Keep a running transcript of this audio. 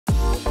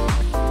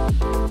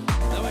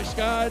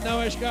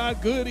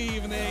Namaskar. Good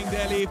evening,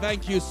 Delhi.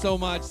 Thank you so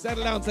much.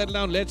 Settle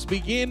down. Let's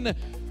begin.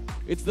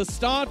 It's the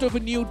start of a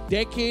new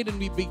decade and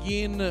we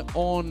begin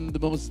on the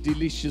most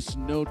delicious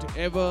note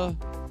ever.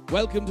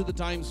 Welcome to the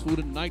Times Food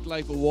and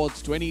Nightlife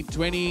Awards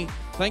 2020.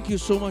 Thank you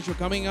so much for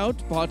coming out,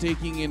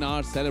 partaking in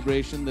our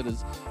celebration. There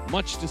is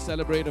much to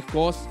celebrate, of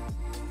course.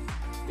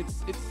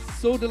 It's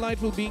so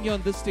delightful being here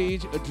on this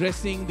stage,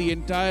 addressing the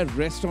entire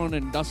restaurant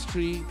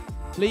industry,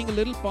 playing a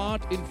little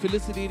part in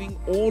felicitating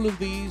all of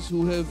these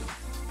who have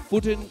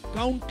put in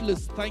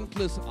countless,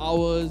 thankless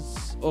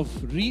hours of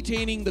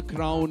retaining the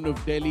crown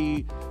of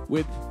Delhi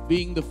with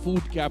being the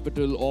food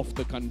capital of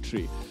the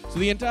country. So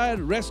the entire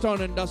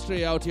restaurant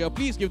industry out here,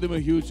 please give them a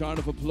huge round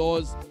of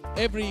applause.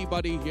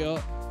 Everybody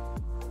here,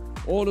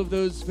 all of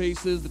those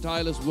faces, the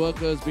tireless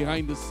workers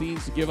behind the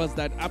scenes to give us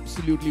that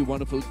absolutely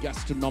wonderful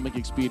gastronomic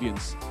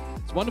experience.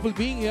 It's wonderful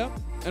being here.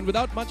 And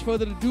without much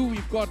further ado,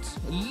 we've got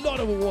a lot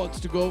of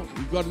awards to go.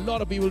 We've got a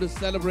lot of people to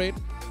celebrate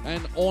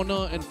and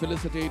honor and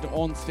felicitate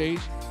on stage.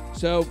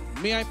 So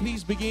may I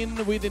please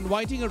begin with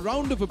inviting a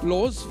round of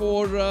applause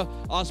for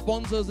our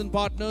sponsors and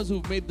partners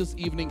who've made this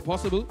evening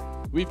possible.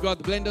 We've got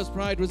the Blenders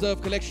Pride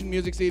Reserve Collection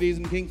Music Series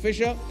and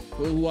Kingfisher,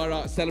 who are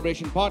our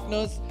celebration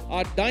partners.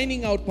 Our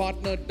dining out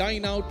partner,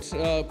 Dine Out,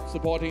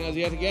 supporting us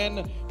yet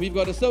again. We've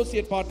got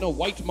associate partner,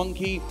 White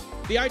Monkey.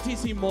 The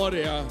ITC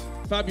Moria,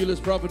 fabulous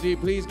property.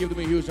 Please give them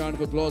a huge round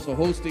of applause for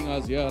hosting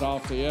us year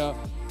after year.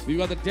 We've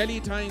got the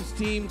Delhi Times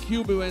team,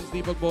 Cube Events,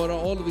 Deepak Bora.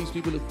 All of these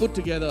people have put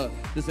together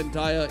this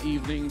entire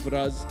evening for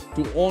us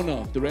to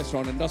honor the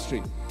restaurant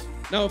industry.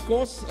 Now, of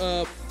course,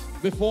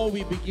 before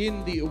we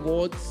begin the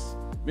awards,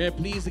 may I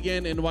please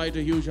again invite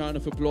a huge round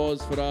of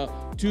applause for our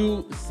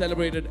two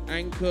celebrated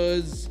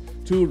anchors,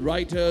 two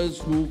writers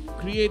who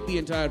create the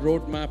entire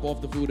roadmap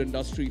of the food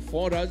industry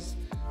for us.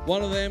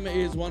 One of them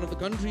is one of the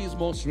country's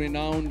most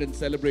renowned and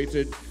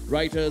celebrated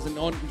writers,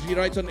 and she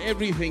writes on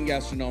everything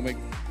gastronomic,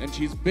 and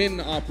she's been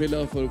our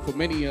pillar for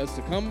many years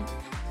to come.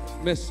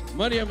 Miss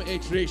Mariam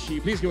H.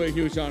 Reshi, please give her a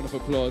huge round of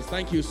applause.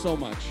 Thank you so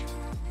much.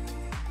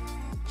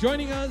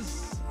 Joining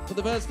us for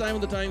the first time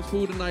on the Times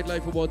Food and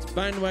Nightlife Awards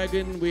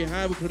bandwagon, we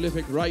have a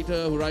prolific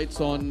writer who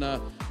writes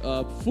on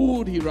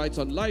food, he writes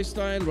on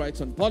lifestyle,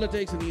 writes on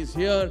politics, and he's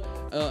here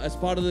as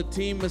part of the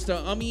team. Mr.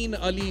 Amin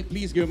Ali,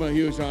 please give him a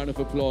huge round of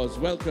applause.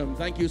 Welcome.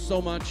 Thank you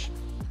so much.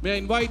 May I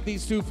invite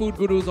these two food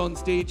gurus on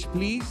stage,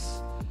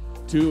 please,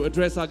 to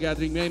address our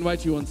gathering. May I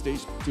invite you on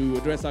stage to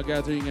address our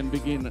gathering and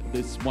begin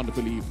this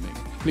wonderful evening,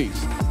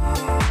 please.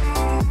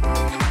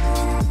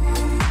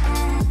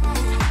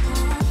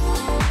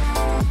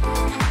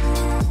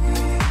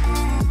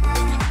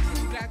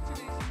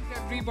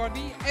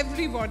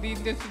 Everybody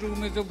in this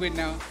room is a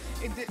winner.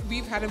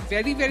 We've had a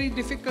very, very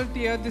difficult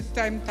year this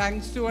time,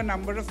 thanks to a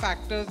number of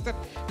factors that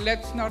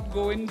let's not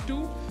go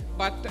into.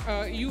 But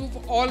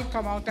you've all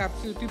come out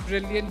absolutely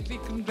brilliantly.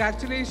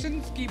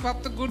 Congratulations. Keep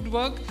up the good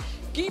work.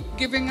 Keep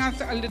giving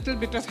us a little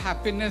bit of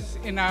happiness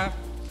in our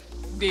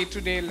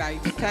day-to-day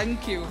life.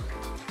 Thank you.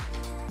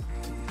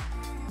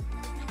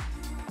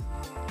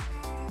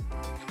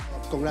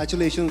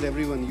 Congratulations,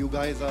 everyone. You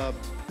guys are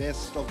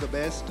best of the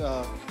best.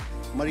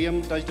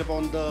 Mariam touched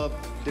upon the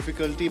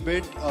difficulty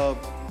bit.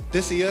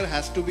 This year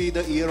has to be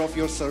the year of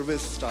your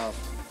service staff.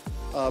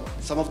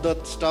 Some of the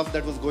stuff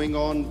that was going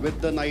on with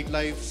the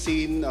nightlife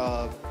scene,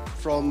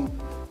 from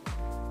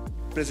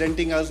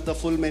presenting us the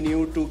full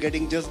menu to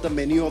getting just the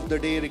menu of the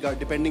day,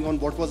 depending on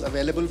what was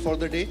available for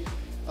the day.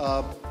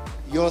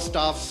 Your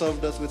staff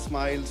served us with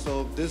smiles,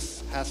 so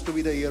this has to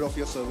be the year of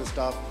your service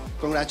staff.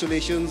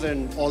 Congratulations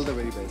and all the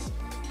very best.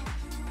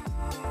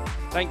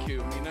 Thank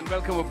you, Amin, and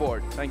welcome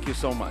aboard. Thank you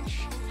so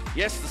much.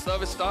 Yes, the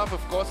service staff,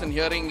 of course, and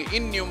hearing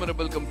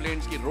innumerable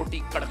complaints ki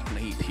roti kadak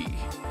nahi thi.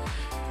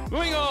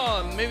 Moving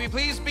on, may we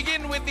please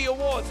begin with the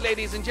awards,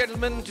 ladies and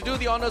gentlemen, to do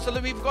the honors. So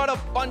we've got a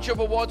bunch of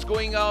awards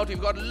going out. We've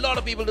got a lot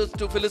of people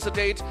to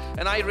felicitate,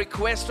 and I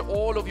request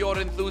all of your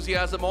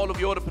enthusiasm, all of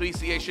your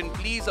appreciation.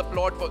 Please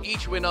applaud for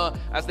each winner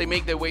as they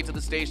make their way to the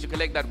stage to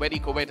collect that very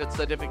coveted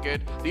certificate,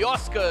 the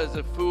Oscars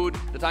of Food,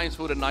 the Times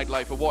Food and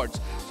Nightlife Awards.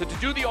 So to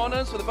do the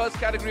honors for the first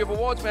category of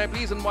awards, may I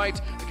please invite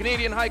the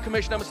Canadian High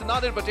Commissioner, Mr.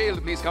 Nadir Patel,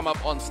 to please come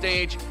up on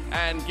stage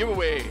and give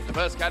away the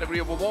first category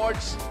of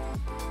awards.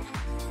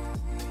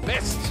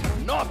 Best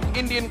North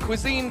Indian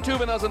Cuisine, two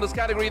winners in this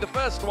category. The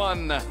first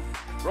one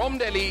from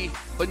Delhi,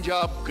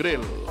 Punjab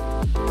Grill.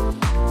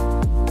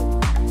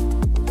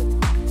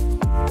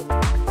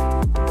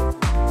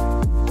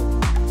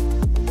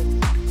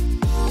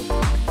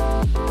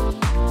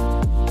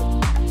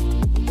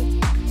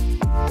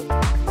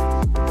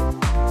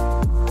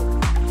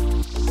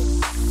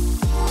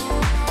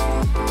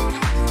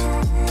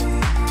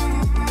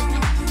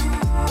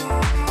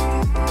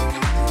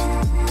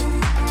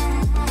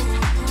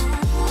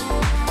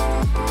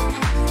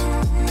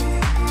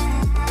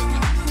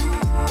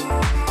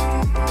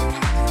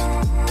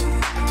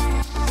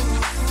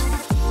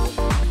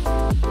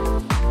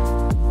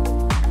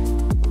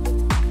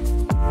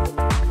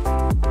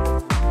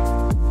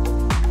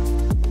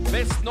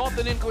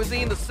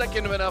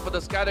 second winner for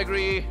this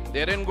category.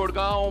 They're in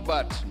Gurgaon,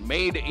 but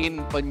made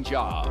in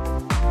Punjab.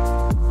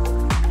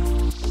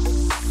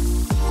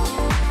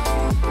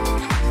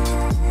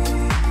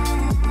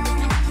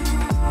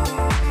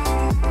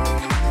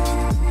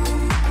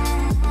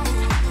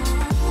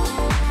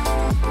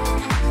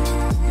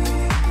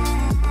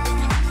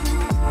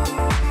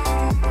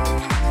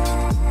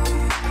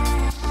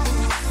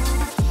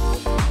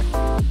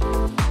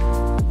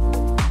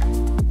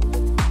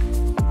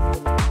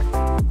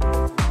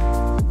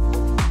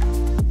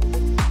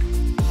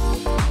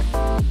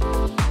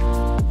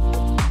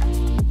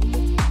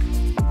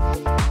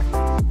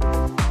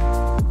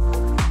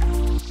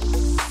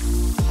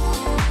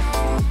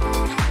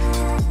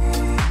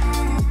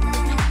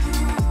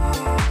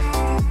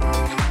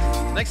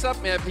 Next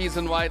up, may I please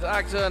invite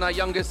actor and our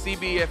youngest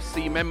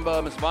CBFC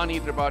member, Ms. Vani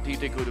Tripathi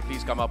Tikku, to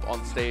please come up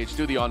on stage,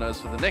 do the honors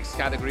for the next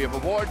category of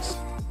awards.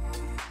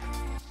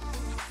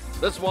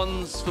 This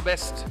one's for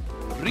Best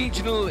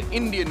Regional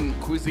Indian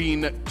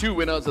Cuisine. 2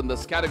 winners in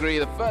this category.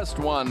 The first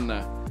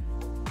one,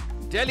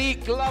 Delhi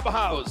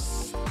Clubhouse.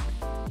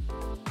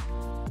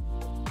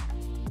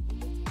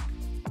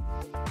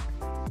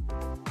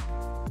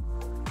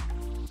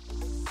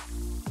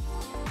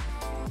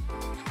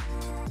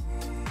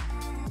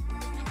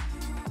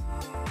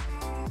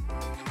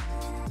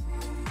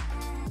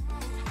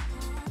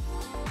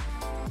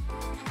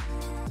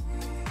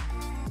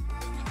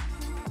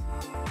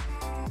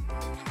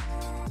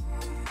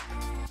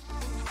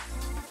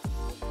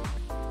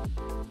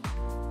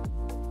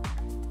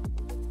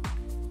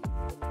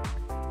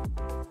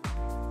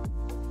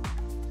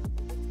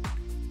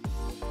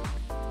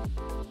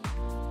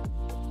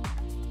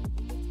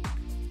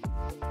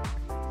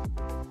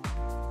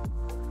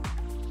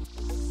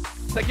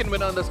 Second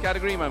winner in this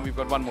category, man. We've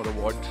got one more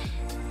award.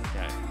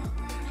 Yeah.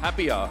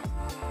 Happier.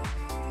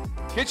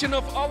 Kitchen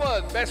of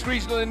Awadh, Best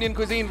Regional Indian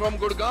Cuisine from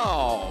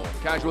Gurgaon.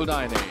 Casual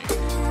dining.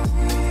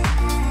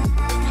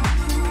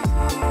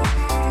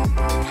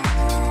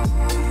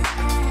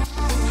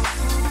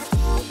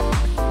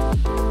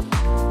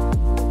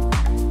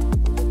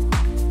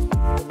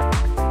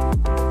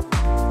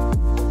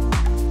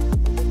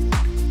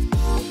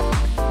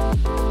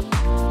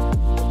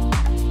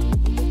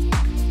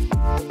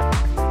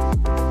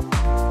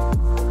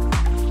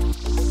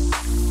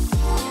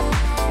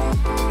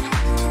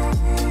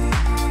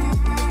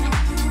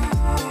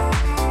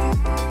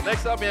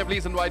 Next up, may I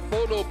please invite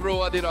Polo Pro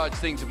Adhiraj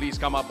Singh to please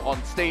come up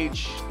on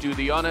stage, do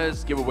the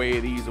honors, give away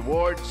these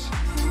awards.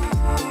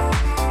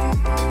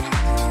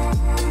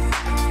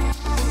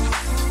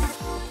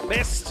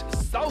 Best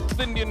South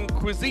Indian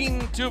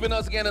Cuisine, 2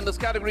 winners again in this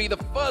category. The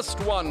first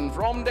one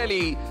from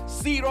Delhi,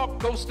 Sea Rock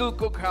Coastal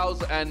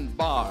Cookhouse and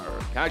Bar,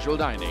 casual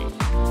dining.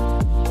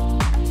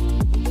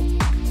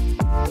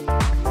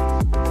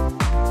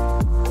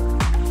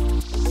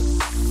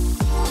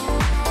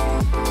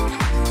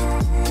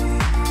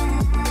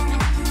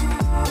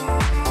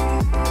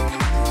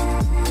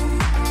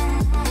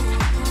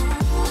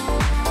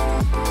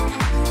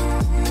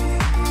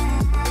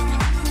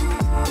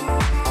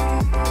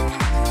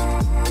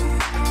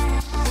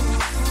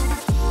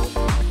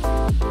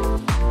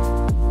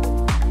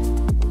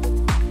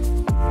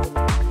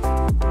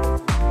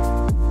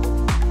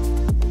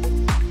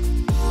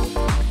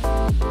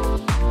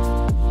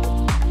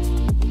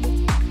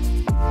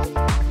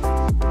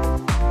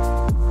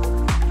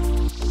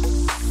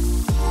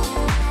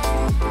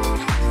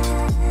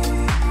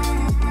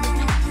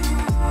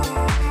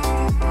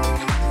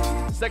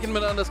 Second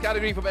winner in this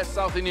category for Best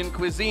South Indian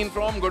Cuisine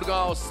from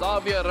Gurgaon,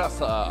 Savya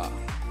Rasa.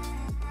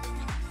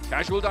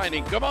 Casual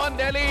dining. Come on,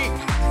 Delhi!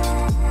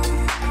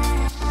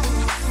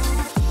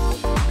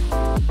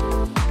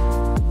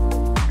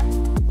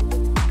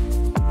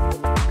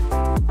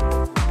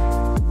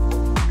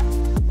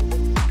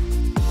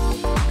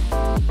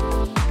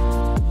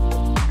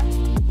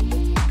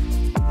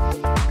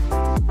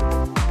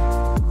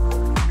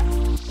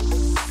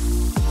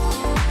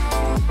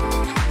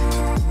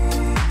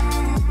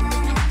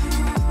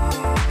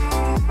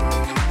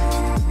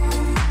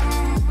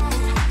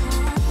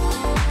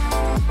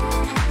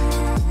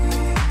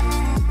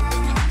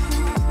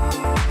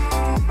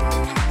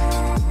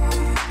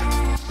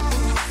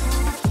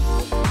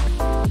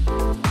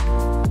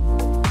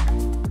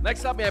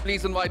 Next up, may I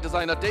please invite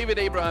designer David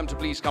Abraham to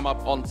please come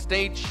up on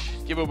stage,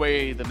 give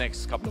away the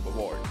next couple of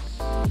awards.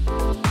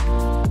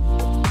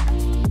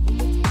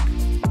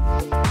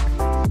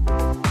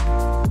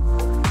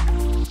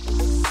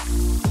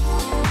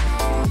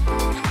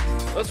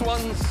 This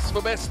one's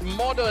for Best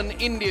Modern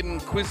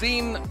Indian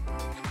Cuisine.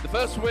 The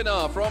first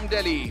winner from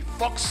Delhi,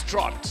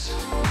 Foxtrot.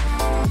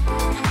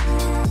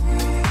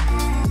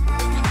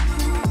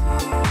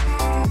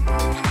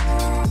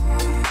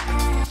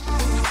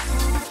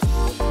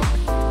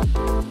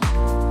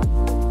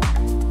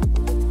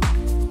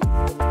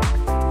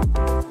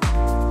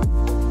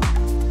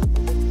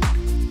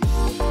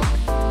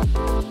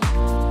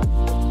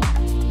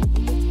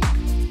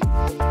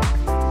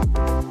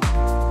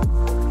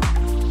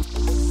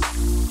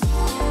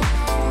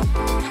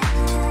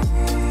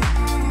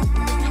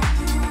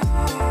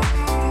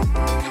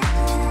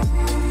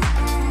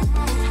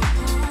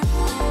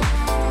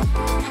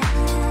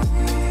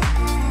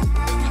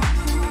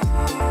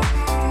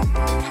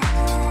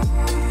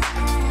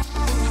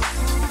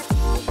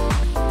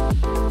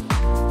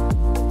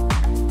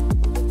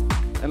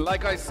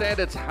 said,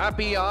 it's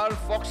happy hour.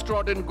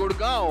 Foxtrot in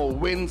Gurgaon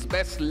wins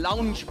Best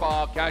Lounge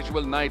Bar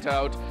Casual Night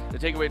Out. They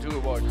take away 2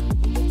 awards.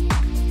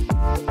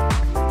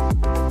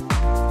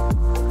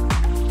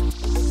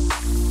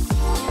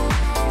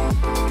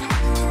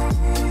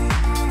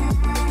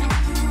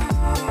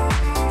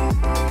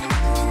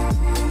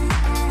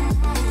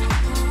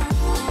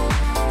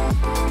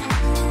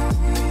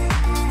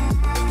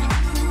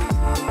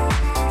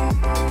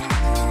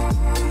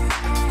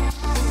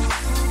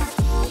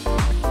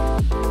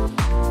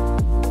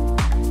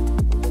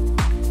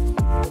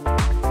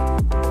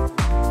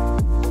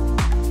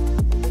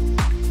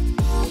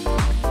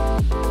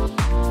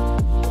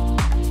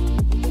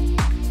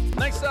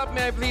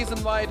 May I please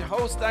invite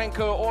host,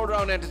 anchor,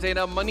 all-round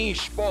entertainer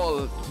Manish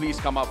Paul to please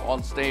come up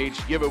on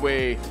stage, give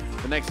away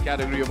the next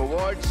category of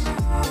awards.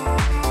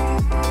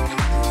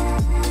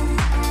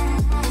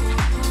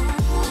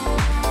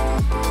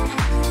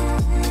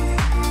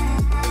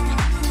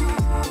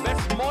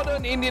 Best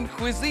Modern Indian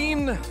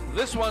Cuisine,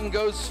 this one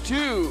goes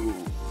to,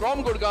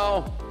 from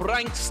Gurgaon,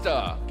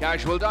 Prankster,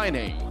 Casual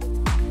Dining.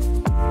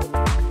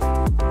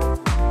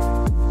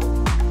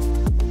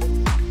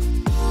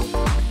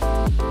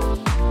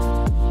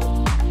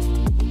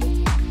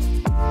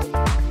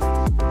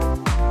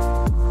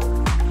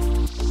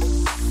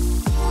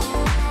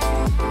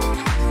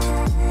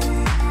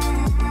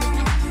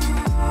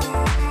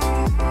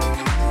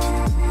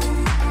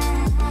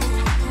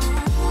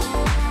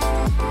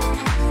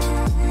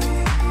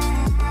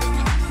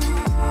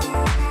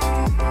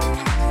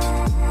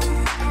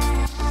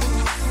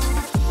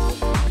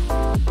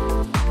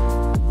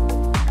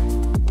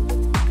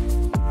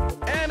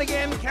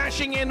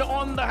 Cashing in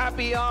on the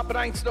happy hour,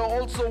 Prankster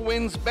also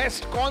wins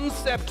Best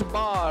Concept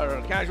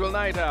Bar, Casual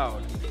Night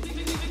Out.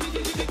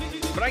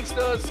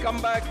 Pranksters,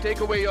 come back,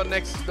 take away your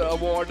next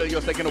award,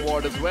 your second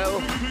award as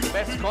well.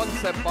 Best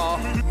Concept Bar.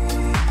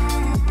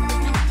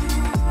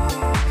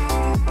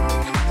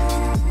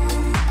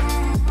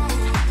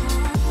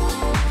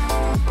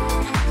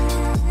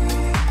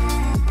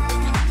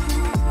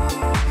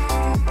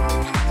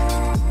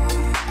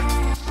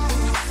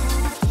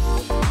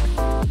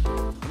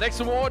 Next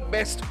award,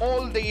 Best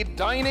All-Day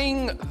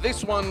Dining.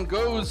 This one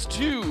goes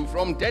to,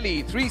 from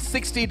Delhi,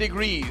 360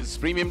 Degrees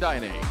Premium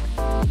Dining.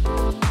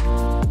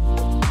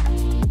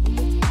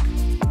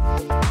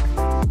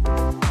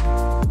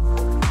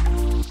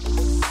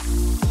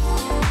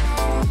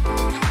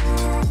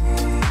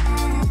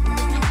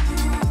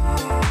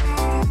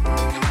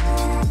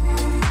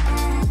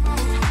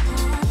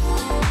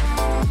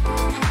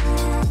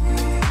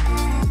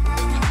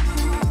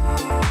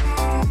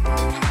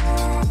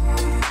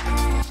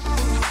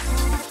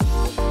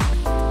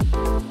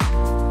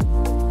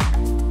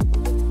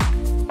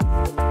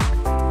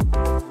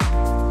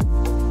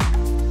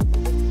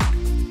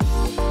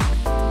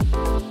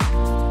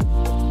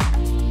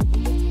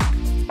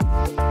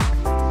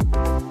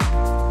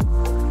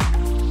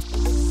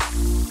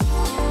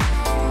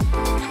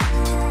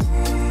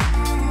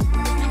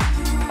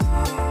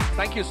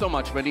 Thank you so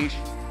much, Manish.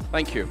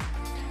 Thank you.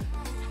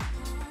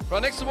 For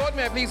our next award,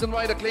 may I please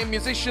invite acclaimed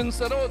musician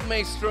Sarod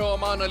Maestro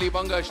Aman Ali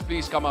Bangash,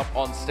 please come up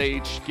on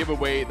stage, give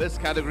away this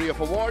category of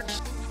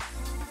awards.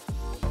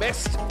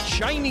 Best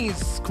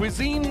Chinese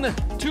Cuisine,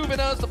 2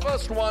 winners. The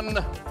first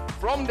one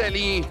from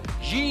Delhi,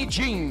 Yi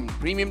Jing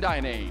Premium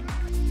Dining.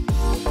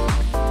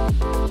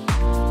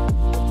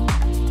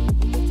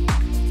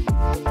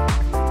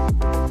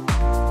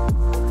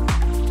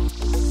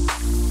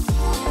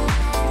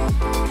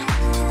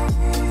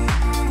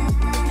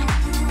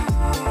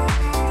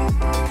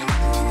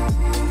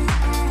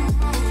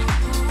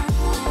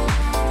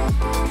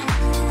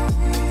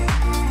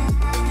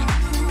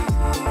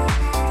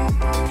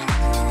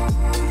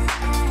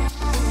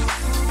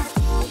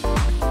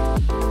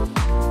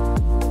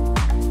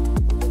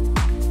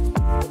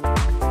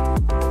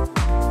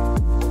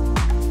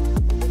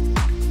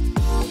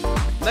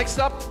 Next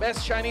up,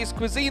 Best Chinese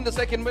Cuisine, the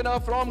second winner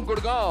from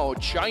Gurgaon,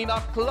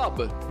 China Club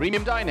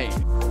Premium Dining.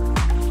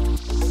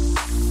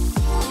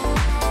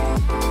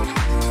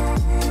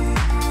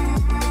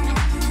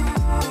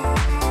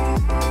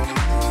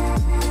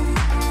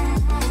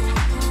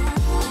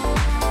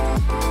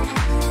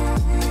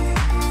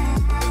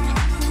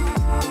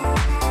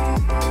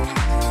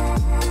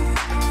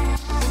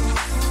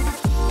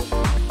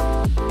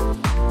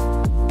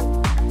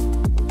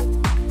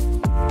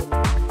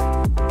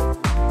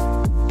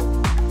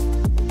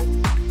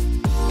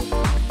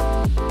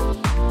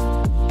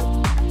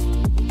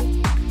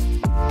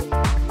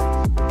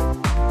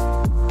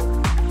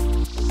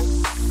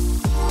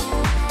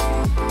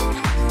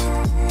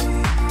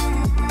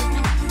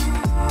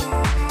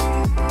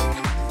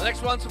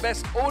 One's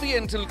Best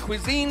Oriental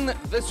Cuisine.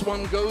 This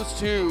one goes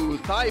to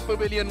Thai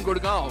Pavilion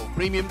Gurgaon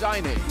Premium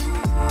Dining.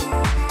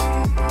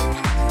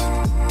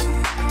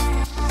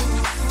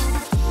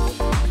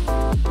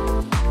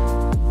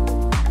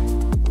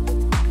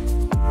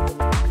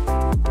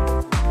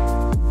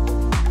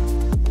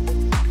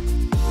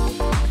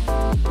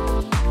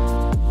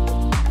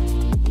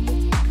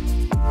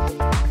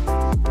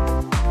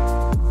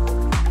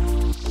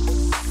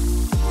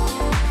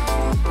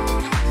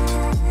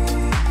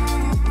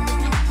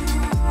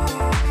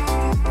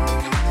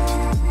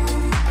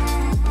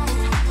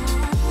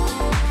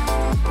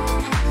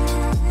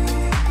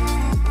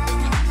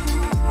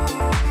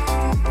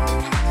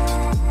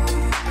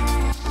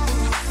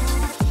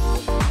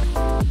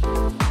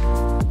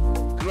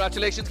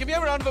 Congratulations. Give me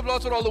a round of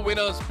applause for all the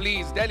winners,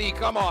 please. Delhi,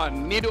 come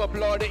on. Need to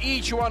applaud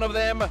each one of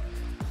them.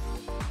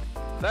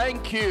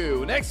 Thank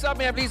you. Next up,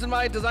 may I please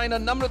invite designer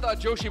Namrata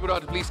Joshipura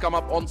to please come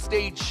up on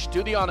stage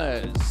to the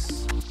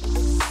honors.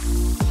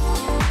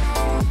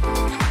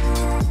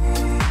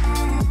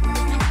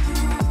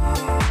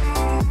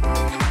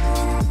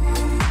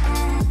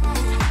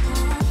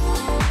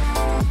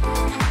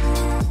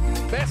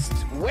 Best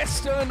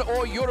Western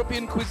or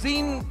European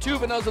cuisine. 2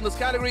 winners in this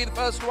category. The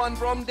first one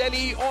from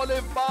Delhi,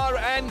 Olive Bar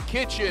and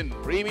Kitchen,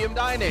 Premium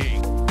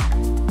Dining.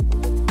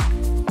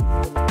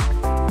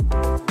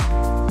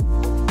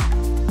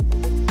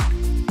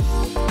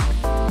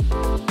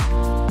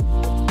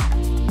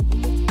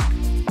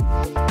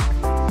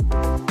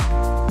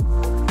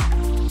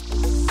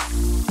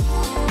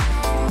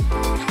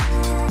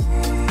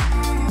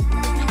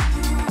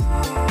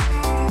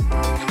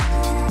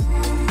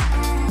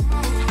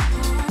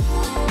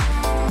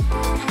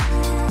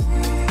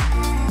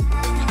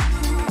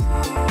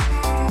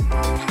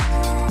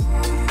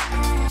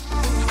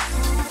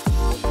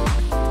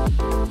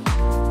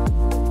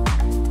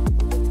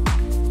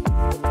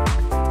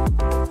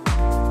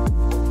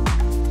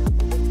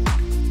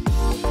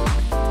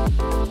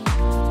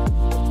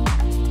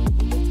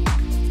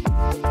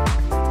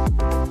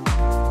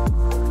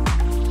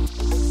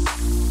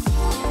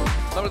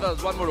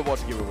 There's one more award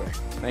to give away.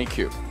 Thank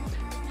you.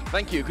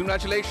 Thank you.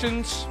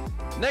 Congratulations.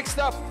 Next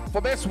up,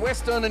 for Best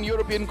Western and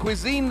European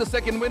Cuisine, the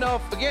second winner,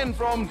 again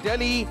from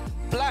Delhi,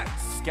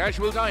 Platts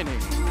Casual Dining.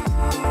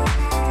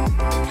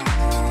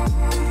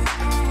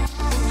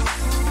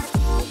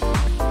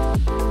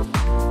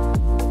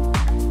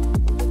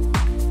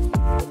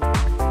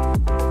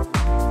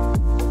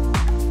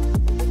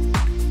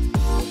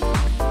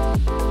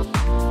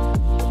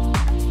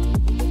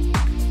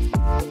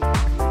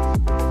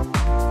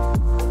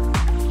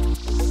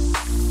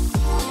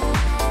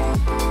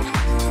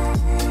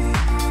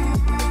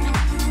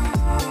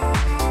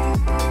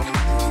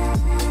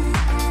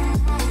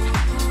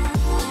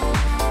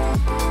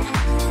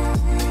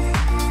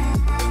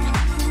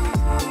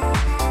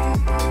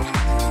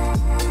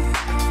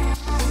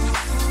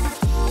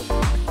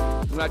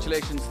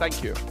 Congratulations,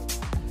 thank you.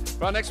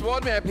 For our next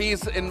award, may I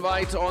please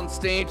invite on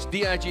stage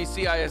DIG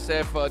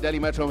CISF Delhi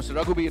Metro, Mr.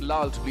 Raghubir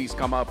Lal, to please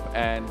come up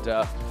and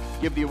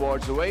give the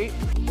awards away.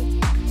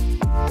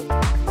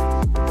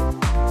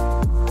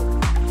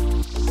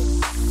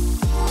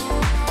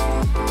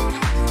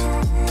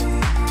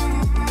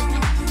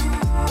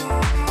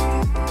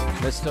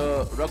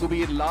 Mr.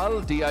 Raghubir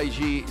Lal,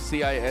 DIG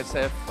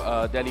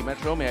CISF Delhi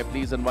Metro, may I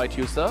please invite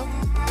you, sir?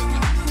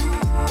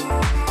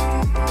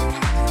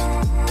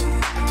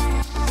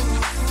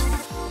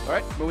 All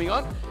right, moving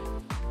on.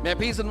 May I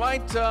please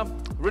invite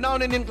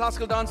renowned Indian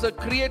classical dancer,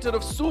 creator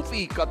of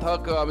Sufi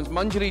Kathak, Ms.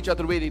 Manjari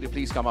Chaturvedi, to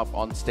please come up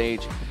on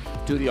stage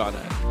to the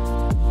honor.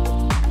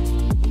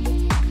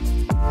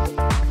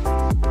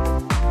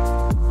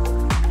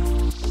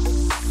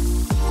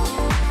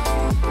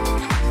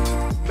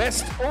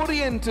 Best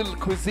Oriental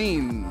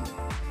Cuisine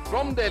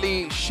from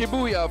Delhi,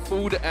 Shibuya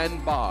Food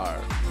and Bar.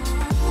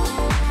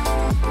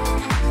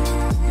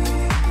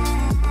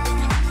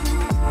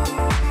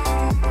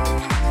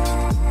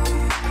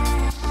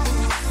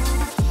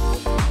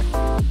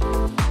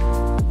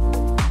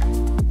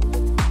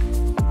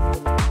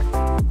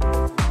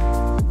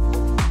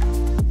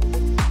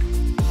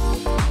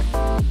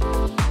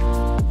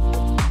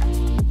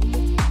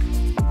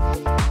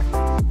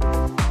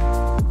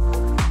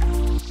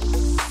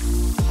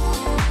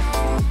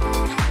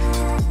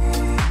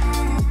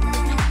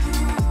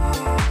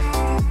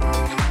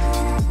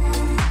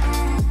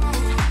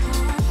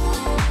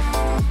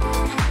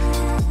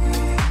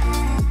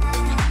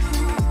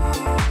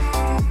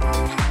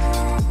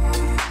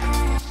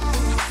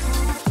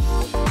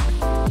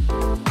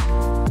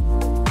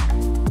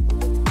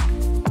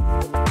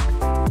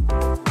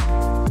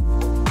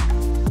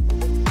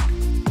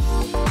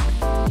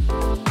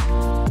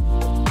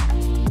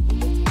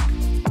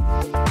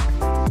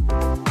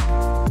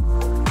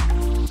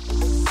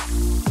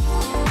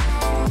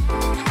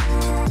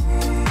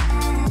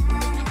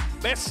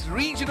 Best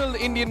Regional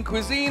Indian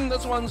Cuisine,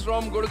 this one's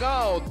from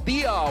Gurgaon.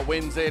 Diya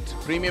wins it,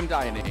 Premium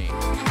Dining.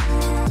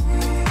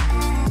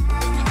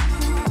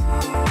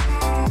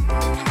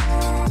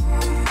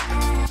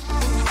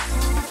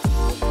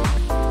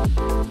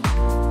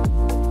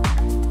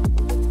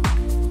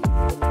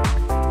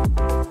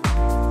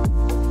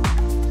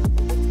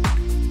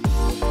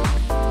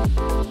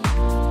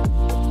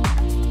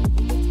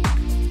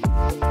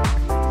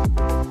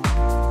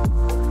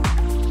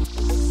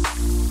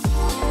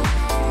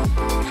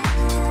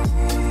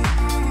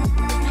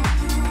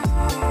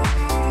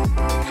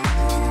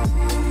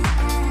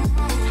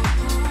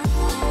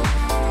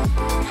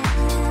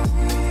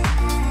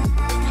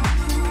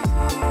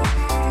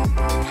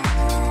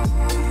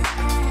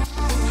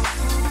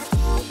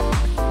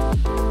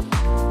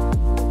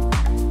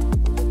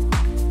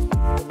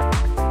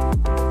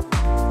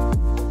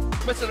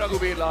 Mr.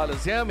 Raghubir Lal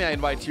is here. May I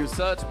invite you,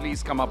 sir, to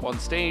please come up on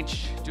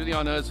stage, do the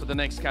honors for the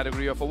next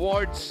category of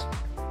awards.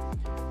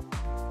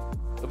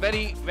 A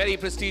very, very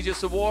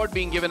prestigious award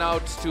being given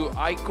out to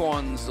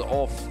icons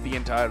of the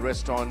entire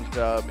restaurant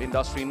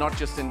industry, not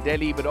just in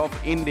Delhi, but of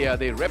India.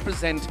 They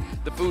represent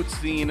the food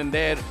scene in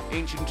their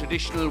ancient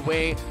traditional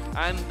way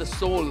and the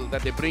soul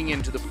that they bring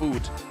into the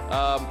food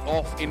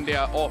of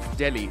India, of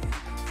Delhi.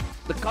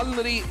 The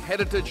Culinary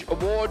Heritage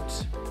Award,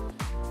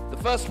 the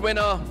first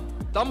winner,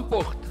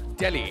 Dampucht,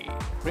 Delhi,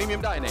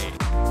 Premium Dining.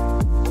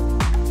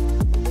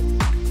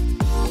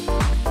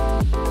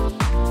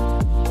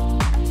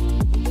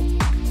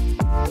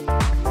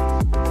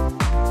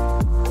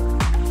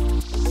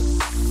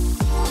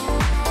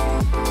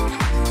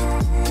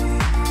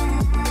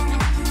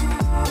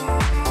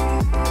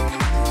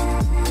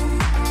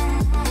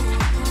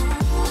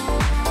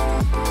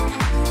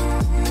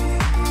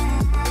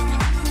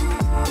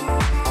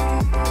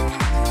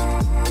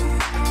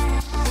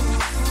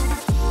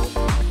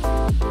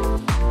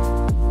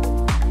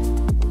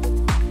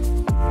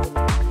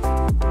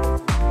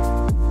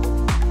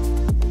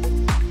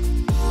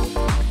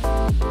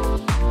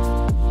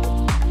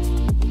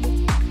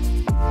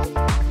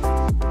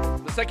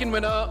 Second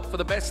winner for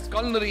the Best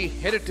Culinary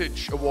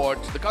Heritage Award,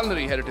 the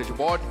Culinary Heritage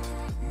Award,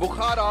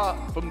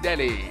 Bukhara from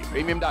Delhi,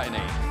 Premium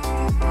Dining.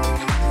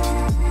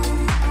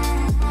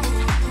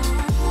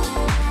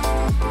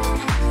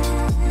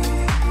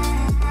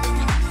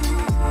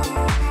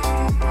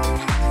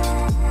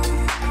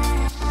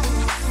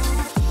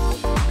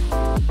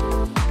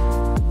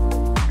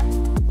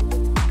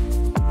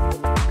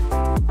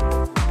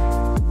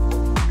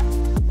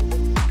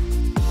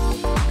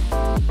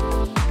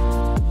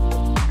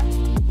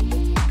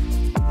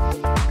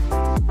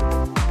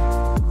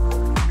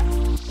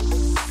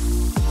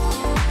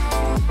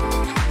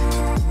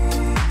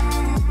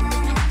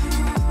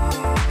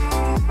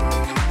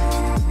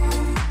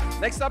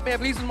 Next up, may I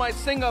please invite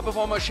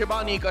singer-performer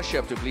Shibani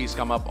Kashyap to please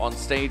come up on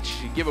stage,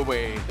 give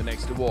away the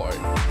next award.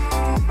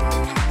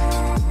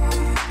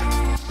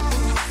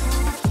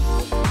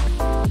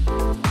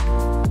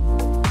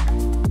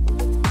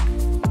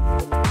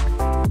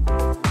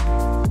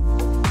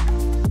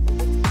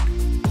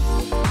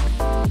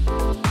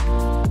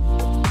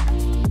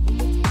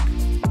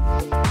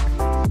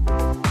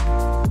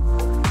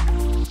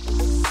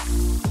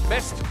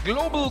 Best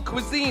Global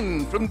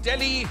Cuisine from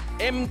Delhi,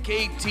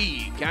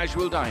 MKT,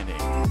 Casual Dining.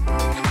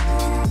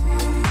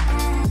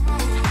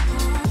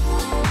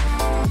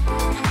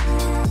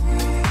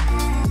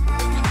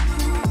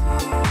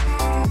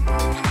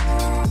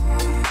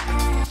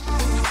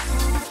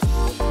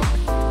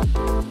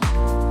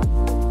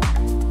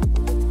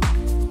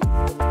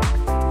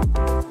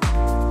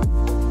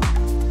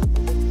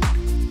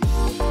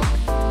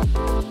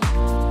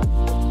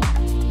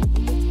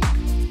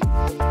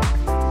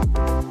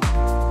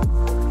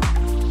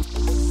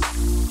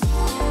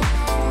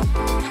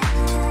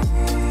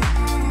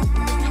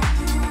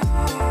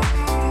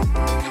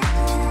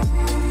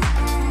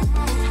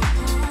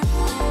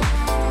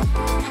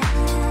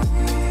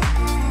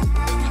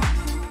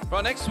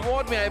 Our next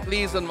award, may I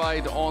please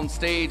invite on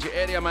stage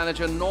Area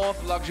Manager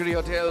North Luxury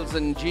Hotels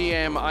and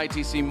GM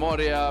ITC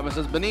Moria,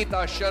 Mrs.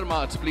 Benita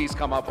Sharma, to please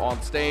come up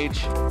on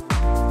stage.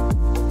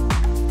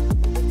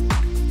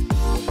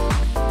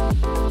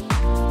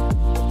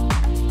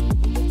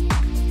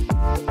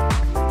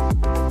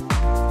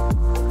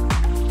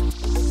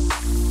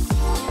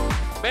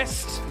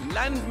 Best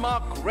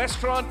Landmark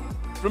Restaurant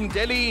from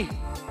Delhi,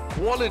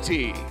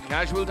 Quality,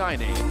 Casual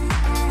Dining.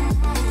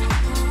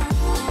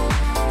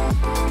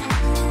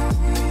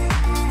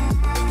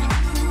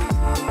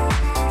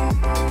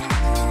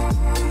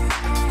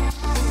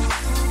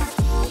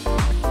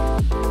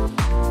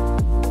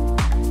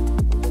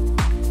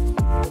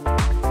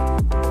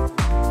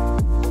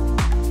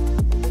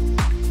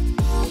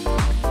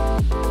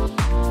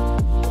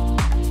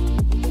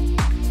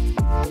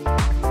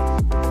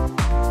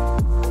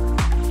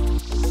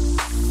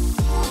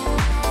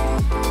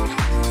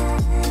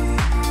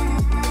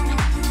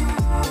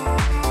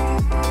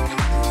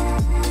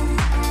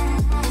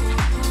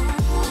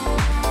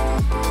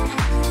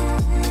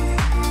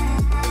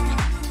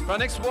 For our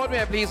next award, may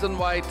I please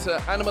invite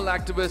animal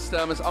activist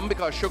Ms.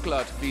 Ambika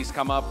Shukla to please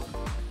come up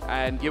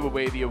and give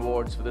away the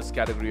awards for this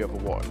category of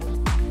award.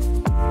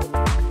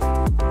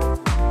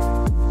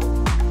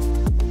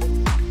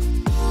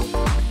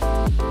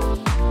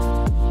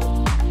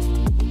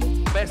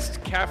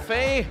 Best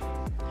Cafe,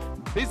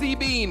 Busy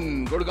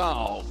Bean,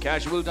 Gurgaon,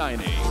 Casual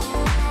Dining.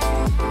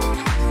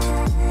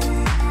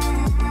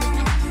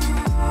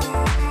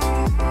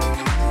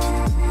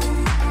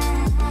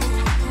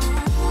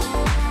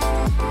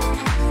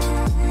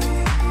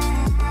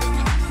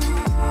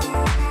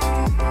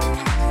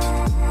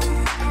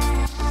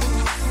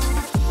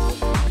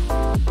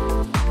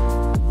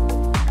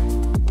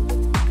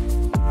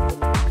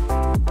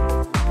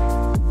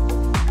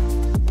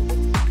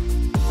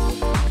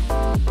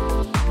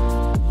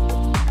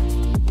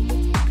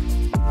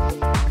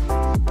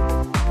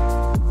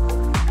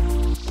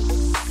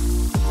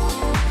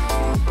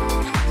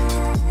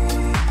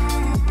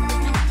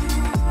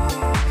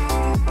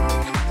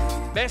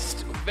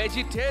 Best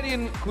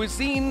Vegetarian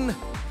Cuisine,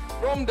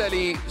 From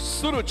Delhi,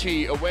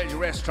 Suruchi, a veg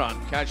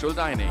restaurant, casual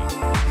dining.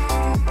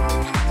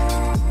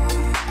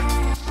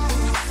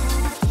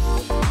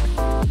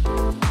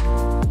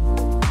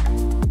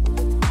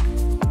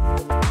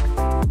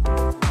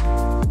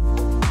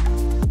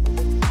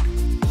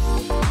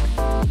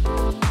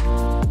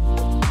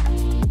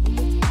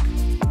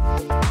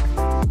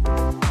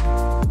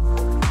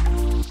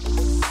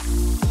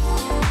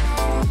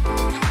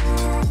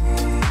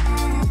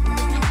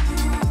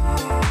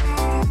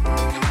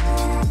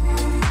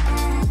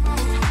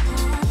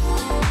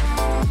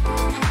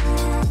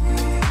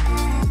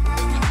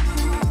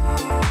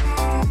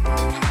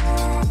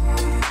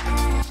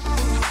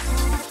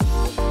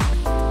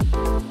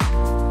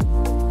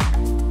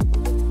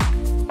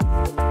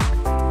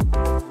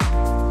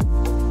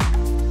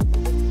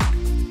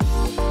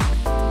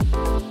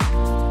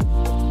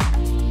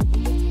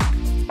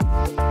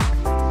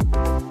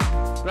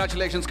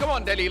 Congratulations. Come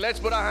on, Delhi. Let's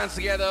put our hands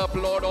together.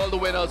 Applaud all the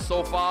winners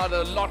so far.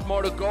 There's a lot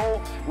more to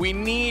go. We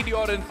need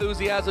your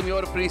enthusiasm,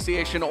 your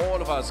appreciation,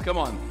 all of us. Come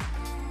on.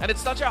 And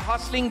it's such a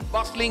hustling,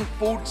 bustling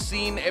food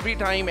scene every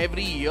time,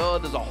 every year.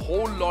 There's a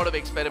whole lot of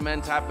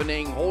experiments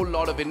happening, whole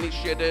lot of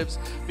initiatives,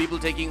 people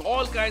taking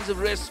all kinds of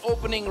risks,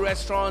 opening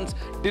restaurants,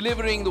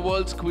 delivering the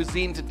world's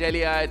cuisine to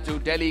Delhi,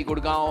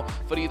 Gurgaon,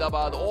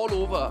 Faridabad, all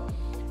over.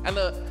 And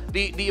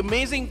the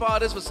amazing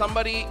part is for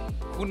somebody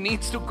who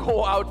needs to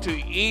go out to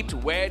eat,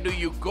 where do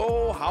you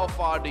go? How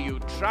far do you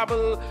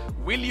travel?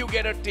 Will you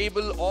get a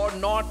table or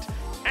not?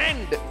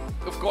 And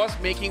of course,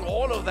 making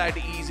all of that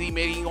easy,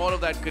 making all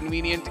of that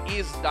convenient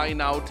is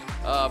Dine Out,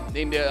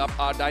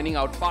 our dining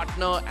out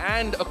partner,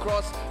 and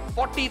across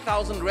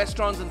 40,000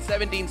 restaurants in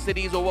 17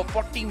 cities, over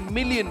 40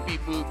 million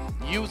people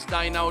use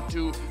Dine Out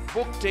to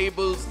book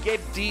tables, get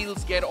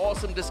deals, get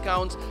awesome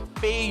discounts,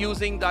 pay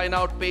using Dine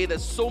Out Pay.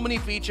 There's so many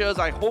features.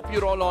 I hope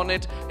you're all on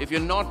it. If you're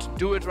not,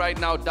 do it right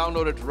now.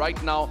 Download it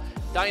right now.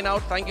 Dine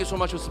Out, thank you so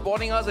much for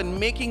supporting us and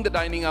making the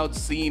dining out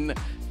scene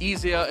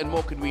easier and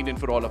more convenient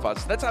for all of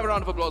us. Let's have a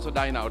round of applause for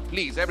Dine Out,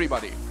 please,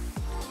 everybody.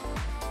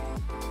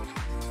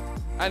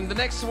 And the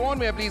next one,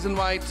 may I please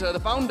invite the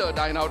founder of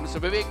Dine Out, Mr.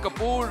 Vivek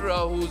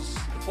Kapoor, who's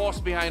the force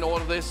behind all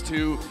of this,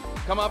 to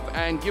come up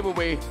and give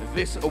away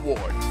this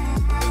award.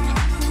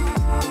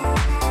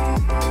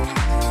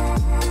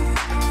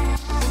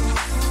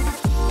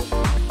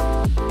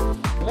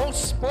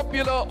 Most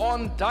popular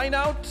on Dine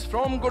Out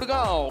from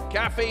Gurgaon,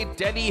 Cafe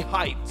Delhi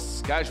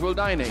Heights, casual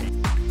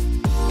dining.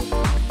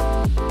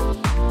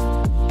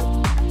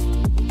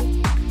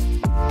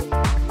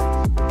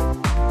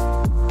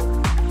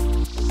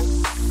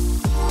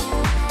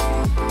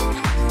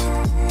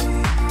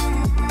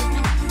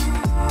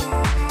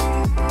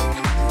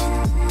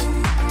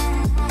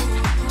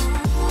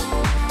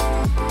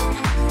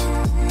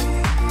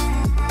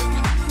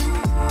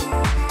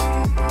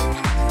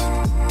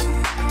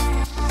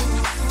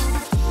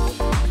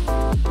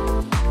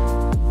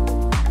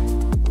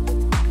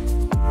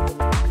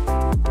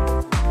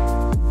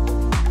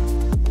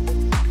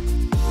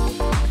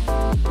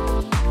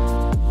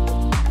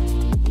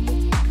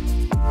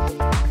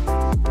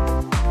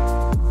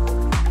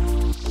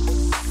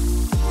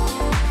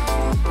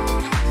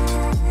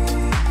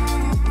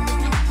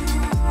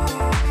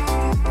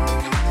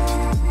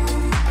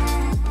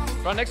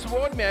 Our next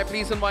award, may I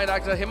please invite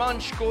actor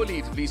Himansh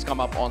Kohli to please come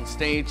up on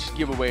stage,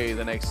 give away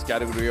the next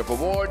category of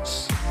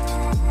awards.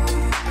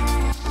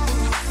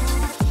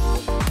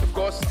 Of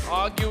course,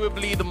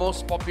 arguably the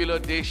most popular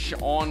dish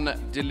on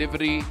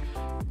delivery,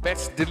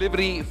 Best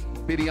Delivery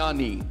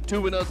Biryani.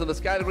 Two winners in this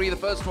category. The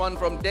first one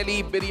from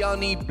Delhi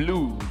Biryani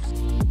Blues.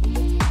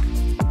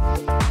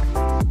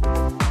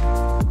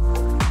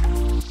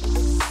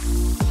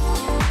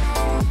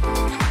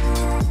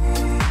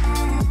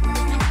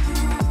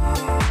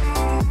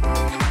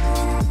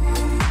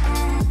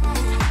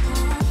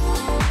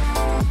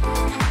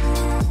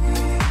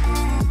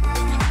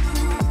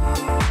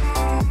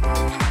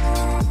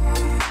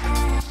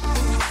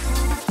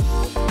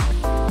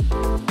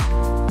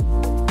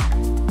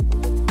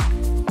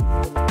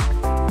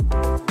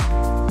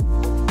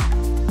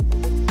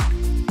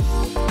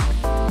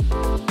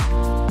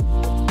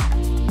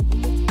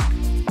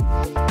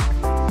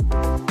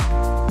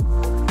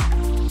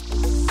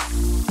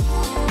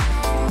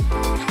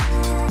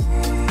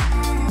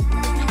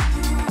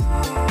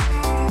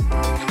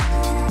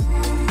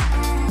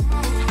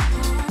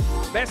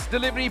 Best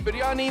Delivery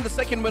Biryani, the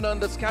second winner in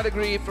this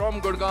category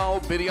from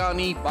Gurgaon,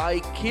 Biryani by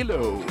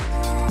Kilo.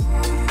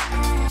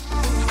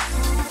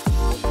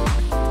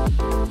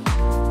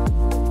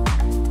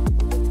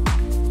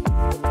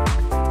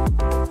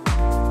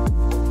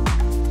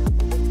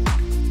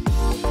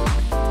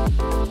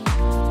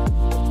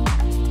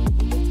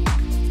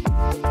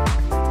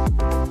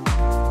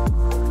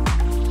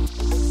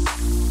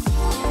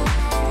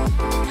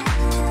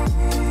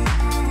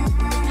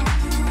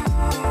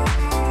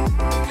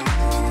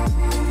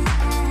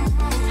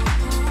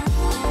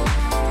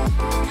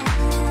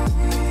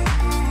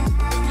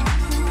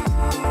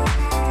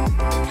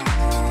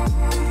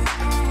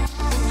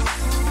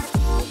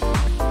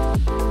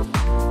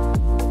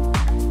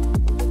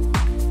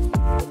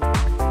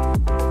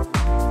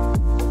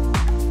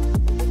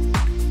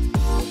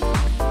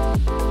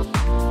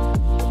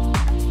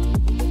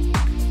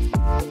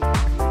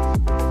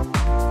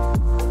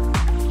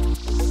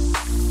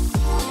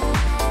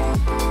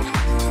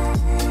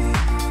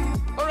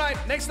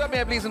 Next up,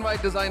 may I please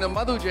invite designer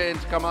Madhu Jain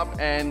to come up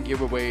and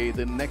give away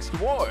the next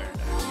award.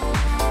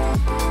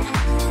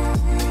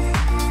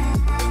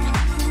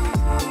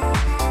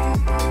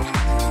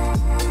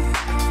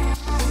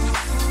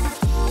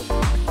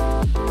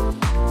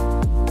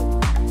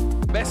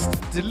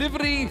 Best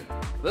delivery,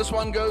 this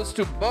one goes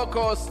to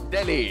Burkos,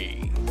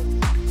 Delhi.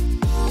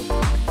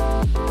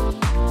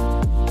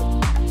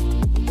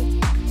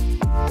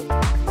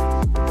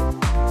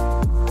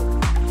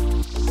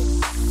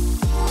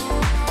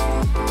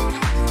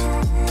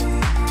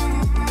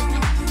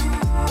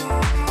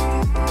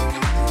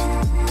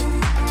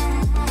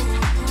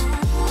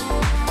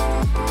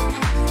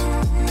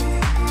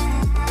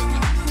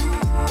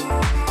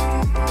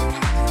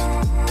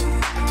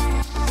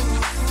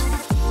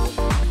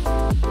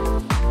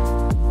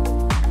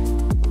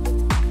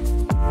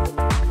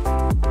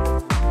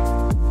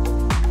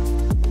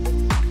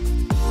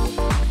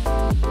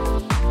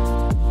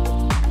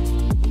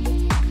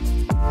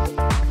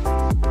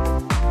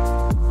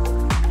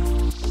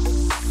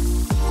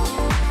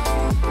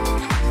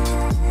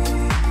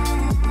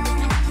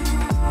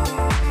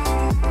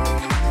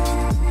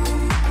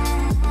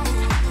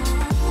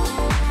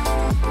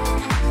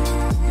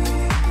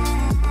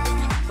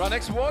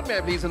 Next award, may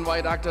I please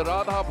invite actor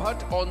Radha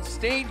Bhatt on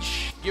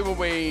stage, give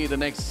away the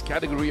next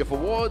category of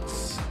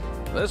awards.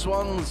 This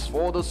one's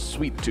for the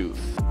sweet tooth.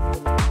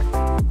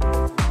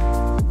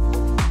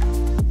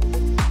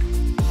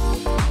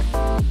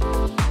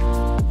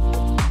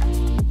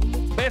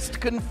 Best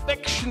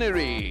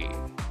confectionery.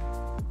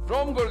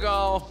 From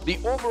Gurgaon, the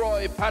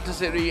Oberoi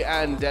Patisserie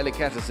and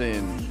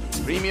Delicatessen.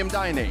 Premium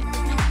dining.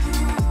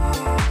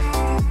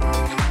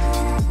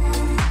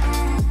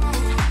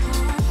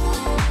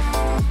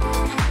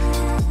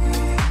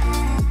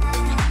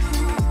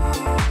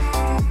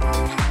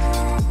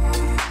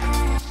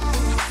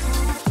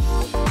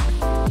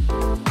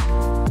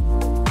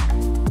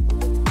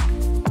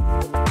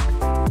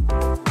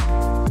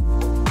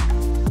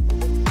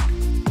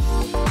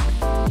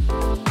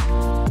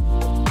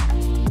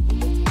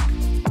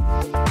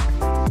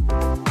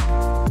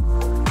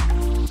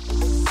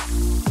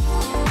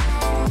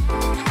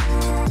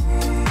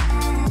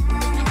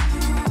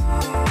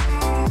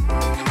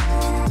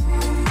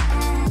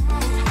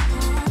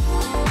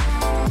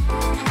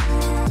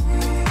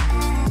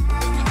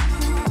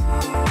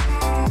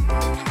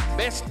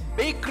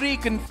 Bakery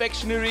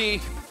confectionery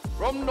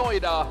from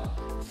Noida,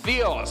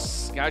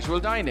 Theos, casual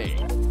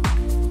dining.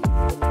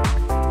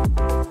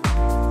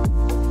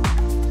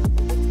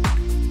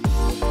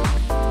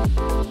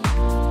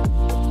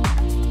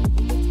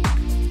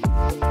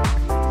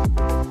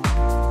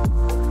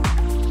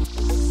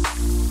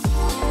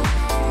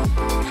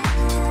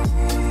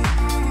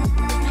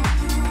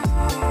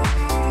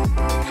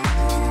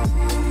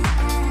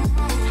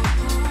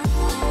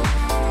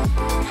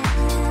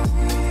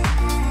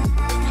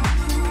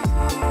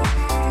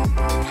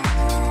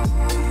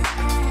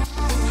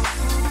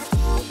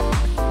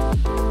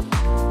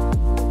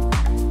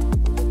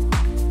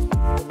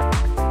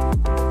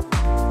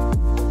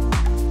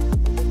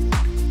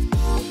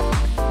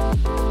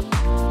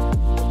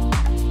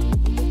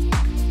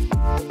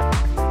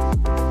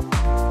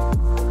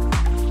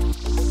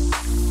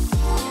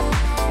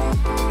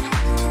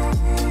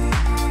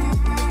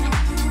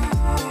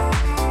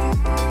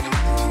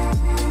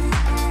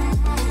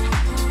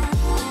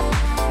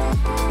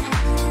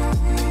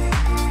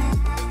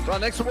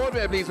 Next award,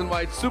 may I please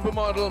invite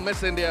Supermodel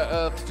Miss India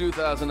Earth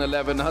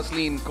 2011,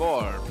 Hasleen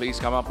Kaur. Please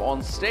come up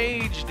on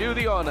stage, do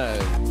the honors.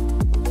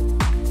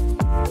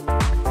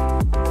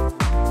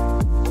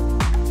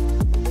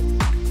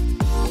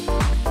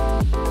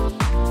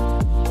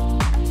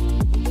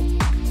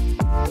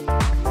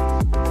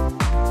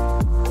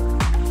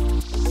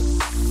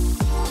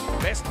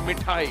 Best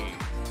Mithai.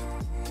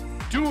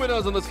 Two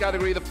winners in this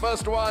category. The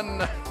first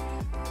one,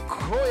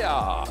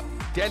 Khoya,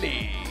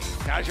 Delhi,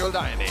 casual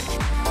dining.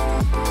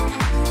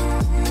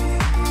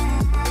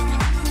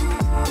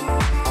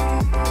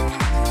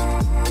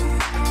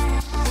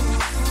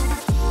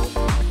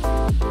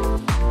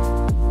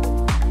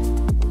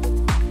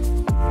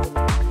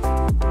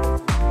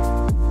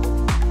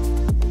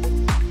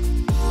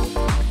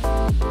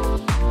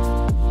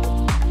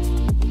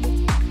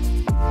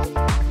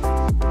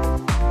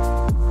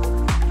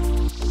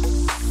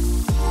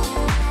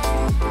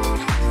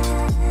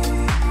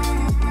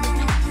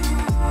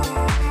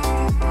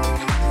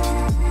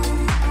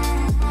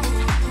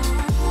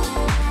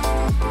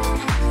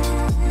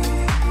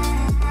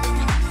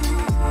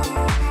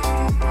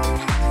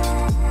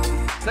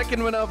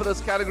 Second winner for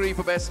this category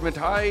for Best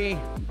Mithai,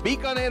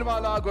 Bikaner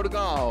Wala,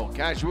 Gurgaon,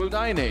 casual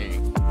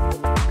dining.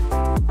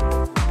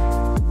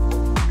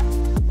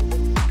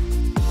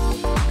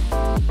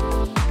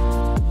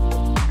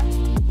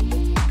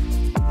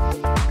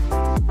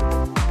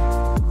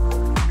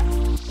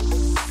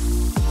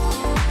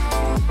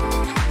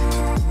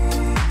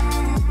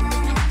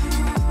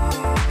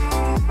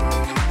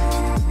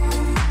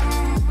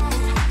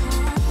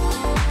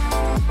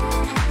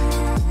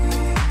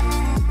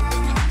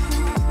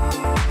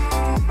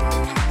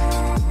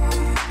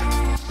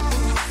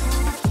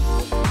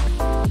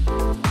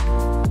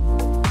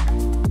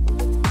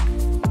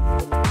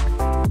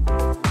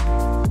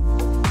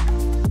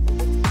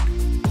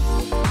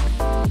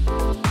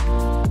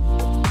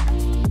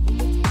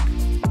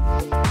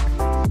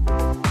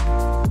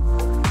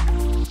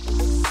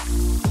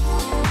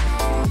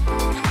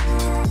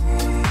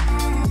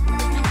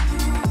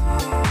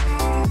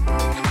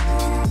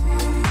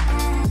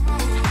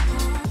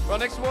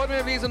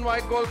 may please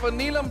invite golfer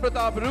Neelam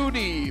Pratap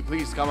Rudy.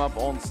 Please come up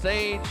on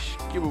stage.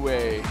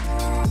 Giveaway.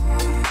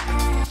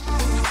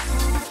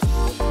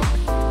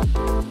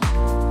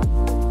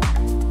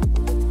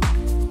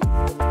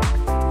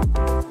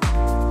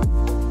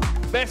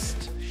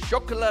 Best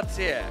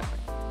chocolatier,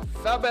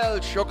 Fabel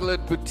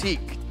Chocolate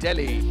Boutique,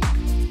 Delhi.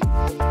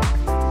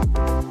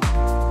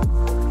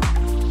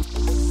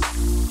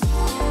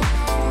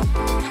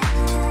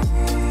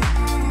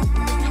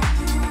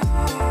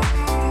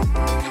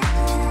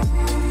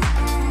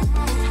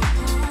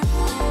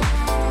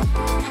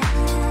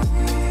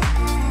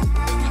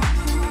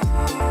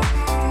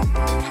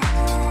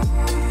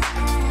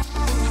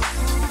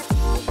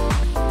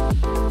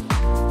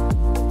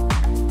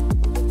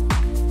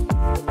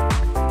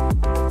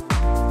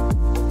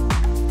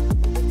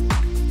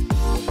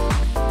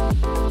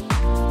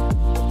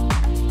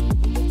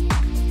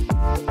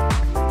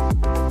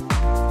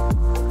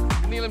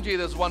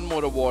 There's one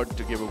more award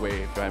to give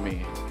away, if I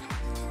may.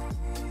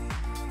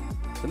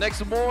 The next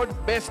award,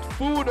 Best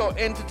Food or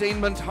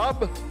Entertainment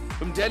Hub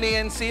from Delhi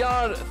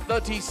NCR,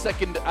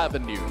 32nd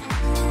Avenue.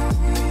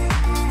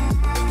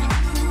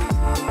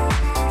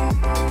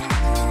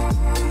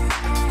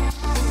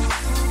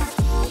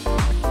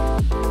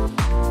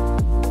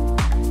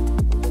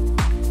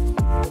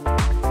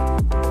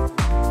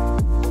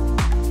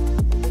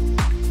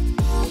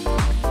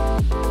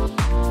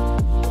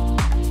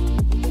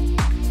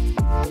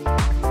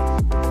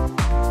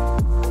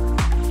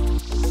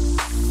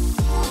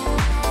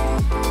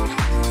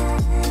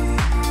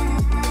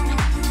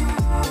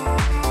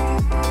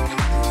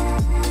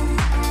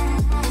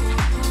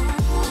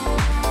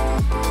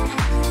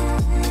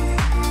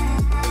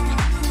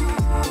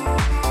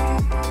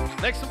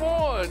 Next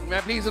award, may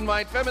I please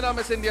invite Femina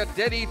Miss India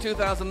Delhi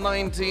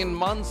 2019,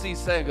 Mansi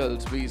Sehgal,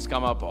 to please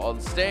come up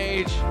on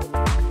stage.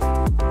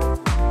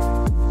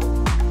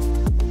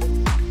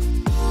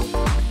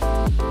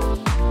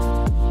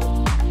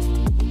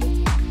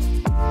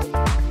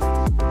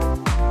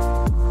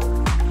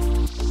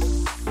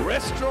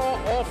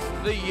 Restaurant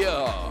of the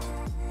Year,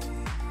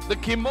 the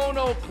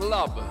Kimono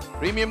Club,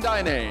 Premium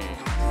Dining.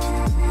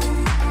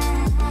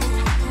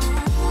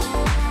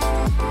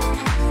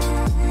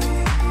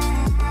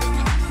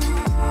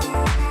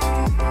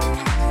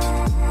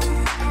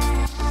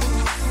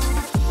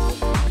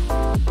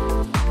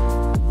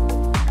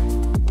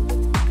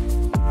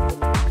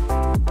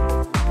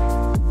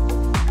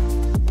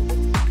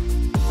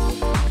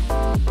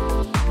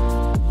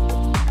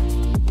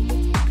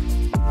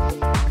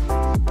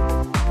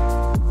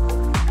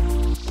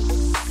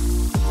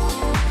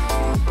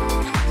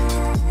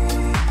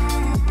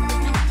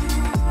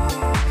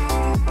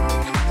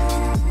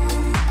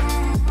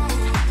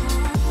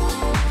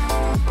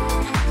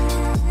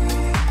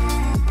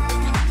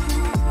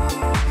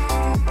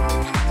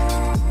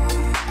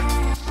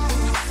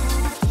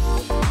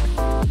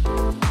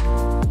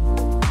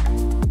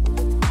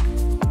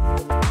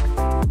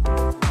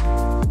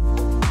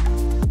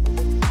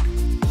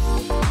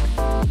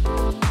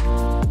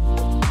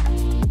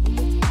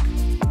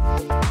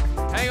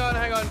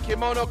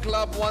 Kimono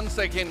Club once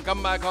again,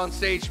 come back on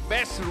stage.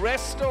 Best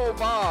Resto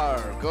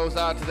Bar goes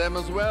out to them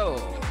as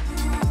well.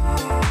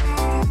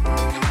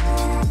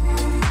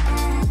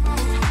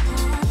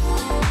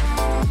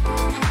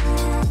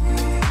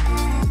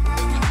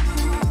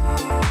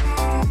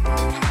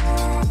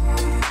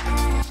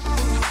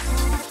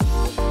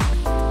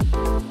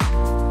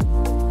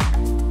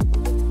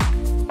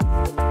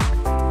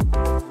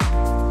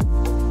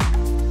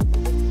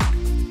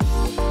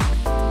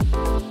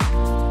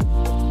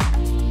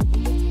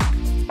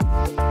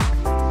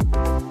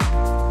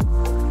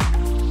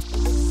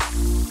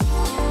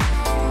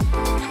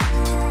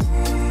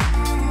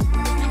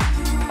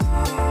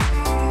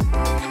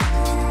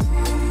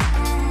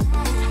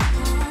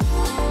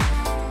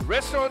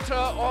 Restaurateur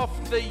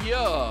of the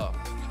Year,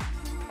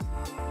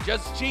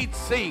 Jasjeet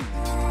Singh.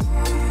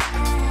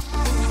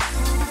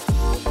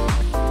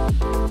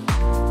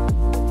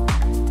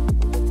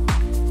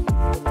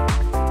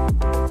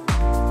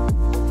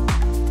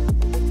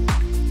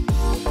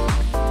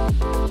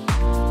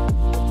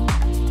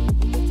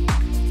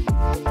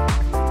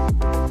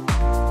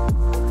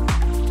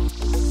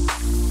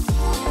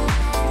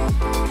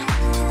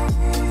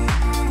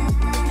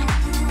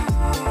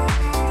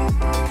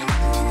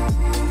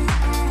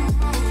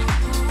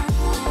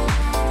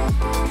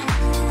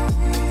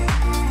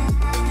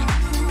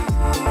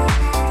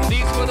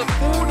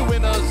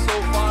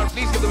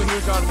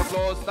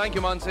 Thank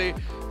you, Mansi.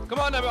 Come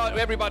on,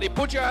 everybody,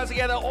 put your hands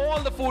together.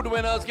 All the food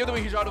winners, give them a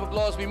huge round of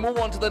applause. We move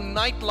on to the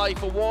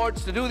Nightlife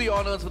Awards. To do the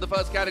honors for the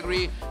first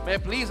category, may I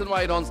please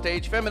invite on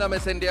stage Femina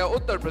Miss India,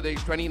 Uttar Pradesh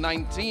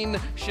 2019,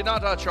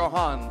 Shinata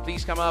Chauhan.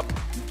 Please come up,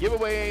 give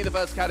away the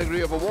first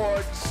category of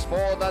awards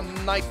for the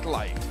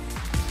Nightlife.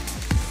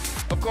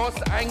 Of course,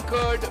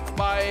 anchored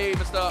by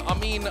Mr.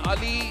 Amin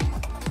Ali.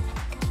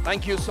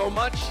 Thank you so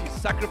much. He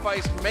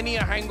sacrificed many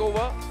a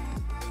hangover.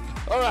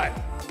 All right,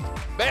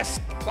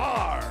 Best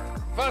Bar.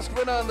 First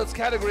winner in this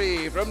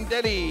category from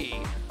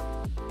Delhi,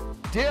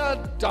 Dear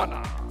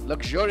Donna.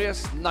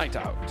 luxurious night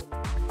out.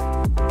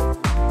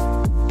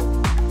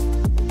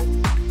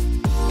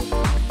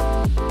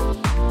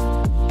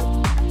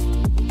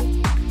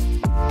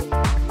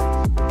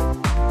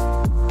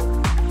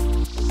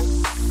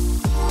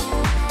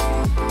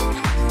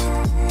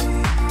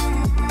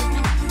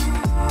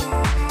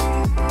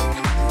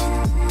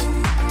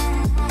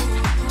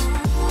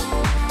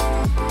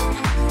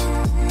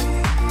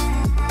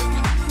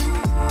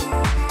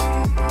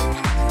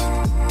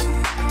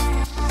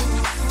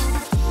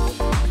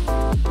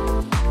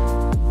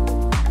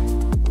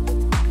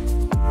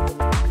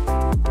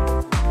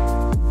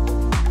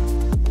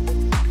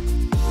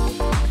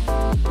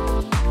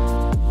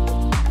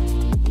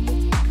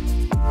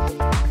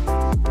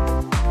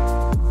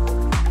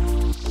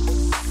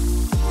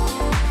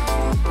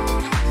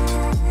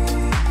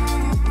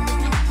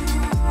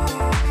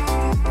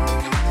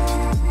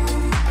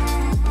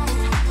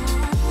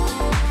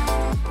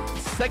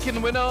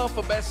 Second winner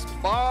for Best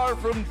Bar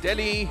from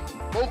Delhi,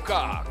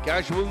 Boca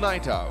Casual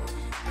Night Out.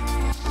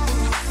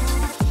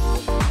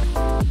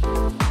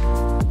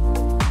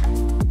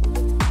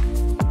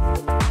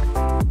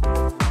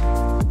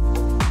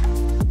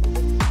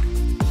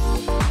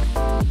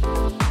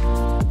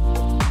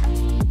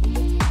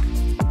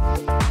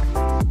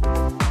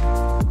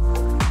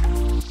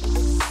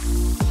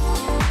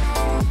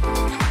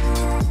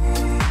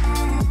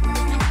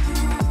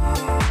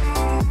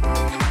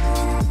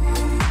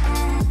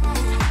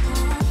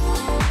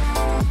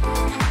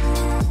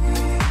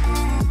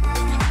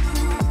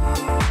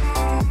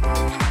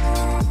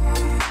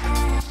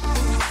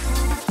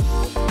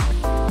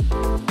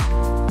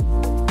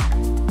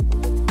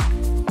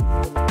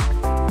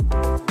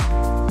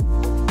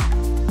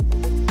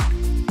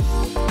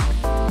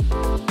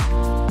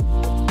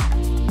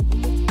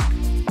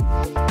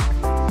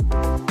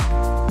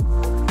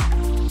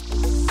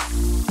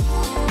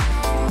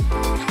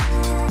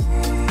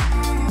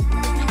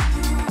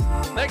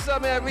 Next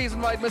up, may I please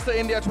invite Mr.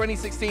 India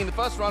 2016, the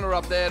first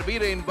runner-up there,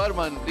 Viren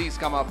Burman. Please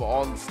come up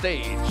on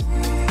stage.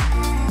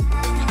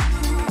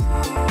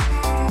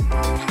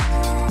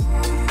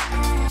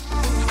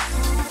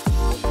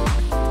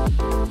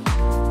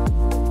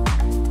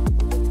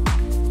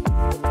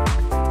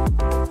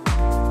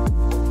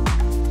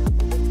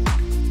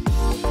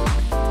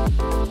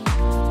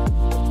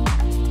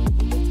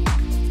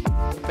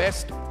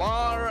 Best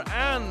Bar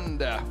and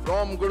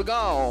from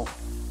Gurgaon,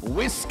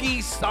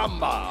 Whiskey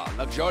Samba,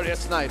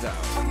 luxurious night out.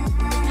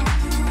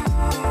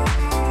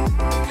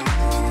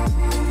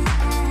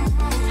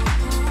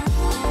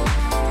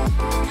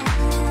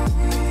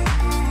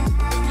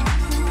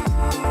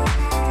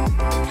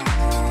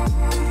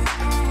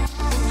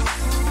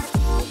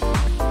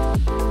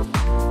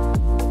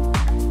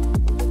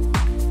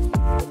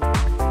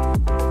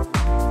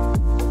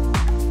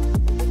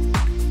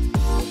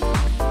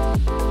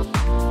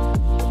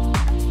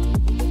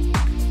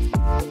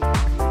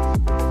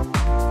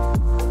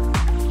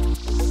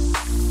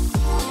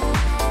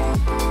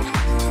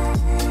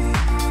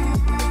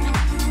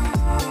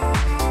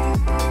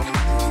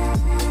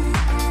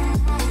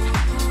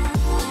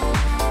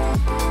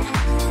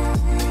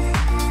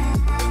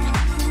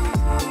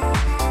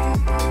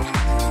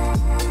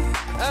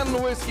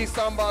 Whiskey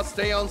Samba,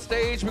 stay on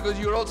stage because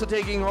you're also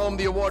taking home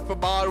the award for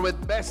bar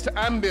with Best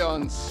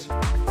Ambience.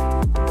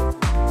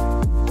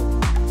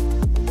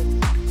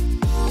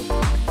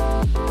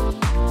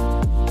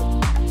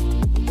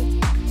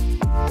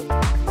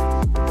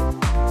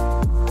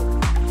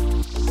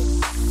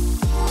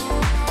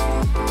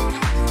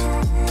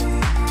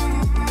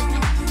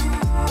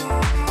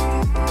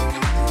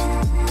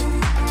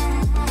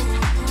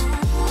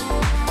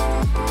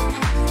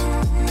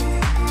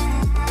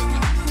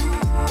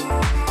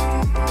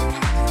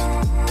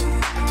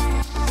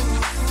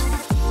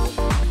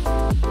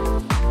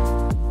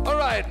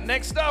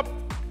 Next up,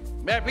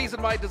 may I please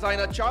invite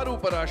designer Charu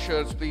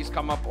Parashars, please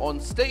come up on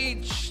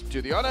stage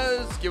to the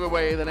honors, give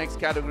away the next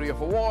category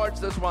of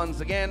awards. This one's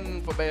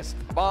again for Best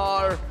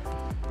Bar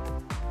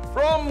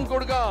from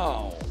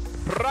Gurgaon,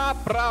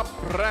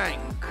 Prank,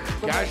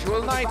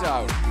 Casual Night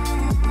Out.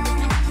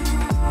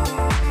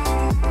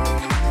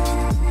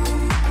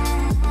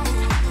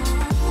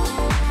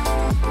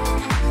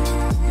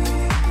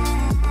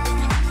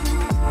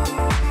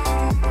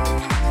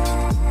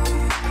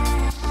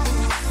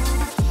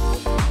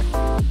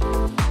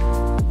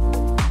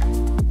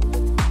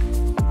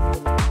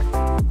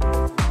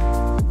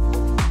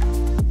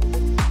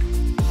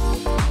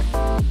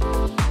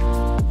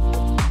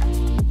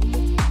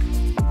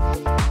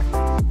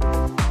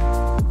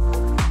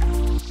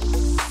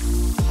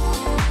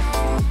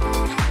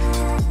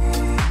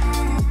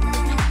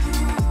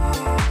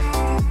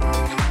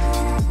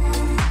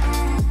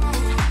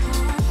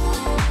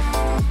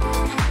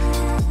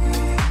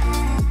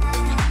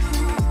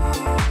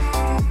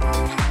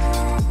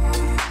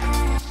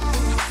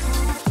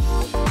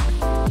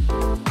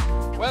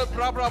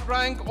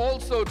 Prank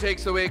also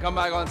takes away, come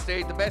back on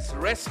stage, the Best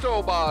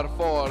Resto Bar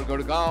for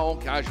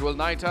Gurgaon Casual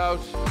Night Out.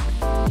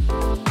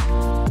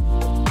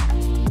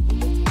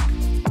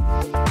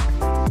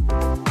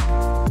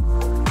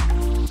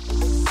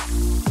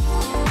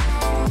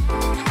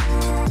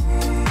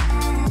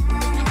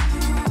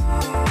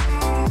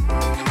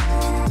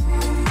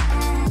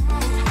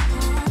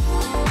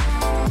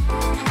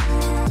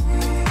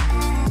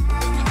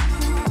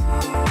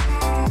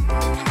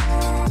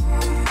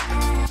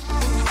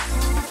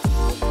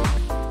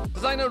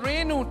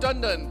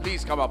 London,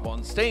 please come up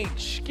on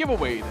stage. Give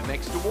away the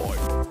next award.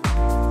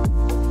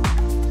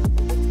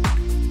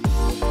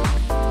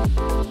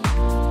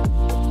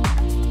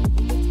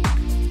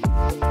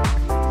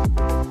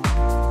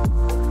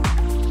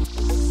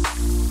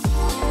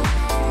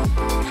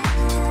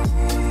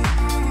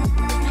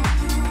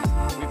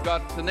 We've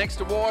got the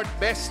next award,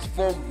 Best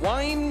for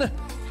Wine,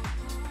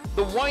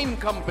 the Wine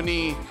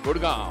Company,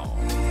 Gurgaon.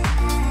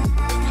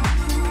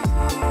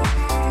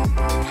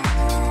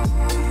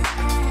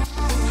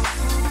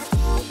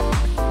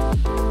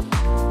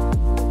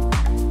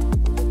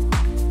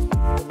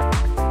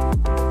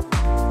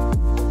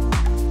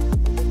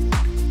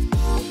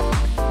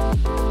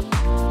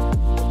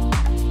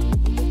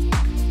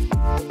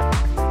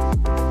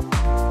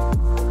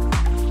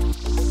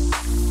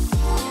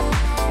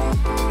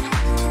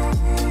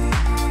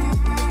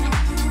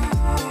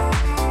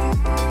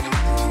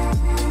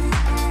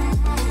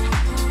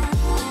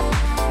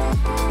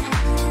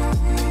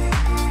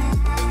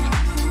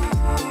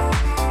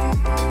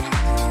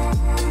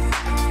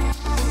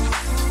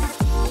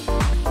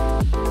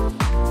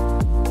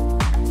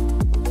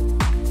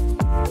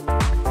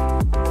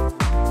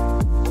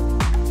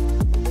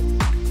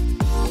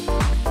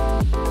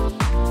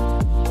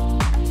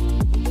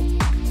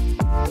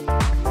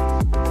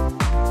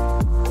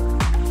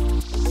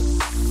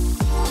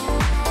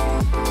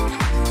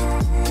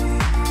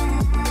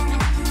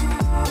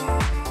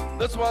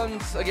 This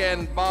one's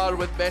again bar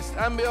with best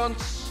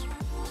ambience.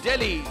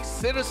 Delhi,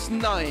 Cirrus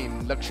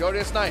 9,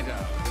 luxurious night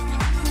out.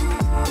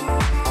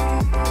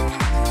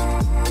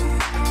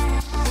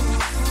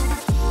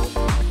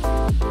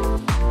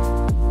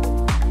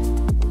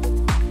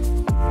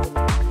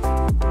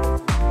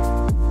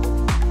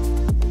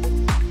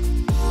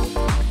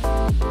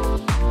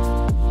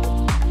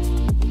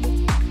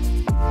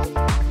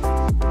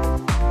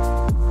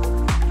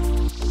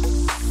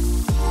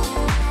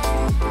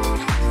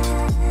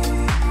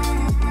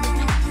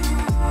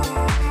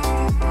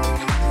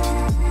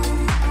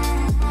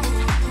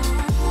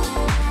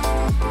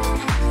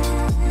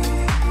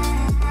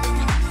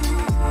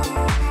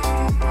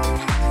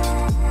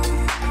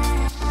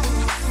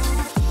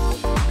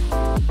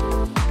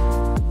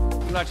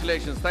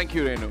 Congratulations. Thank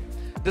you, Renu.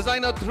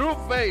 Designer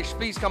Dhruv Vaish,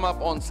 please come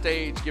up on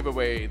stage, give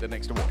away the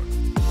next award.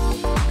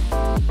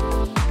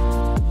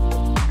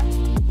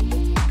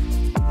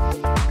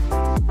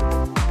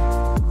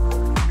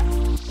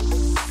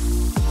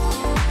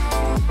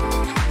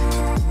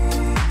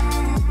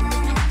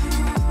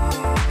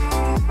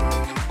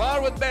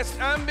 Bar with best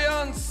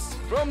ambience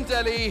from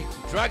Delhi,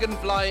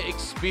 Dragonfly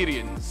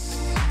Experience.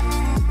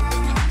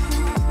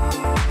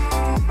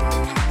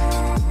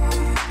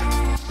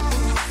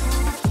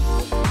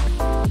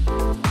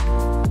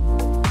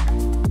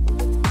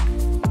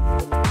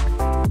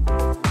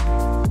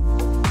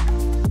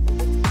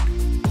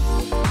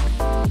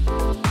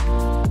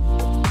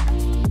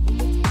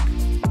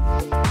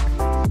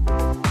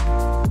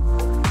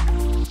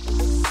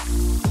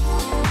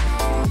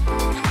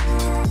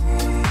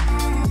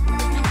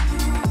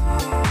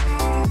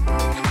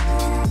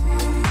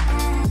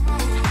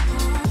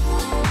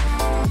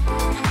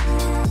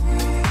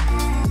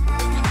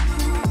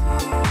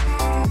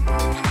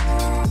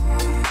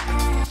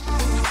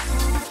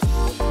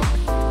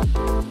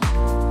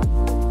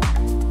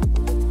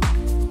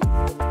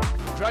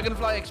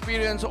 Dragonfly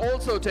Experience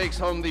also takes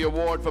home the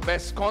award for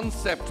Best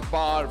Concept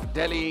Bar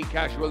Delhi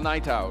Casual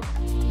Night Out.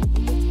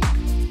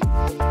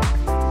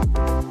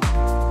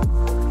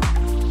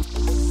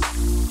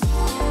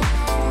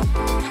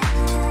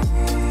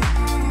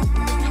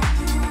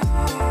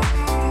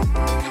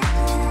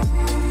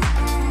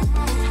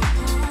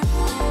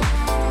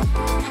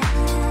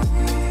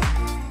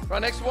 For our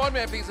next award,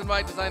 may I please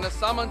invite designer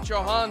Saman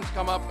Chauhan to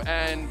come up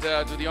and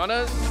do the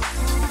honors.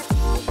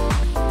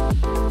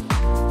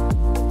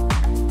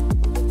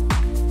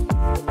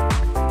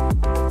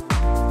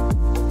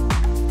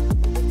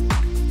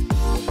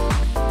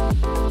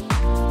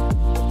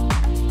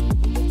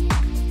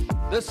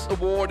 This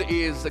award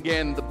is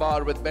again the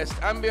bar with best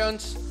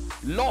ambience,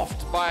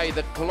 Loft by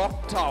the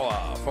Clock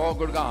Tower for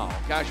Gurgaon,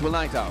 Casual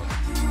Night Out.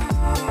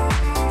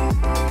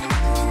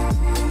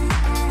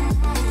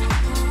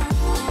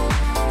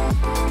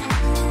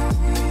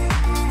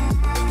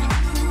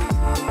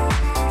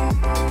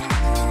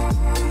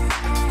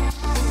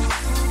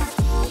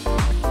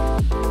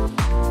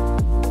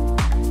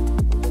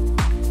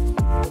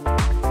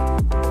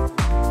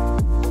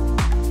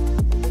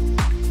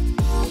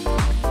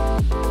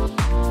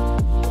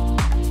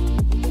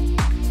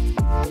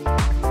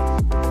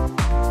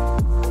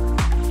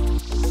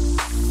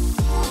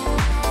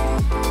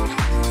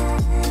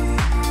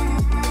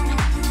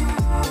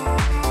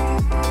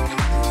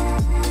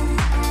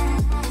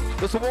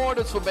 This award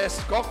is for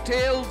Best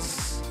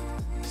Cocktails,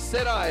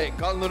 Serai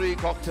Culinary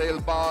Cocktail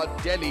Bar,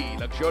 Delhi,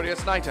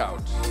 Luxurious Night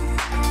Out.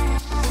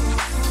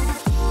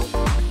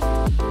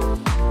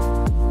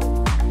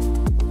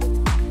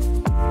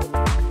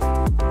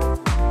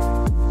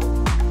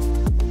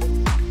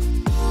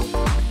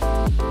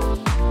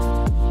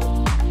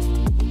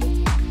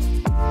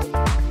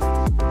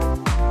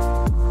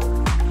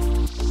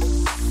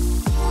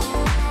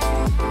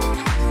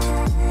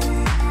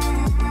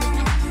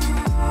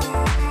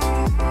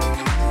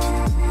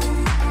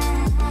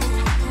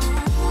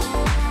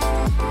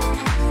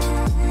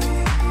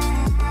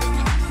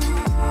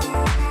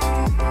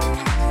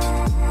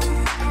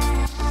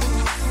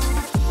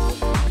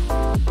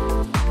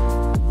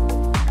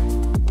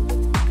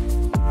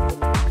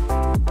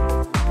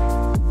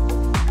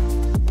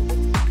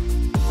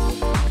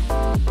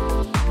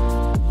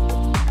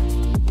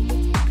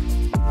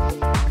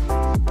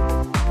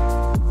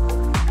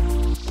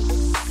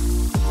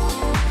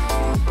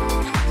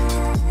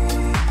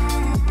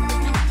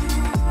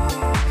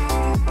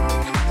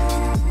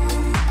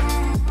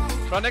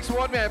 For our next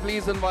award, may I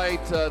please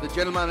invite the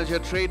General Manager,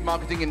 Trade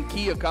Marketing and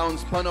Key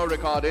Accounts, Pernod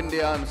Ricard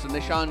India, Mr.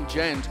 Nishan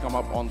Jain, to come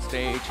up on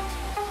stage.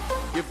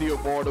 Give the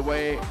award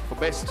away for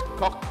Best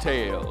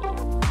Cocktail.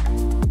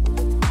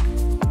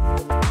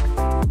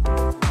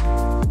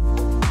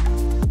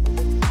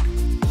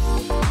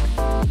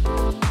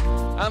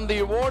 And the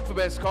award for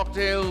Best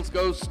Cocktails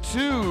goes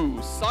to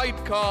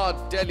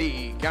Sidecar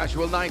Delhi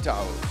Casual Night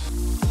Out.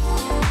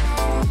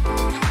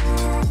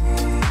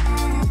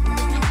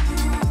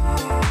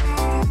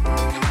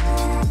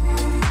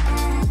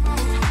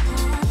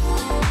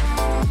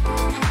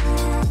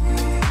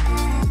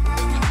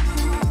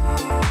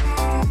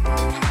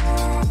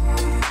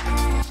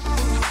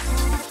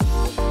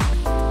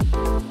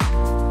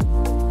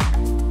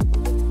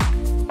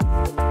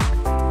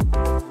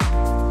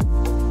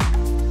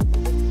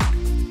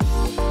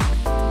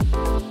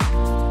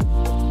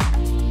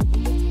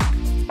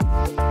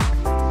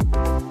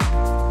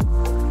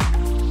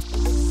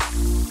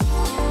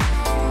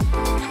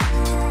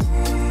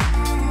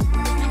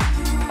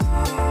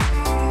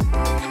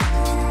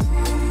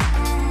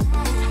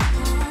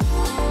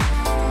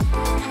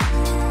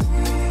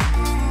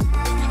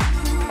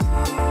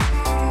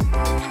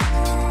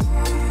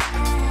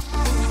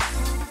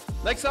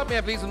 Next up, may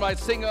I please invite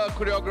singer,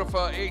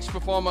 choreographer,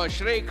 ex-performer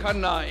Shrey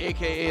Khanna,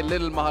 aka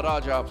Little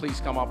Maharaja, please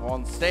come up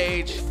on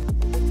stage.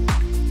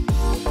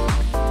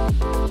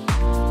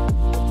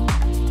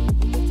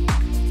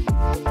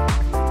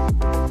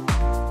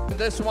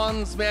 This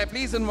one's, may I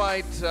please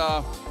invite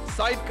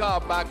Sidecar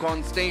back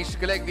on stage to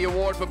collect the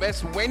award for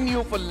Best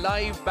Venue for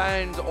Live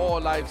Band or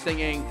Live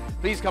Singing.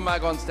 Please come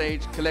back on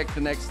stage, collect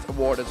the next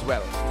award as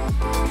well.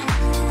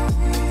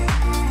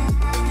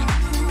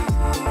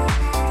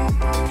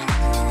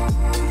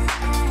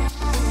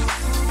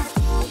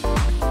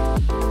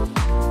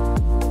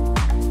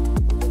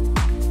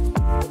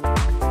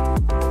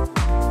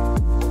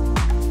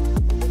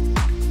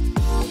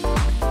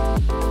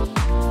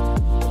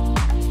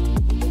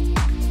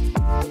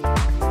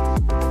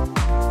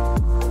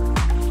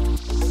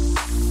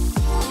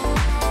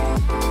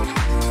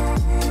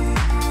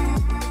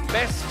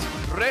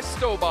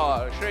 Resto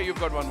Bar. Shrey, you've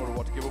got one more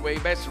award to give away.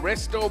 Best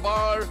Resto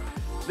Bar.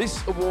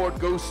 This award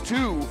goes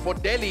to, for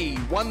Delhi,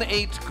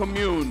 1-8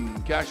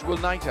 Commune Casual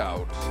Night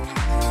Out.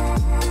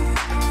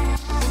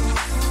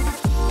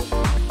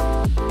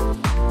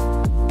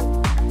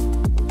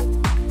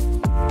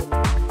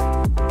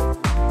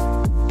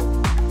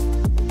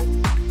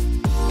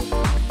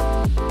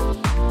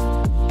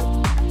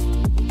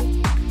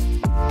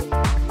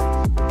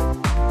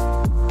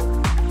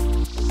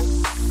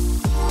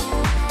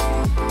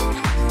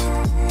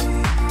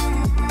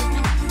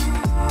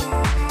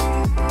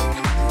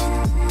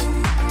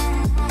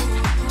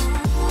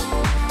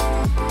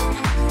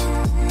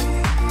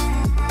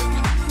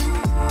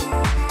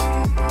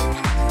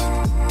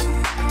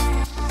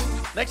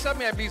 Next up,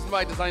 may I please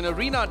invite designer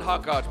Reena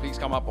Dhaka to please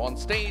come up on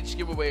stage,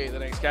 give away the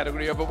next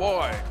category of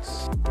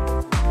awards.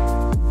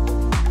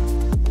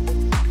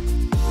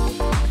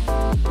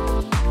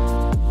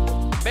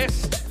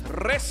 Best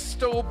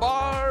Resto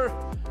Bar.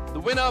 The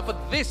winner for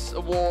this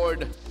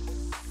award,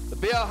 the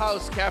Beer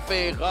House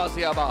Cafe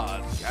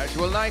Ghaziabad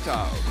Casual Night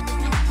Out.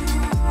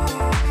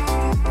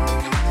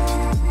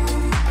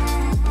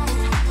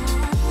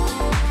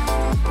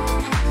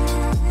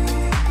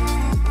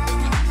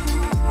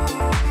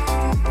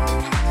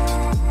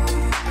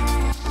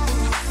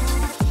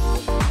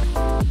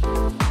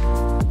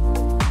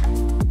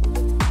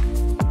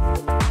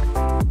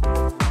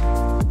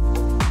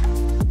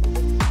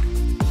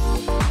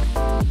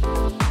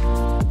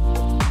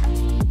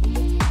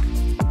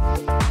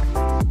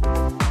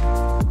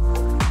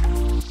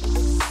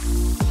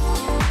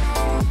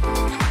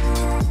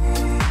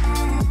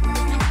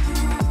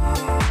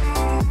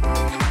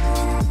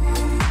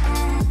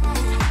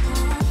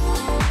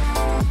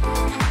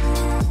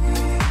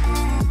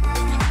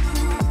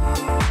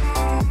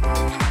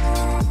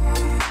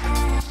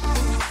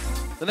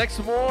 The next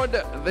award,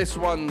 this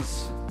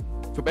one's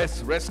for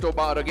Best Resto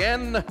Bar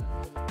again.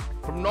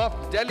 From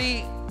North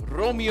Delhi,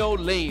 Romeo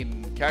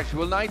Lane,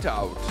 Casual Night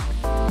Out.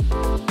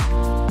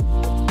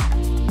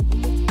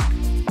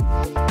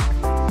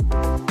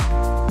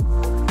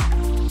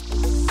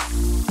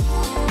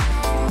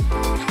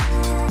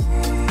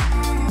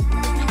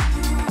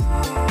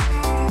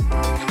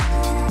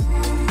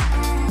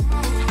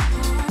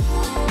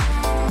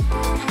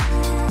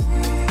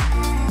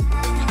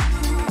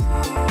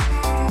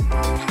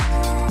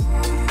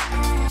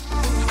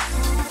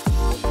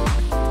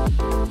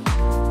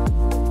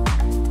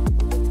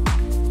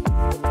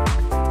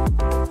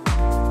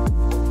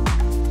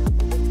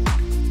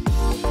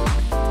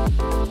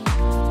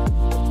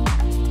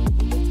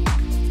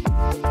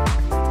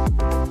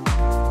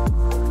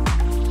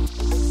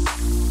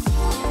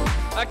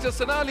 Actor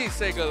Sonali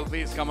Sehgal,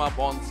 please come up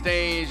on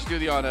stage, do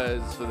the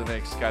honors for the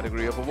next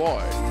category of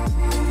award.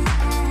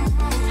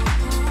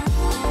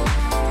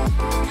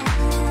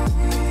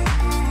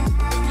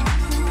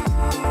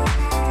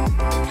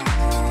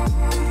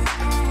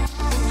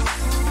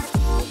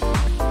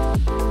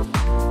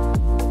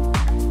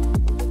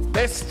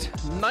 Best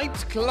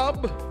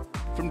Nightclub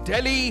from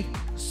Delhi,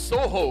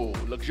 Soho,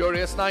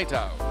 luxurious night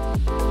out.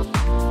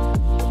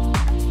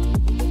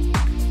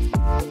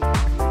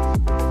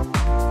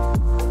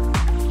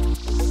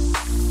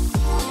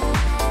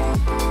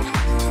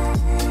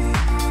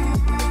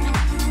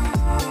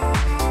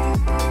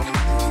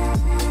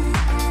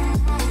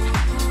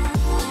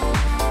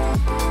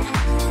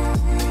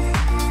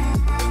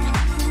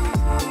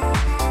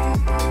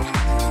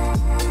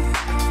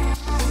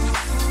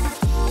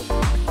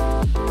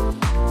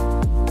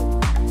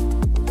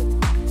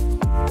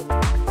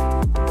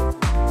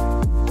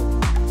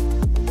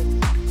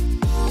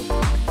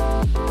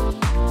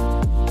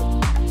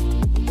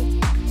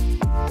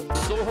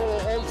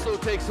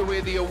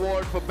 Away the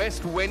award for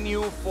best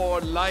venue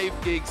for live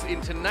gigs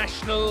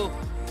international,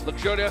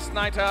 luxurious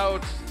night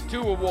out.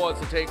 2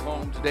 awards to take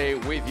home today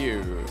with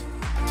you.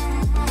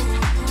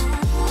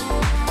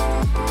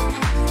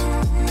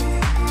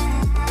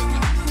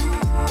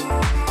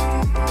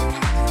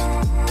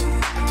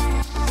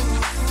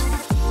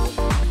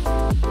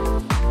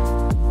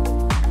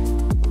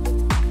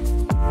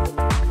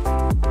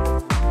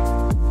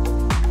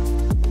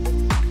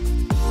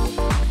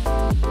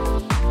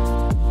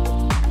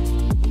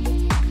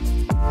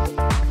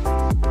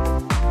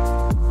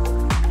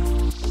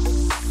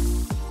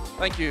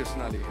 Thank you,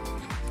 Sonali.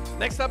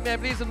 Next up, may I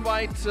please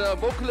invite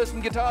vocalist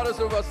and guitarist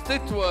of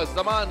Astitwa,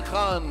 Zaman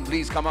Khan,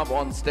 please come up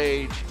on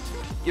stage.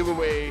 Give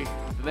away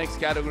the next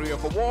category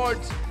of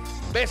awards.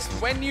 Best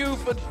venue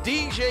for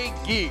DJ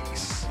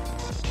gigs.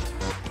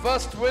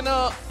 First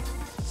winner,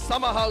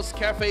 Summer House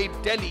Cafe,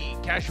 Delhi,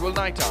 casual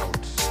night out.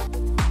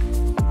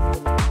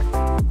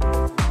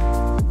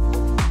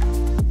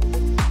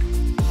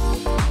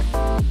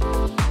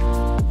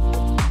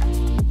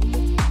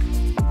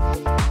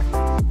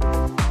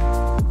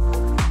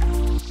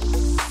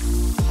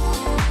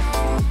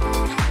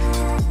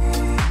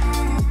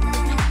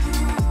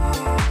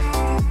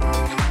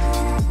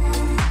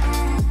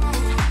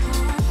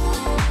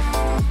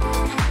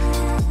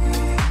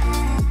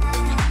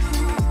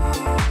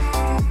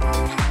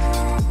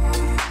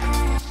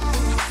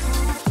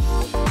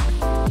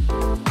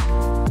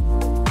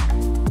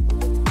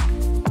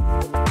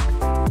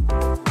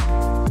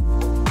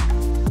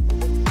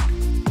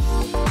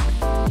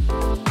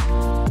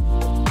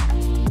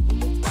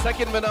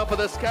 Second winner for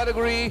this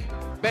category,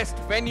 best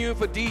venue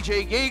for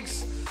DJ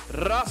gigs,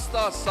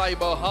 Rasta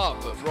Cyber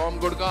Hub from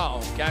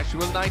Gurgaon,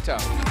 casual night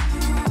out.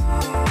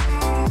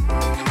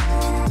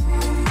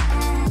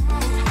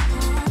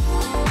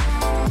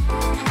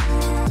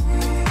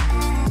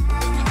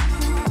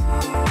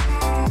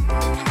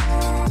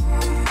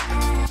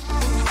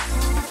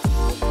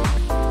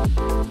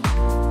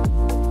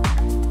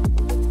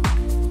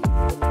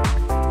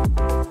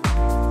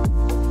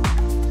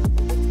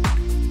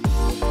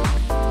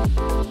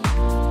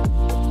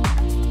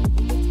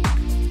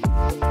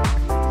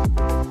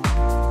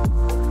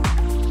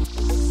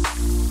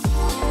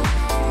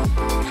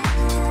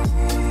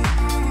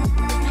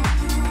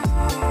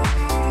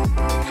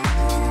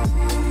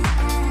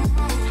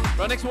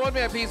 Next award,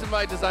 may I please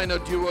invite designer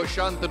duo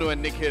Shantanu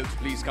and Nikhil to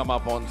please come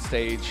up on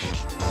stage.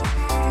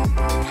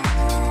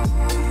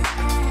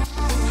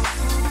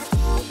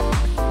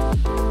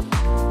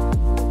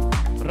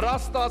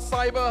 Rasta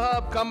Cyber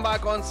Hub, come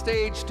back on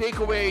stage, take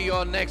away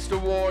your next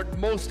award,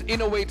 most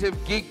innovative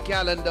gig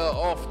calendar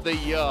of the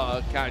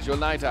year, casual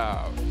night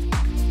out.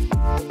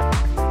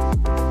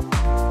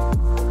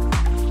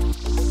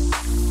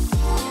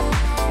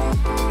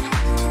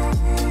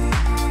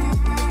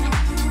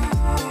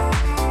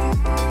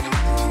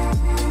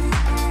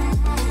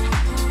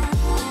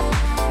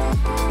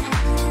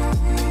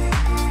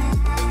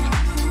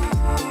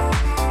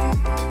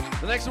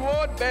 Next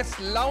award, Best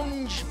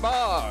Lounge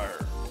Bar,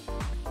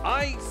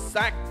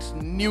 Isaac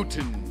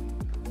Newton,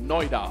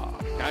 Noida,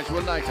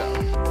 casual night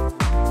out.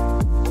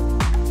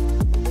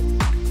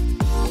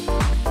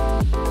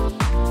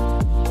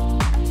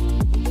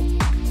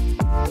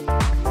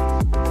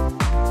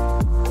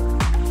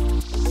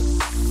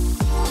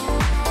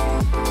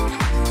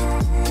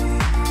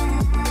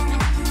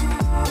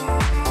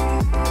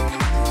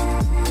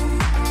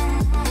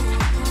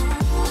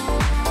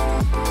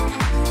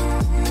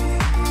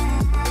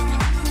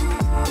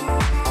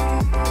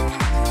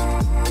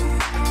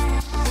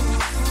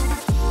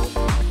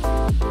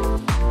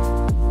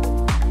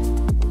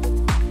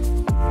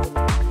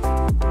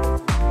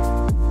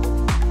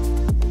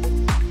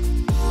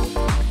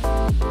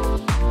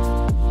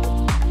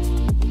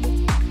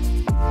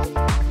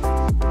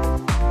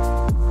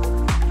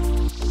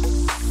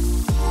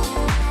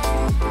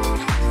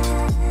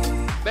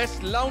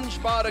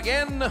 Lounge bar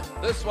again.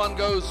 This one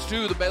goes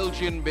to the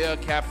Belgian Beer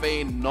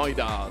Cafe,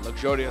 Noida,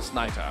 luxurious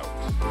night out.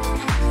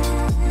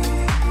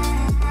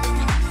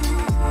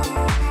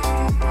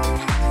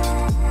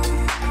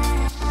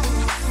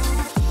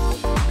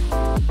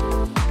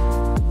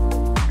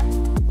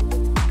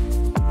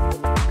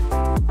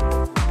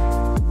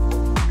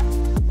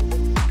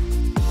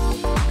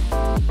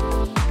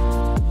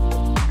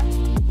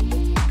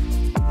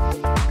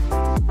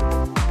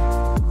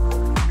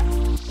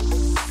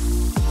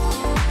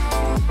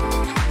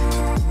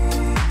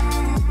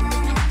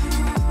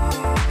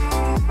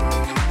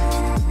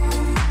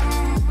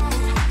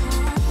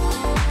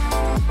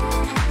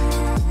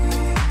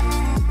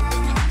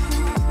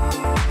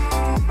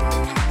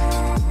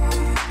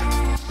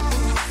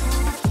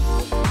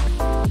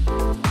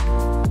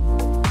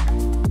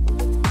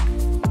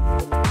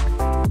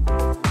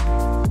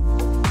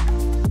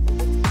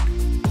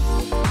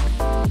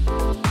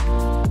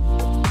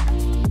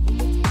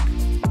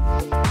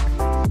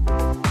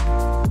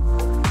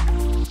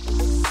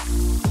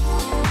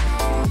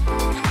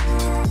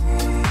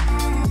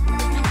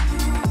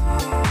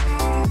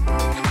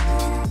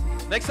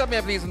 up, may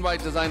I please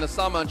invite designer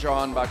Sama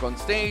Jahan back on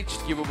stage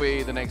to give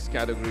away the next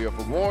category of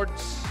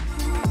awards.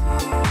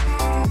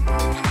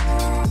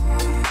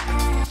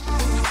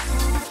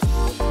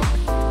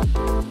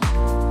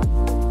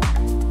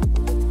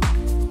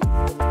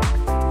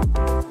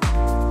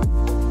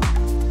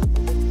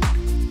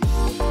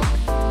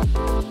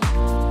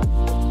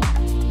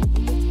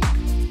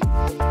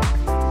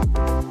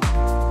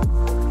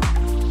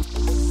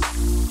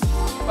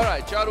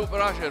 Charu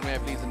Parashar, may I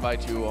please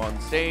invite you on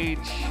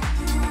stage.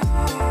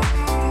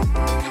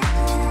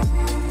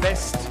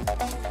 Best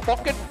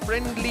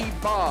pocket-friendly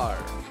bar.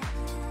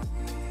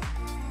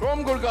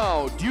 From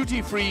Gurgaon,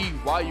 duty-free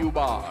Vayu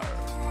Bar.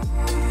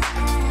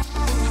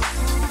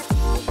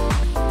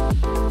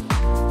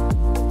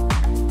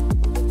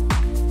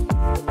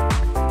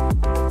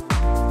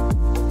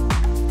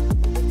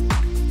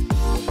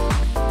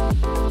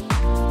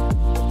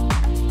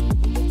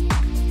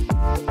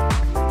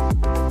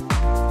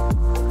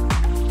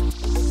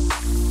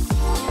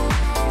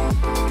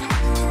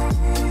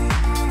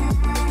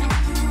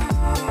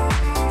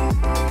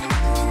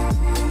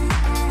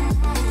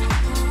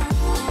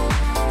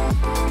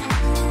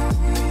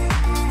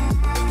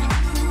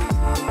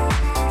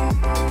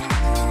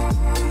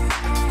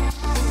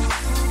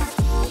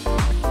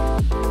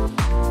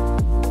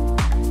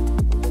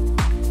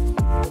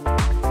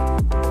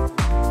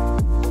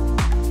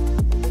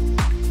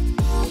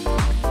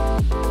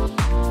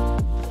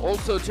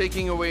 Also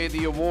taking away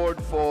the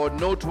award for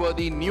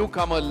Noteworthy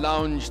Newcomer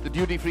Lounge, the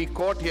duty-free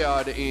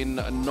courtyard in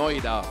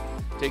Noida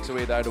takes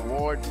away that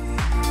award.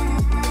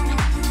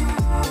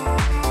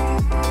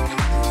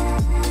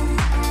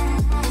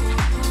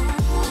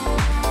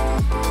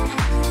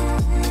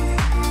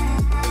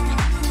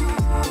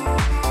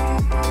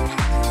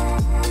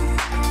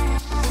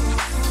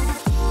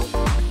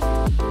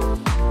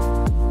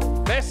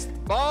 Best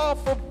bar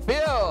for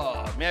beer.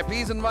 May I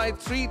please invite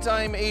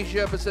three-time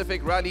Asia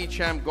Pacific Rally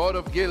champ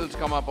Gaurav Gill to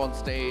come up on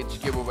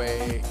stage, give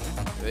away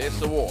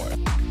this award.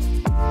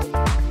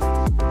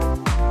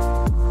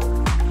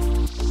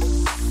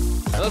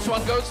 And this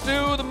one goes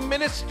to the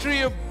Ministry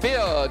of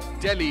Beer,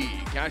 Delhi,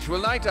 Casual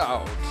Night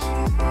Out.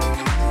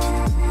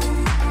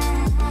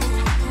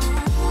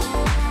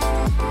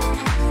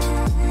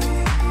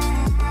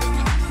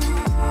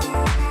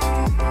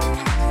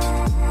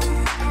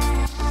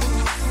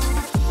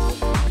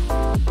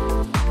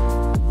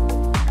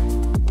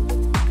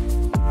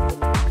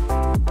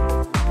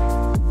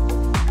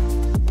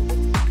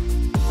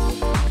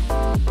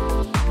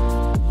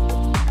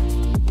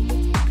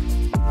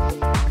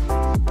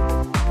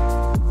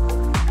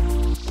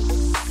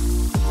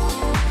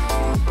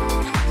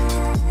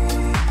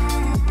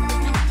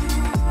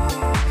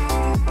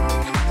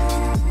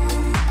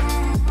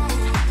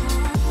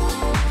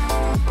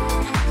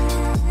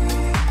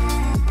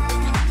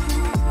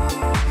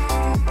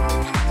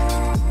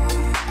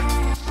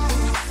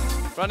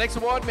 For our next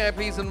award, may I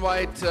please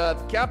invite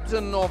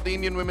captain of the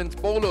Indian women's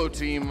polo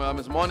team,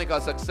 Ms. Monica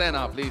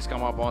Saxena, please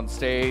come up on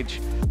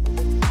stage.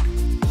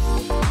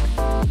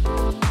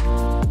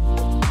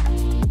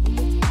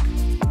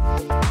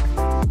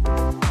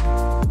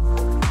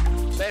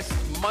 Best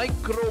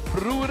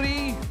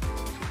microbrewery,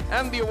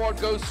 and the award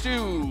goes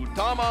to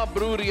Tama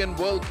Brewery and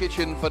World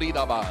Kitchen,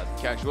 Faridabad,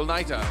 Casual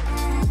Night Out.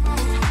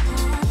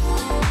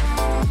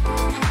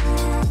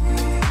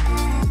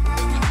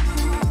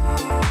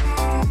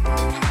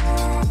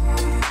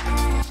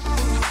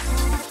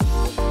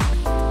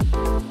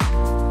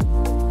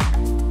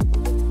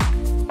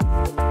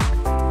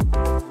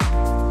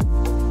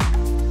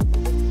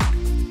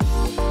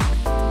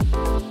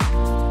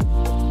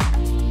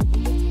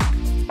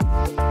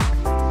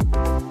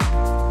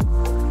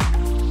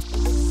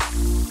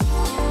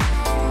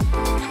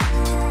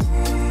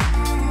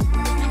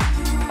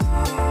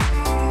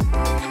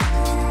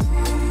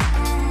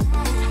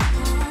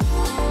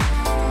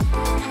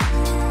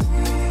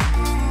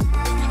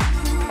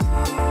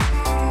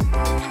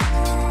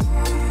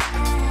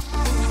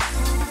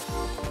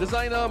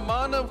 Designer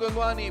Manav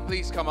Gangwani,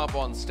 please come up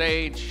on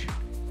stage.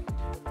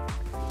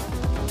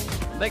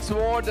 Next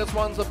award, this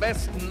one's the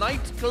best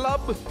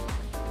nightclub.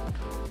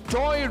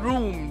 Toy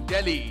Room,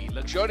 Delhi,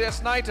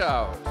 luxurious night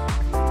out.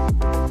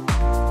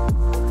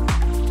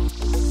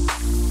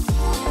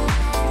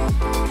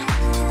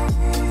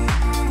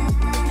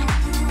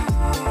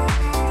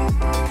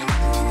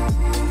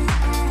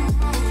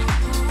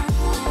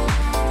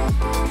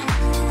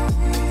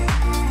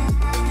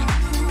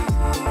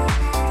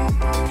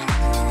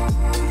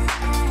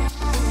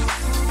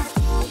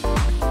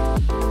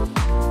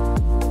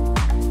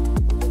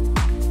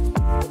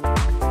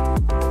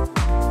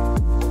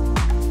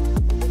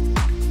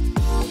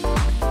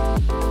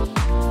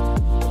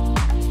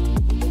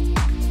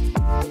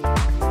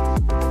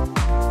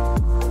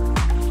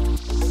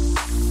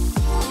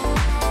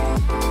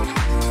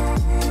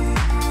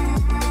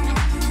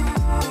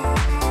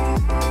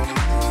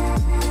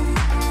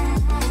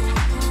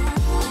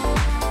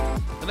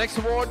 Next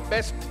award,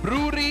 Best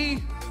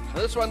Brewery.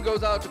 This one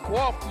goes out to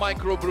Co-op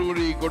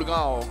Microbrewery,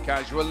 Gurgaon,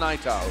 Casual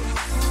Night Out.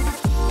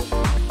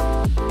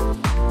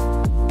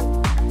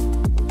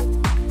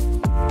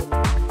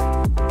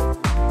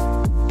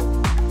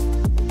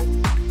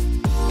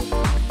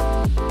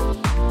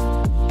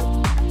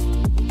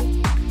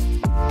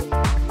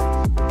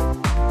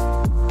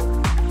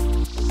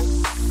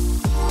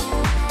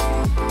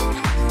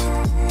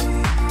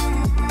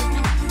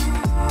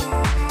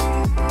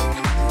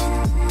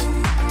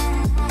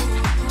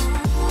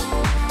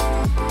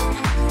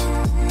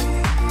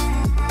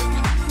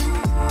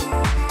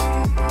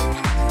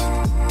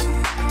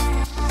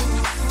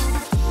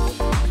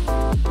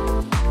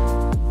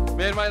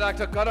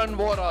 actor Karan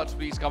Vora to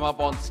please come up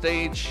on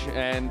stage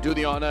and do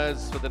the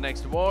honors for the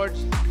next award.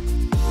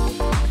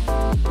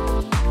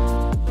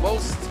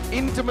 Most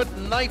intimate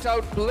night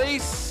out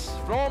place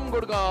from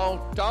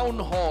Gurgaon Town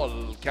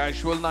Hall,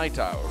 casual night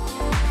out.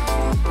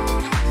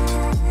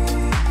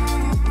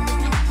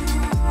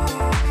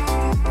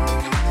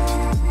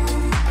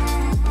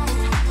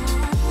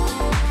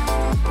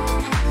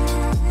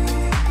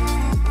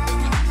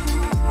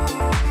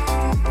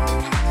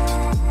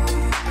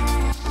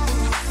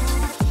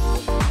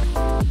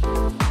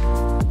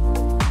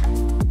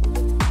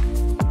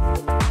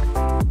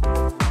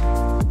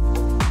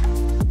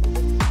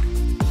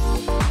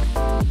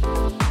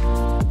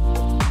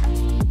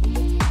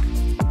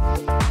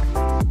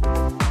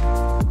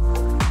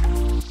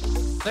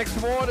 Next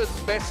award is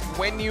Best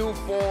Venue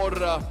for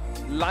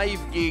live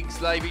gigs,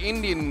 live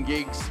Indian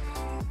gigs.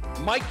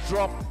 Mic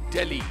Drop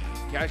Delhi,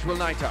 casual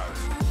night out.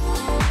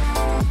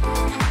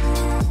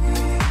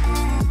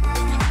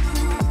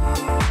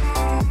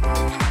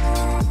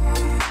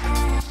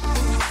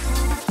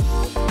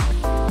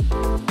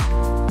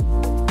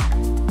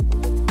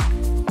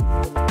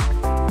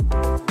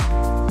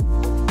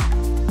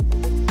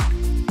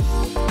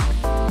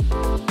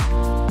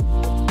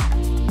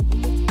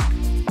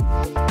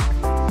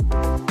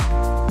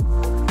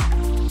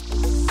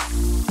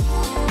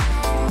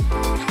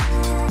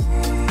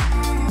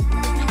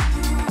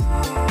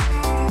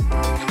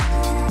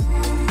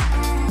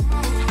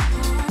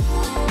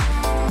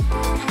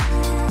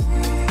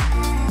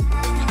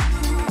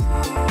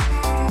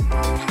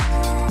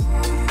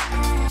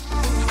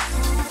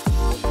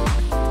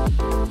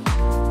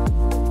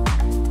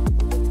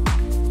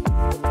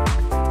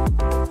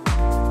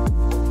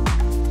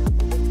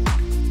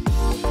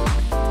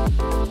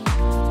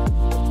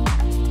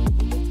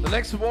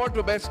 Next award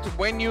to Best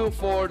Venue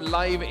for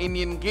live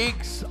Indian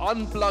gigs,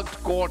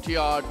 Unplugged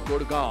Courtyard,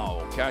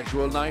 Gurgaon,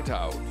 casual night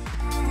out.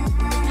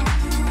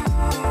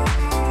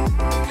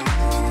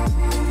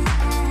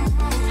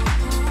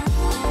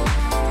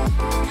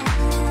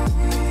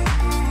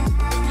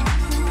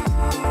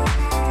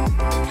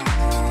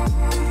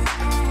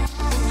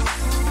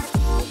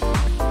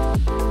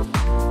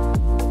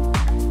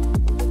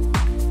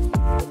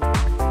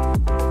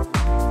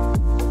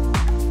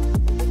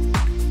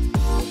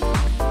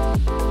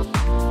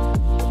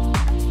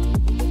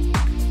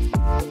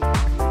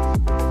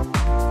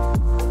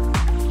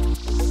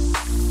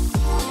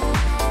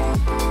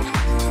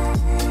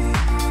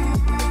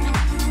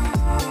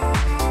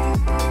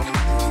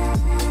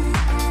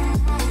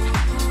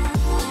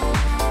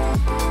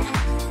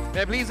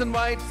 May I please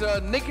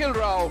invite Nikhil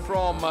Rao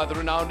from the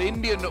renowned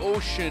Indian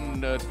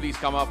Ocean to please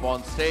come up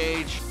on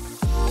stage.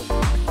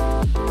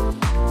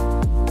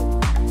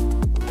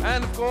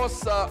 And of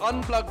course,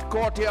 Unplugged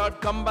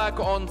Courtyard, come back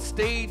on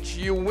stage.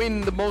 You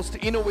win the most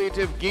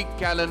innovative gig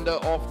calendar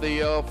of the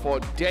year for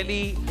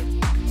Delhi.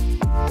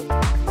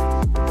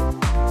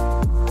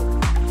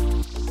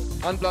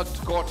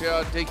 Unplugged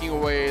Courtyard taking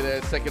away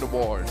their second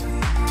award.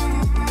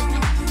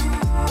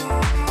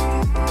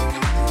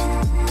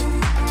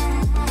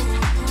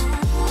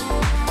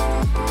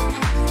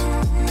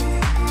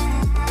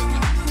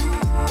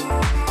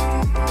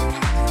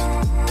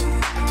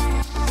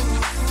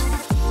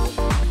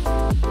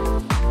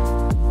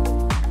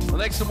 The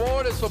next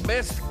award is for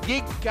Best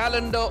Gig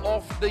Calendar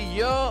of the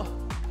Year,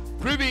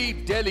 Privy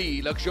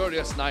Delhi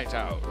Luxurious Night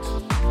Out.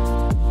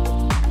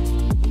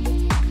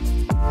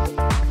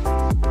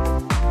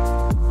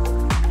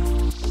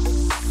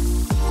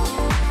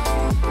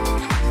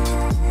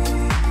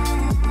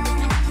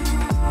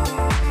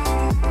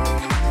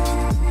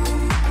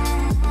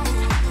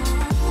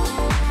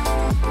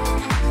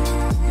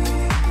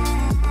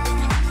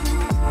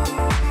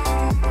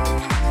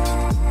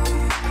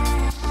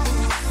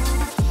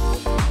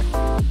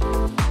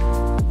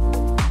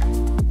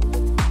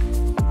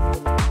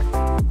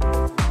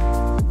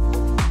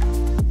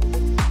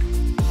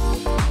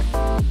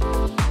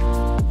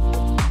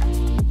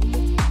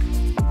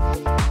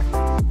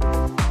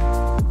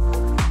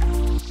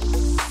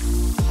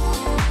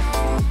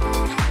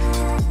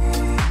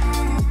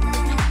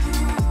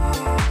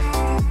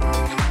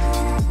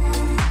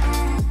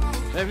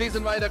 Please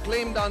invite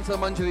acclaimed dancer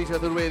Manjari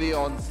Chaturvedi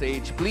on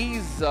stage.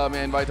 Please may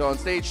I invite her on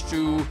stage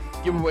to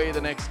give away the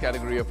next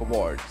category of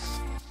awards.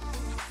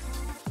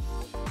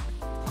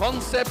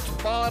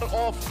 Concept Bar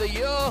of the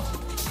Year,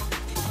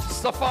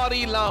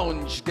 Safari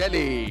Lounge,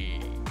 Delhi.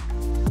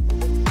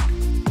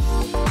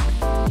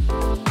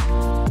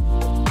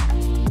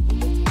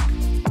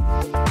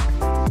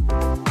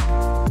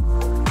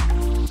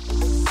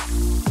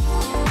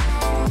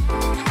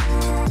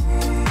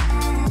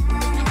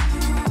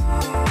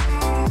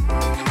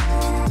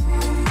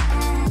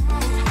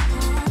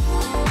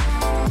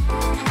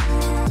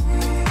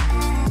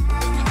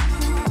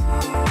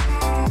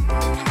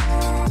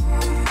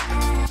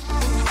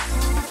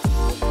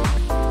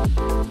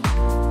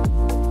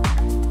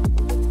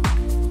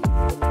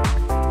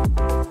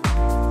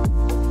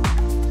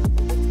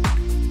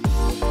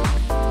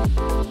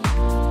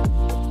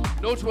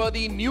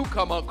 noteworthy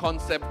newcomer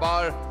concept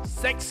bar,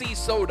 Sexy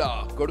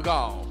Soda,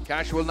 Gurgaon,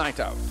 casual night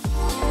out.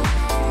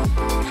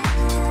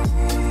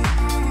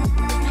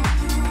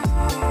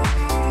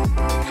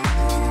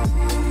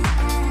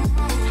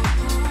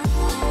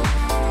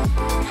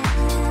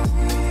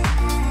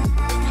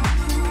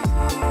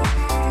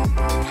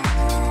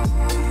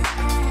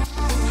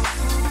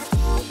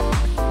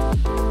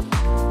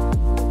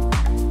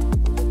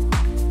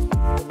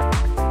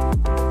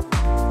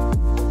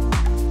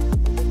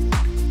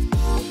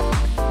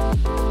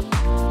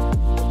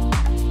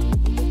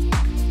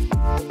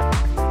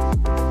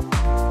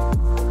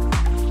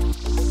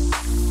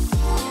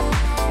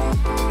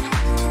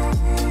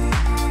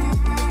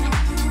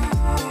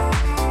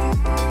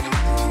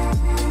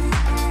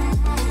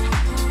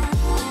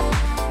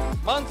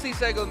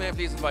 Sehgal, may I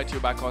please invite you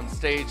back on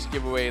stage,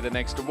 give away the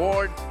next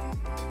award.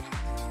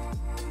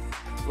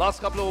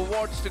 Last couple of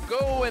awards to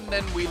go, and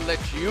then we'll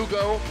let you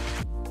go.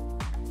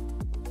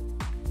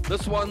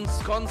 This one's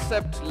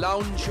Concept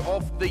Lounge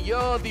of the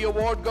Year. The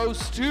award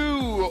goes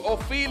to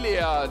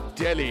Ophelia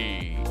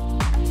Delhi.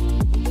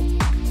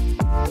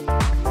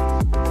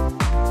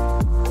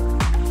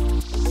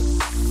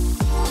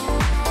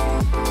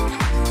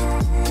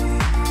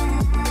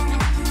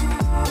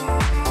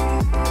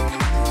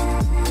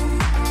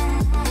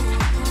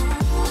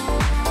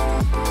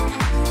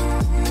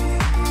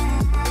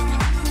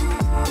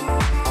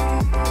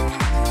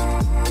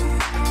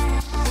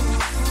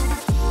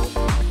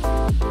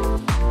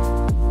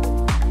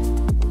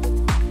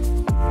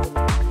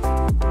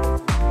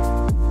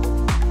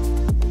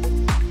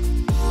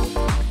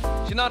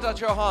 Shinata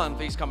Chauhan,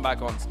 please come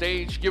back on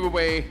stage. Give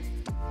away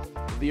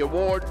the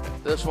award.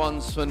 This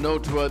one's for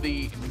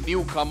Noteworthy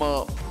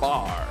Newcomer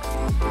Bar.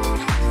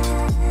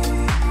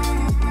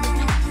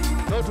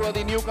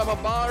 Noteworthy Newcomer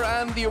Bar,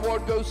 and the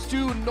award goes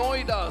to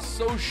Noida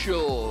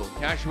Social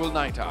Casual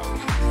Night Out.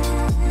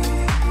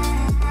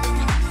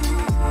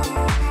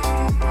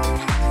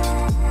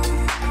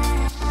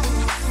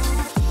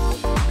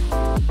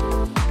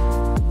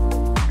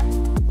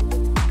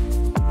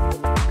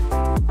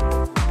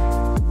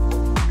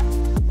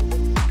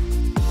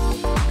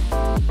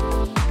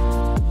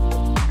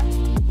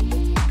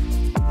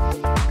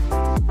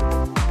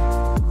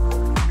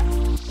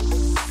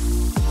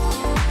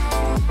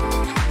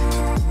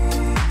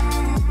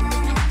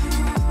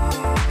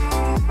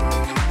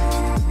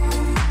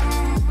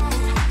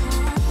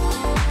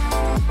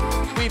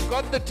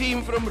 The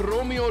team from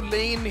Romeo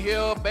Lane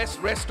here,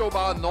 Best Resto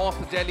Bar,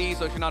 North Delhi.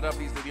 So Shinata,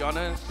 please do the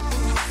honors.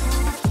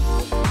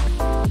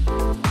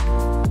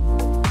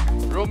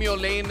 Romeo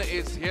Lane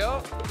is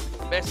here,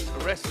 Best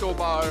Resto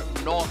Bar,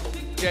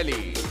 North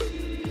Delhi.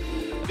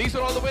 These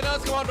are all the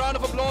winners. Come on, round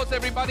of applause,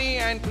 everybody.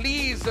 And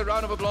please, a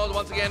round of applause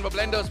once again for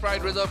Blenders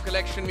Pride Reserve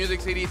Collection,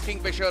 Music Series,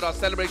 Kingfisher, our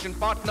celebration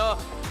partner,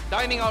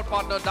 Dining Out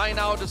partner, Dine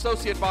Out,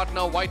 associate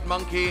partner, White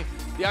Monkey,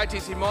 the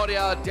ITC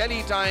Moria,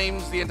 Delhi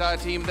Times, the entire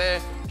team there.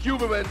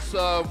 Cube Events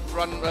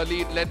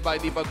led by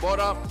Deepak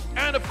Bora.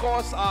 And of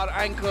course, our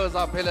anchors,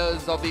 our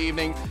pillars of the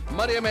evening,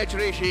 Mariam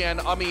Echreshi and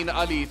Amin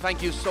Ali.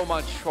 Thank you so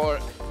much for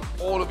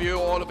all of you,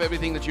 all of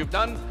everything that you've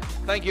done.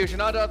 Thank you,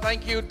 Shinada.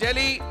 Thank you,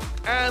 Delhi.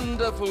 And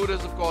the food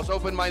is, of course,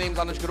 open. My name's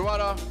Anush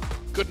Gurwara.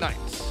 Good night.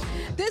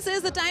 This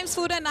is the Times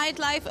Food and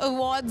Nightlife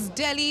Awards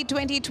Delhi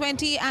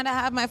 2020, and I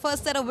have my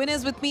first set of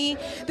winners with me.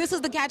 This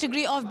is the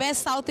category of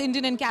Best South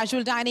Indian and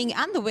Casual Dining,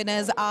 and the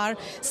winners are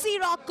Sea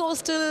Rock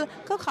Coastal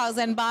Cookhouse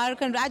and Bar.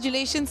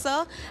 Congratulations,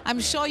 sir. I'm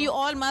sure you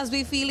all must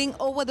be feeling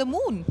over the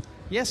moon.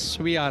 Yes,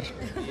 we are.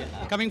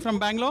 Coming from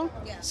Bangalore,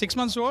 6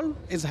 months old,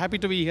 is happy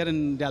to be here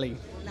in Delhi.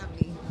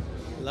 Lovely.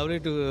 Lovely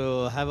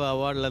to have an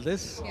award like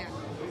this. Yeah.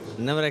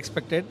 Never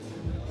expected.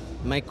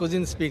 My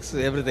cousin speaks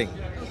everything.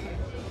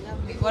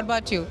 Lovely. What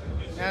about you?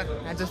 Yeah,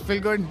 I just feel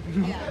good.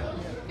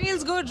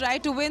 Feels good,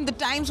 right, to win the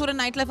Times Food and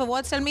Nightlife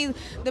Awards. Tell me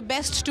the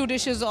best two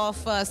dishes of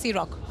Sea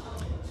Rock.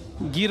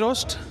 Ghee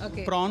roast,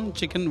 Okay. prawn,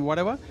 chicken,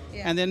 whatever.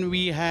 Yeah. And then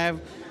we have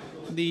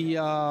the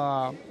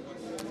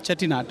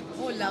chettinad.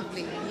 Oh,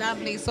 lovely,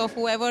 lovely. So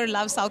whoever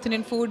loves South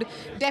Indian food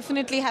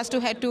definitely has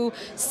to head to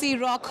Sea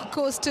Rock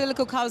Coastal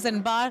Cookhouse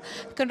and Bar.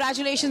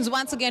 Congratulations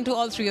once again to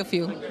all three of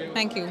you.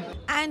 Thank you.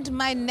 And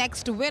my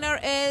next winner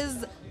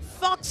is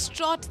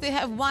Foxtrot. They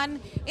have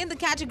won in the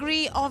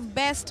category of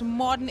Best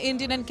Modern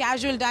Indian and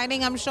Casual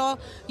Dining. I'm sure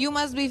you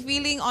must be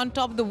feeling on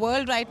top of the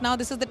world right now.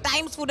 This is the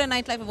Times Food and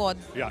Nightlife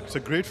Awards. Yeah, it's a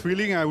great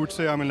feeling, I would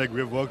say. I mean, like,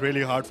 we've worked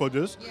really hard for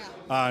this.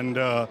 Yeah.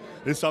 And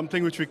it's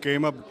something which we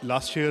came up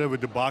last year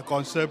with the bar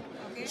concept.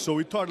 Okay. So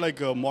we thought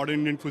like modern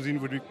Indian cuisine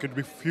could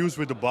be fused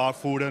with the bar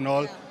food and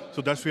all. Yeah.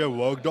 So that's what we have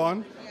worked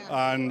on.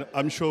 Yeah. And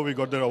I'm sure we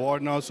got the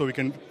award now, so we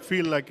can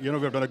feel like, you know,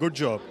 we've done a good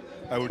job,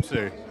 I would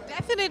say.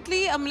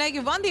 Definitely. Like,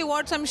 you won the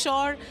awards, I'm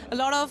sure. A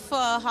lot of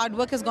hard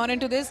work has gone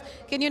into this.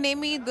 Can you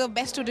name me the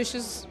best two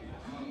dishes?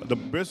 The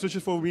best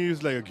dishes for me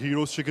is like a ghee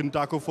roast chicken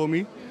taco for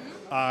me.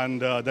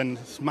 And then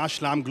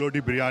smashed lamb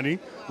gloti biryani,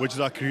 which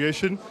is our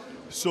creation.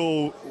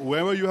 So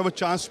whenever you have a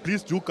chance,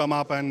 please do come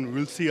up and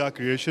we'll see our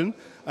creation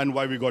and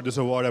why we got this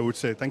award, I would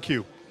say. Thank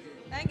you.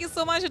 Thank you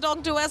so much for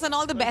talking to us and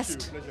all the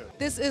best.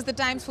 This is the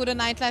Times Food and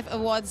Nightlife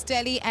Awards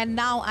Delhi, and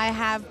now I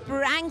have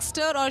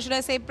prankster, or should I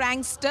say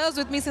pranksters,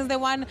 with me since they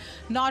won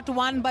not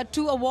one but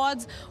two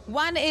awards.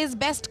 One is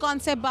Best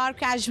Concept Bar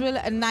Casual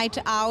Night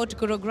Out,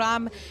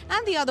 Gurugram,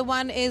 and the other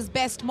one is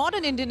Best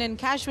Modern Indian and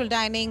Casual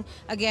Dining,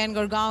 again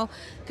Gurgaon.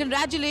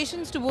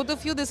 Congratulations to both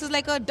of you. This is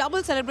like a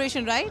double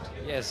celebration, right?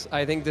 Yes,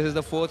 I think this is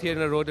the fourth year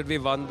in a row that we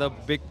won the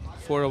Big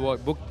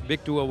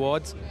Two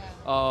awards.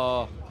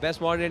 Best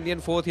Modern Indian,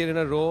 fourth year in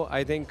a row.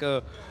 I think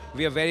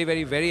we are very,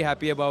 very, very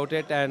happy about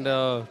it. And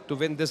to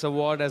win this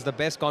award as the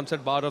best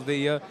concert bar of the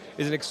year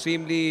is an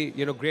extremely,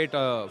 great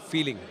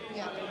feeling.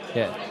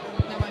 Yeah.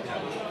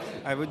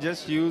 I would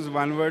just use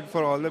one word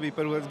for all the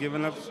people who have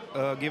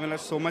given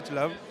us so much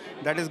love.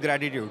 That is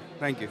gratitude.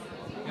 Thank you.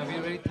 Yeah, we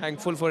are very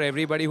thankful for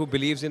everybody who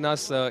believes in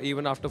us,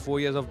 even after 4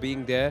 years of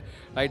being there.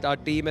 Right, our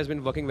team has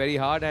been working very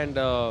hard,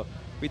 and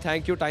we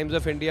thank you, Times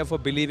of India, for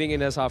believing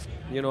in us,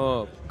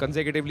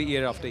 consecutively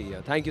year after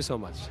year. Thank you so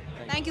much.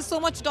 Thank you so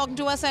much for talking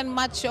to us, and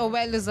much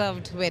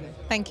well-deserved win.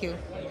 Thank you.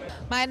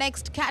 My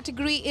next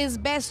category is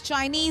Best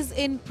Chinese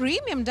in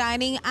Premium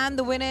Dining, and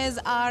the winners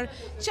are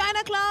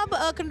China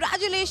Club.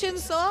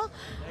 Congratulations, sir.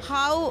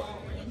 How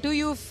do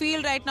you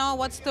feel right now?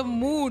 What's the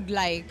mood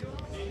like?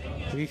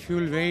 We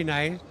feel very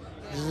nice.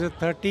 This is the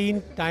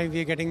 13th time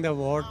we are getting the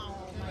award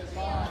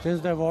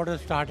since the award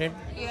has started.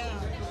 Yeah.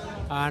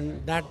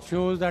 And that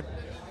shows that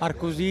our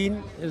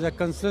cuisine is a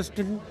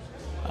consistent,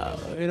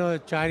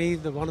 Chinese,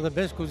 one of the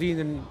best cuisines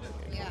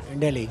in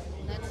Delhi.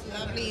 That's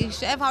lovely.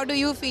 Chef, how do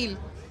you feel?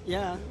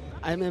 Yeah,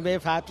 I'm very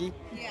happy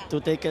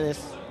to take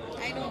this.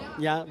 I know.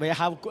 Yeah, we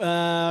have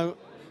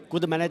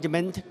good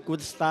management,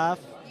 good staff.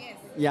 Yes.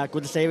 Yeah,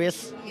 good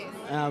service.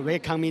 Yes. We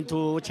come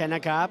into China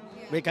Club.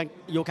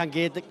 You can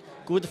get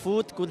good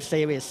food, good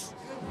service.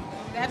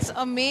 That's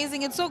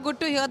amazing. It's so good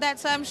to hear that.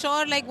 So I'm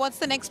sure, what's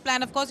the next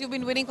plan? Of course, you've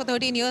been winning for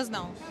 13 years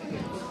now.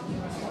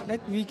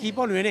 We keep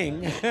on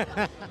winning.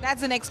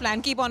 That's the next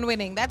plan. Keep on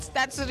winning.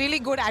 That's a really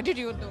good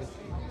attitude, though.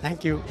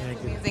 Thank you.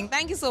 Thank you. Amazing.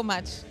 Thank you so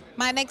much.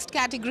 My next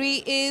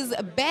category is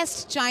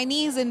Best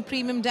Chinese in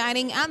Premium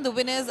Dining, and the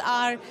winners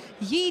are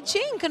Yi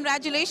Ching.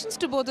 Congratulations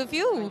to both of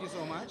you. Thank you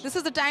so much. This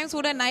is the Times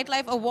Food and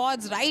Nightlife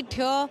Awards right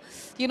here.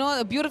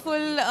 A beautiful,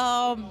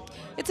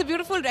 it's a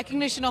beautiful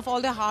recognition of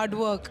all their hard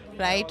work,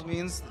 right? It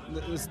means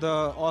it's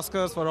the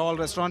Oscars for all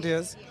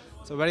restaurateurs.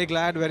 So very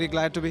glad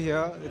to be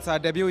here. It's our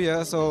debut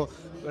year, so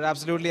we're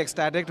absolutely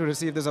ecstatic to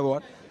receive this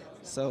award.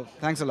 So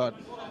thanks a lot.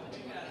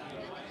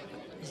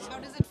 How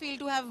does it feel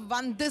to have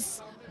won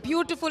this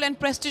beautiful and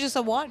prestigious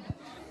award?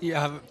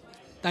 Yeah,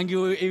 thank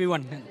you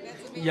everyone.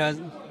 Yeah.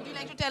 Would you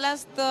like to tell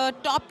us the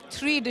top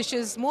 3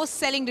 dishes, most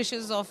selling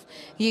dishes of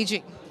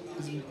Yijing?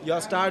 Your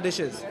star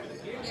dishes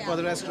for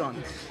the restaurant.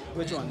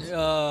 Which ones?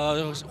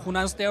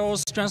 Hunan style,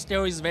 Austrian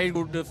style is very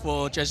good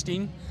for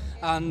chesting,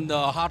 and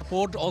hard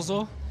pot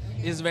also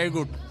is very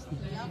good.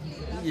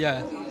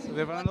 Yeah. So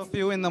we're one of the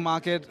few in the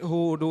market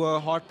who do a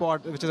hot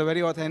pot, which is a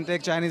very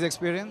authentic Chinese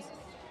experience.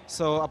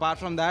 So apart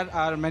from that,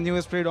 our menu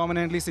is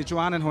predominantly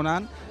Sichuan and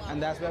Hunan,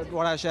 and that's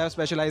what our chef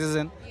specializes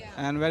in.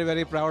 And very,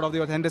 very proud of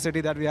the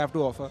authenticity that we have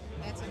to offer.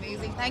 That's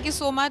amazing. Thank you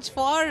so much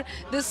for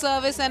this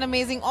service and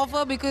amazing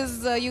offer,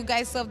 because you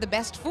guys serve the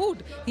best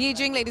food.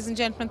 Yijing, ladies and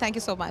gentlemen, thank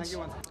you so much.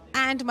 Thank you.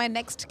 And my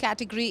next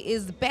category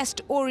is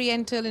Best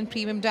Oriental in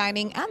Premium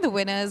Dining, and the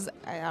winners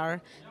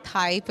are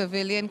Thai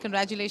Pavilion.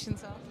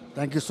 Congratulations, sir.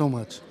 Thank you so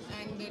much.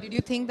 And did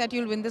you think that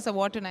you'll win this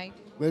award tonight?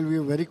 Well, we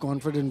are very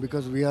confident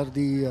because we are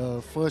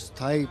the first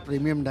Thai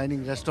premium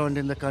dining restaurant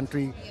in the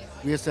country.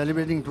 We are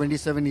celebrating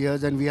 27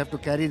 years and we have to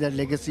carry that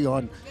legacy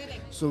on.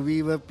 So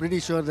we were pretty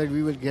sure that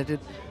we will get it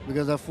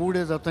because our food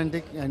is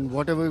authentic, and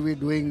whatever we're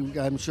doing,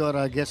 I'm sure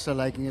our guests are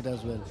liking it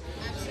as well.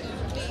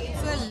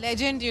 It's a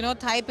legend,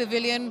 Thai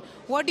Pavilion.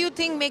 What do you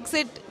think makes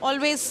it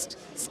always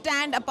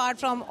stand apart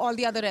from all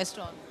the other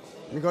restaurants?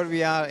 Because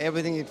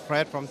everything is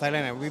fresh from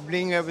Thailand. We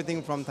bring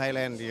everything from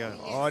Thailand here.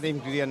 All the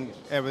ingredients,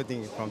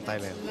 everything from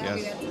Thailand.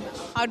 Yes.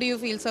 How do you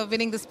feel, sir,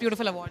 winning this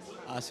beautiful award?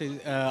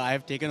 I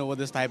have taken over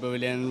this Thai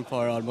Pavilion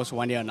for almost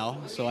 1 year now.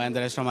 So I am the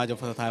restaurant manager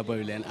for the Thai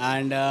Pavilion.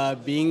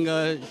 And being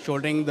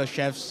shouldering the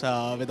chefs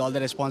with all the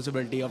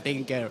responsibility of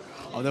taking care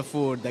of the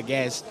food, the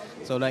guests.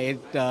 So it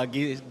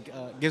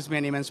gives me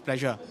an immense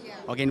pleasure,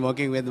 in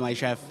working with my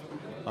chef.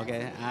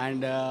 Okay,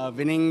 and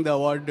winning the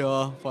award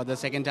for the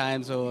second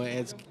time, so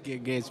it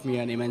gives me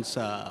an immense,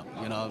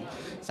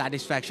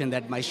 satisfaction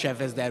that my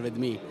chef is there with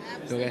me.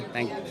 Okay,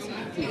 thank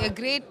you. A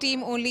great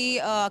team only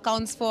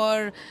accounts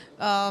for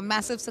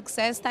massive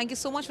success. Thank you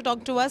so much for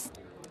talking to us,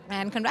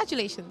 and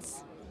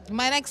congratulations.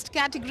 My next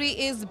category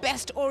is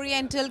Best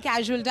Oriental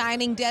Casual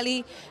Dining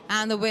Delhi,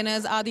 and the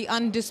winners are the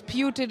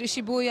undisputed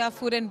Shibuya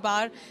Food and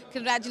Bar.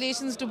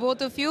 Congratulations to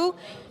both of you.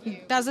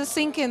 Does it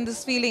sink in,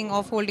 this feeling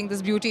of holding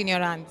this beauty in your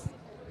hands?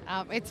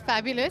 It's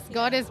fabulous.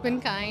 God has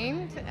been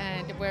kind,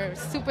 and we're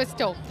super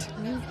stoked.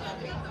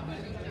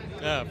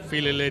 Yeah,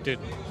 feel elated.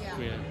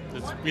 Yeah,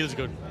 it feels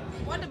good.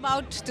 What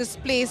about this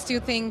place do you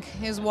think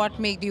is what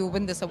made you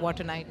win this award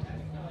tonight?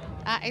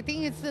 I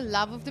think it's the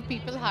love of the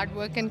people, hard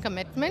work and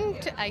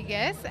commitment, I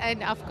guess.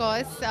 And of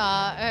course,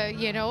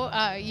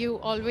 you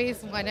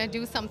always want to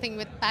do something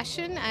with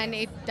passion, and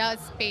it does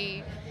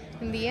pay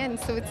in the end.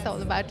 So it's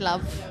all about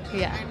love.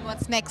 Yeah. And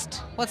what's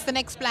next? What's the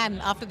next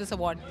plan after this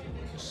award?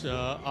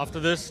 After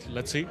this,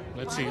 let's see.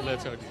 Let's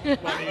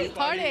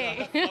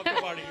Party.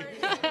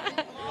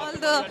 All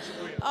the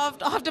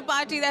after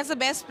party, that's the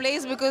best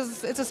place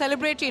because it's a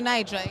celebratory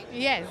night, right?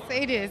 Yes,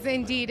 it is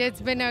indeed.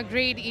 It's been a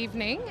great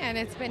evening and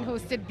it's been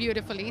hosted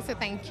beautifully. So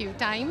thank you,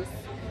 Times.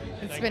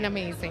 It's been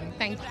amazing.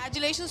 Thank you.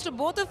 Congratulations to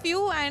both of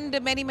you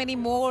and many, many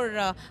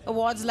more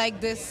awards like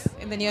this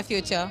in the near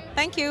future.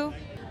 Thank you.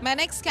 My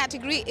next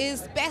category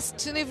is Best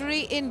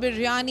Delivery in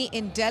Biryani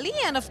in Delhi.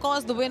 And of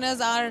course, the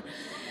winners are,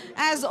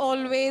 as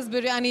always,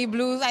 Biryani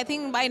Blues. I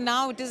think by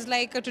now it is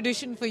like a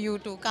tradition for you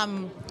to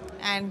come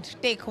and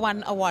take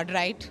one award,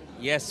 right?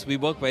 Yes, we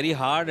work very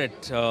hard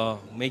at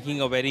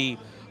making a very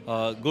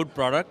good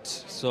product.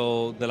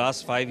 So the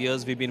last 5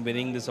 years we've been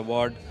winning this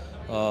award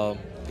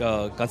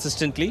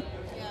consistently.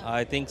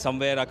 I think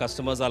somewhere our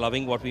customers are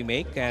loving what we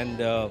make,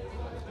 and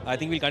I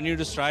think we'll continue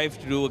to strive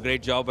to do a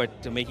great job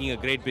at making a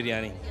great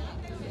biryani.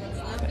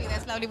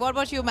 That's lovely. What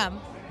about you, ma'am?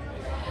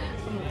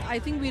 I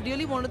think we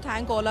really want to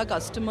thank all our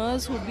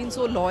customers who've been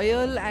so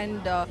loyal,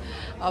 and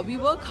we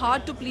work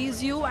hard to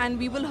please you, and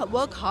we will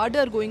work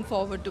harder going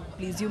forward to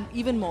please you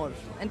even more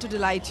and to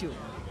delight you.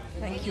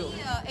 Thank you.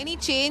 Any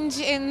change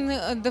in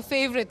the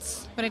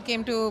favorites when it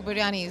came to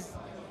biryanis?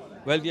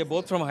 Well, we are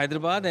both from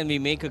Hyderabad and we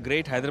make a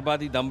great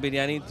Hyderabadi dum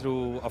biryani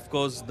through, of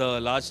course, the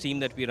large team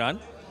that we run.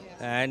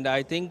 And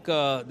I think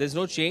there's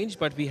no change,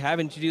 but we have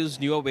introduced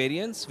newer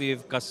variants. We're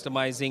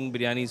customizing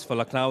biryanis for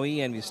Lucknowi,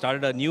 and we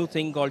started a new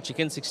thing called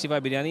Chicken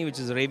 65 Biryani, which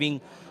is a raving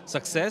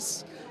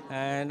success.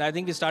 And I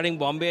think we're starting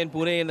Bombay and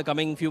Pune in the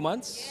coming few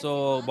months.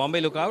 So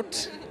Bombay, look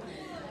out.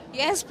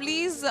 Yes,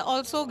 please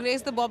also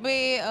grace the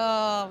Bombay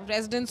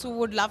residents who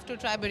would love to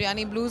try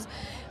Biryani Blues.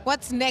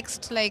 What's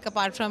next, like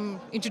apart from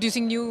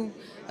introducing new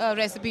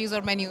recipes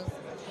or menus?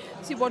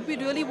 See, what we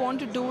really want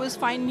to do is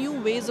find new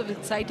ways of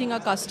exciting our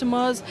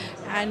customers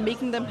and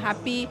making them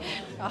happy.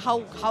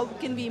 How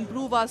can we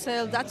improve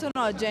ourselves? That's on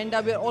our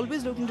agenda. We're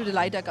always looking to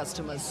delight our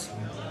customers.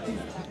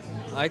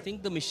 I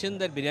think the mission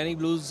that Biryani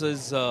Blues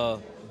is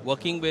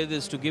working with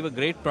is to give a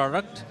great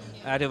product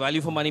at a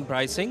value for money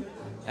pricing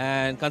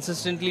and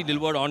consistently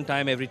delivered on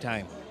time every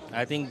time.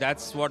 I think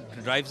that's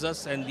what drives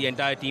us and the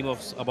entire team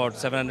of about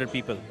 700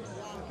 people.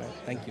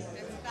 Thank you.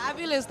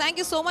 Fabulous. Thank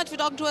you so much for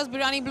talking to us,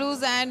 Biryani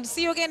Blues, and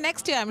see you again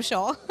next year, I'm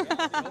sure.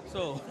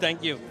 So,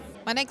 thank you.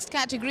 My next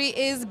category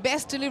is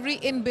Best Delivery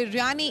in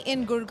Biryani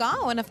in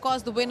Gurgaon, and of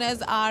course the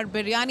winners are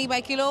Biryani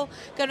by Kilo.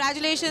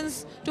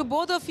 Congratulations to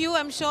both of you.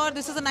 I'm sure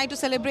this is a night to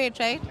celebrate,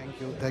 right?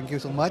 Thank you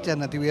so much,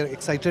 and I think we are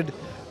excited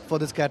for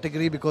this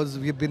category because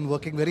we've been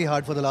working very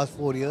hard for the last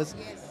 4 years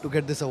to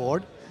get this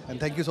award. And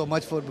thank you so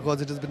much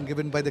because it has been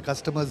given by the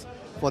customers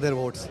for their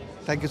votes.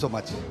 Thank you so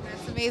much.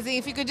 That's amazing.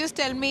 If you could just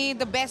tell me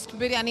the best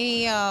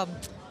biryani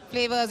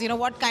flavors,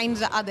 what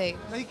kinds are they?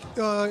 Like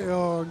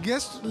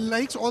guest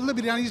likes all the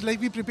biryanis,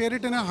 like we prepare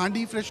it in a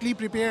handi, freshly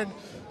prepared.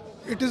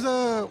 It is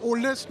the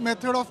oldest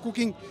method of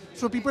cooking.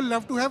 So people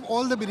love to have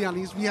all the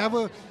biryanis. We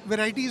have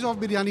varieties of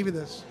biryani with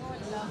us.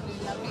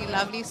 Lovely,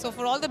 lovely. So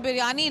for all the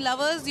biryani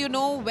lovers, you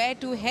know where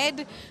to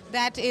head.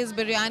 That is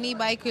Biryani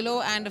by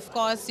Kilo, and of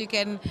course you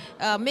can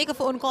make a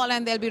phone call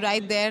and they'll be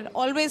right there.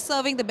 Always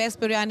serving the best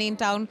biryani in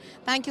town.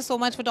 Thank you so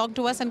much for talking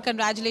to us, and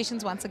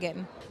congratulations once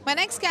again. My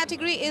next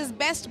category is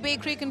Best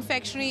Bakery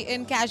Confectionery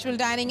in Casual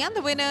Dining, and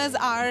the winners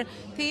are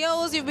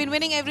Theo's. You've been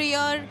winning every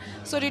year.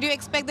 So did you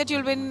expect that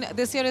you'll win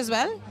this year as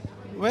well?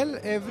 Well,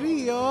 every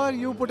year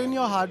you put in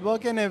your hard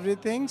work and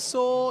everything,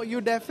 so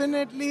you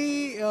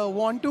definitely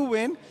want to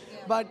win,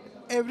 but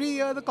every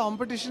year the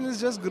competition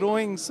is just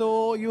growing,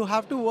 so you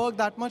have to work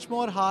that much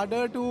more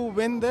harder to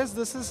win this.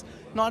 This is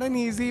not an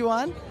easy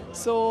one,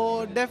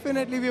 so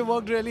definitely we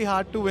worked really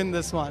hard to win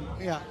this one.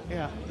 Yeah.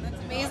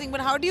 That's amazing,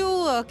 but how do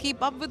you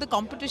keep up with the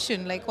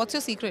competition? Like, what's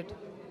your secret?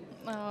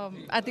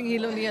 I think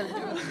he'll only help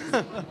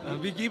you.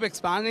 We keep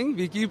expanding.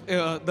 We keep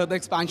the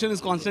expansion is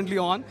constantly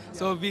on.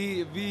 So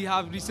we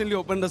have recently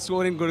opened a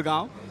store in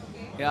Gurgaon.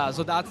 Yeah,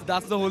 so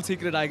that's the whole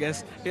secret, I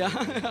guess.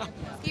 Yeah.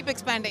 Keep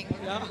expanding.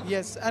 Yeah.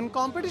 Yes, and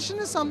competition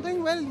is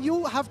something, well,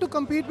 you have to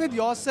compete with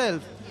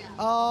yourself.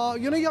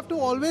 You have to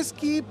always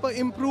keep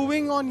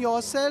improving on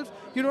yourself.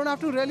 You don't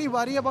have to really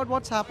worry about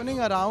what's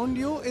happening around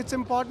you. It's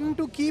important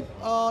to keep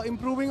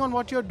improving on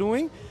what you're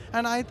doing.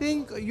 And I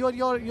think you're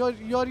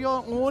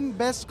your own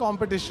best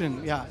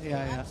competition. Yeah.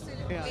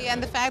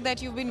 And the fact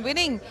that you've been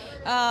winning,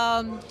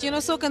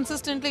 so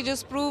consistently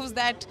just proves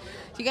that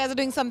you guys are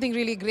doing something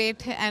really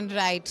great and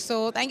right.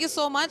 So thank you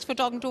so much for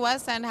talking to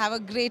us, and have a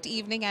great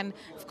evening, and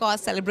of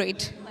course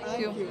celebrate. Thank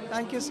you.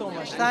 Thank you so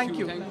much. Thank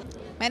you.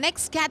 My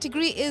next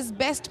category is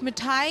Best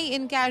Mithai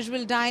in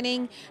Casual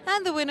Dining,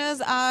 and the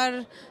winners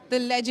are the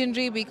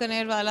legendary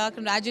Bikaner Wala.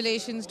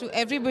 Congratulations to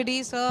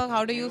everybody, sir.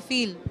 How do you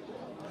feel?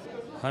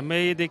 हमें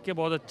ये देख के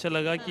बहुत अच्छा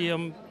लगा कि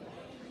हम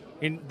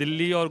इन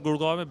दिल्ली और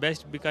गुड़गांव में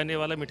बेस्ट बिकाने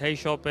वाला मिठाई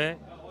शॉप है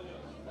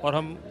और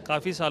हम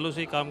काफ़ी सालों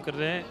से काम कर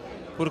रहे हैं,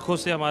 पुरखों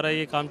से हमारा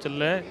ये काम चल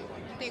रहा है।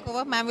 Take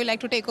over, ma'am we like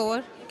to take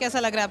over. कैसा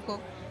लग रहा है आपको?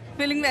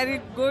 Feeling very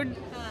good.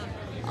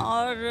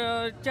 और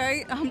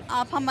चाहे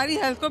आप हमारी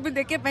हेल्थ को भी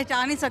देख के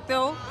पहचान ही सकते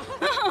हो।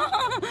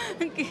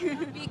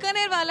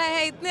 बीकानेर वाला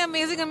है, इतने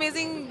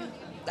अमेजिंग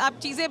आप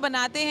चीजें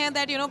बनाते हैं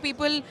that you know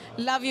people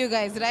love you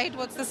guys, right?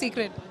 What's the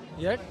secret?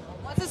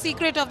 What's the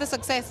secret of the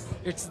success?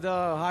 It's the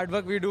hard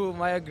work we do.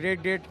 My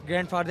great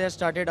grandfather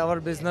started our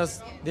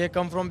business. They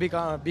come from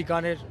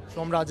Bikaner,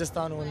 from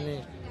Rajasthan only.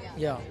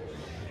 Yeah.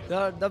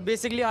 The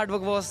basically hard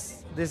work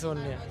was this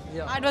only.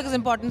 Yeah. Hard work is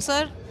important,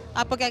 sir.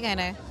 आपका क्या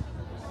कहना है?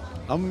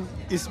 हम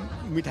इस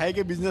मिठाई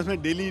के business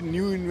में daily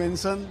new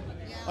invention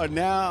और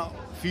नया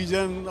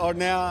फ्यूजन और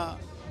नया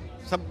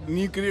सब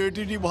न्यू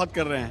क्रिएटिविटी बहुत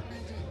कर रहे हैं,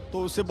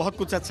 तो उससे बहुत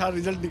कुछ अच्छा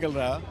रिजल्ट निकल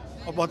रहा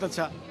है और बहुत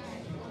अच्छा।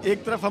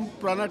 एक तरफ हम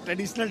पुराना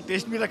ट्रेडिशनल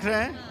टेस्ट भी रख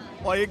रहे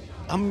हैं और एक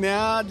हम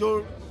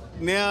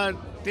नया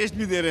टेस्ट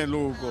भी दे रहे हैं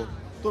लोगों को,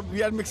 तो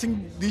we are mixing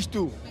this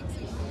to.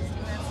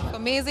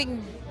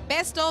 Amazing.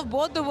 Best of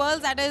both the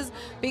worlds, that is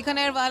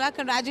Bikaner wala.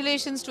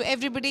 Congratulations to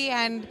everybody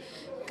and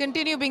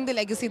continue being the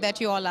legacy that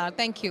you all are.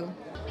 Thank you.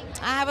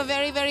 I have a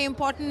very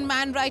important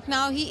man right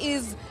now. He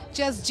is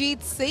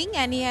Jasjeet Singh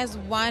and he has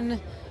won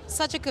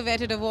such a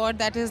coveted award,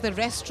 that is the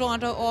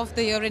Restaurant of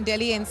the Year in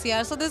Delhi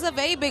NCR. So this is a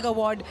very big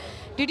award.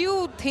 Did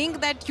you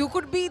think that you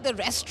could be the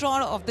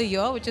Restaurant of the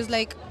Year, which is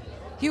like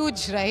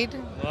huge, right?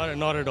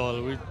 Not at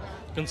all.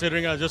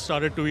 Considering I just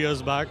started 2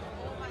 years back,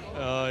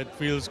 it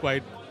feels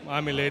quite,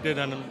 I'm elated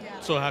and I'm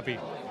so happy.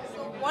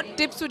 What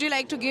tips would you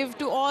like to give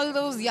to all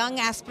those young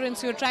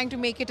aspirants who are trying to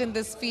make it in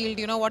this field?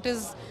 You know, what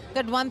is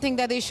that one thing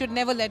that they should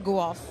never let go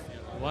of?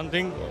 One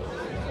thing,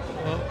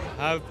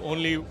 have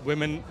only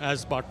women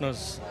as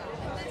partners.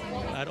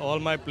 At all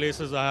my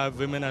places, I have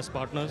women as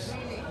partners.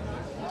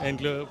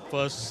 Include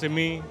first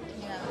Simi,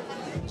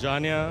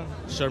 Jania,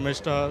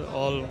 Sharmishta,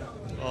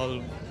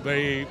 all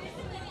very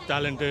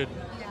talented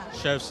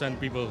chefs and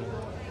people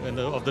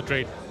of the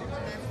trade.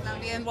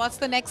 Lovely. And what's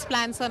the next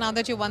plan, sir, now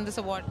that you won this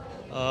award?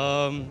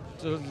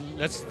 So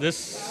let's this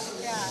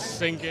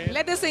sink in.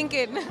 Let this sink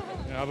in.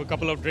 Have a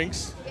couple of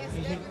drinks.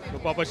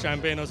 Pop a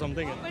champagne or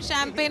something.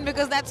 Champagne,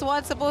 because that's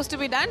what's supposed to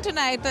be done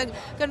tonight.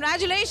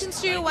 Congratulations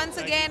to you once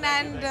again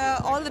and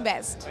all the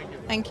best.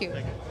 Thank you.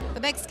 The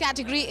next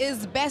category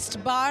is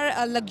Best Bar,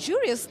 a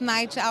luxurious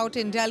night out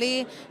in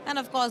Delhi. And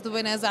of course, the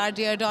winners are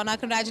Dear Donna.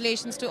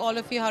 Congratulations to all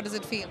of you. How does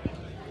it feel?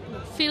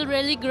 Feel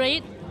really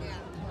great.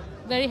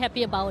 Very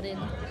happy about it.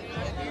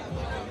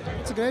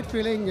 It's a great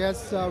feeling,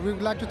 yes. We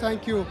would like to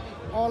thank you,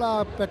 all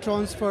our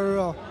patrons,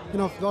 for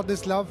for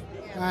this love,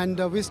 and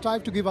we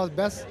strive to give our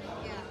best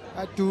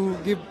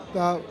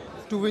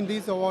to win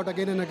this award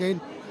again and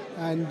again,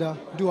 and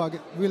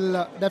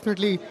we'll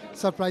definitely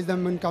surprise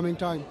them in coming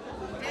time.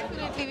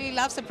 Definitely, we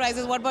love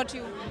surprises. What about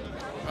you?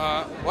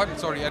 What?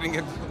 Sorry, I didn't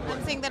get.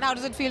 I'm saying that how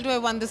does it feel to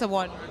have won this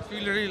award? I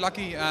feel really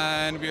lucky,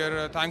 and we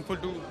are thankful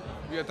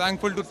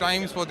to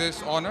Times for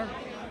this honor,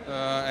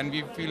 and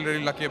we feel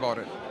really lucky about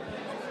it.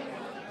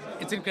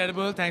 It's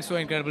incredible. Thanks to our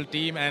incredible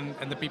team and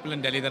the people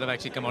in Delhi that have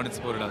actually come out and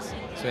supported us.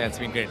 So yeah, it's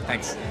been great.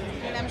 Thanks.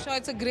 And I'm sure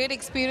it's a great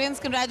experience.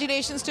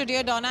 Congratulations to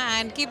Dear Donna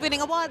and keep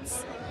winning awards.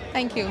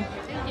 Thank you.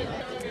 Thank you.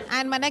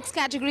 And my next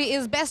category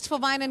is Best for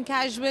Wine and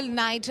Casual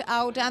Night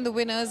Out, and the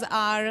winners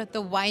are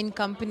the Wine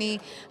Company.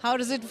 How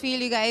does it feel,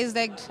 you guys?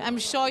 Like, I'm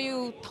sure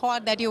you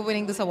thought that you're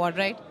winning this award,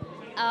 right?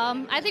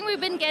 I think we've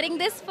been getting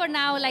this for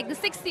now like the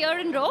 6th year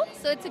in a row,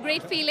 so it's a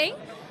great feeling.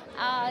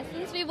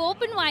 Since we've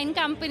opened Wine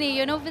Company,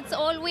 it's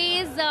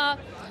always,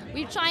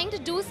 we're trying to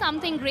do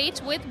something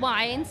great with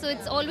wine, so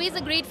it's always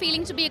a great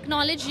feeling to be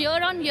acknowledged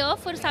year on year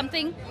for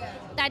something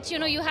that,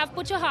 you have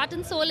put your heart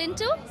and soul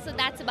into, so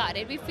that's about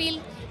it. We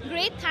feel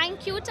great.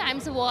 Thank you,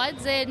 Times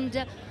Awards, and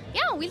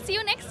yeah, we'll see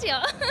you next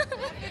year.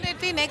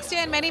 Definitely next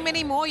year and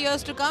many more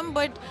years to come,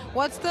 but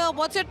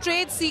what's your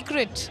trade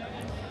secret?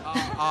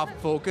 Our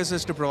focus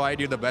is to provide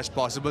you the best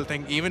possible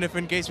thing, even if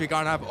in case we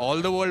can't have all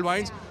the world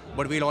wines,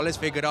 but we'll always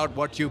figure out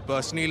what you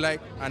personally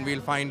like and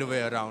we'll find a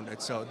way around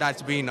it. So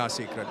that's been our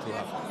secret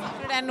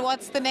throughout. And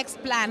what's the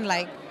next plan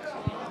like?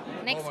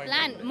 Next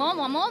plan, more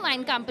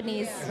wine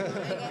companies.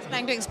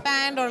 Trying to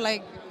expand or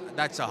like?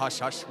 That's a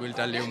hush-hush. We'll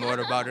tell you more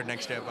about it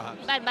next year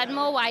perhaps. But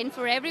more wine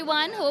for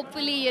everyone.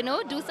 Hopefully,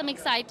 do some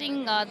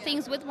exciting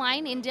things with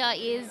wine. India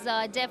is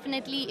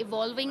definitely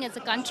evolving as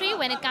a country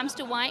when it comes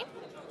to wine.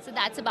 So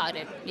that's about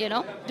it,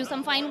 Do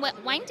some fine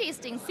wine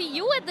tasting. See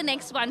you at the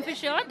next one for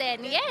sure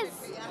then, yes.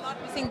 I'm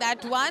not missing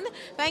that one.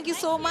 Thank you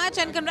so much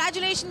and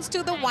congratulations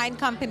to the Wine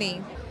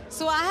Company.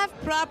 So I have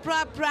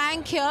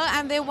Prank here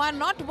and they won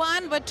not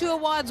one but 2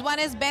 awards. One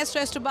is Best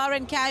Restaurant Bar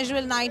and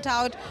Casual Night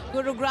Out,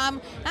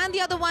 Gurugram. And the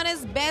other one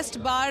is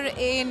Best Bar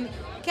in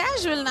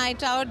Casual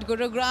Night Out,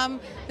 Gurugram.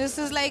 This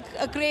is like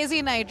a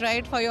crazy night,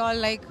 right, for you all?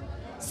 Like,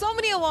 so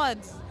many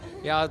awards.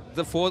 Yeah,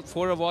 the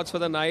four awards for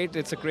the night.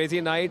 It's a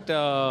crazy night.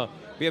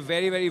 We are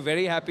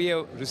very happy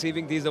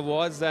receiving these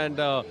awards, and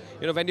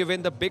when you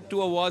win the big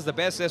 2 awards, the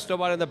best restaurant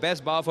bar and the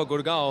best bar for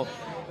Gurgaon,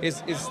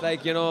 is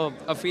like, you know,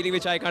 a feeling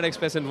which I can't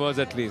express in words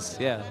at least.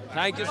 Yeah.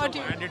 Thank you so much.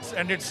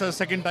 And it's a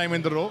second time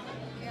in the row.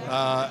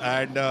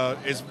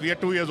 We are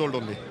 2 years old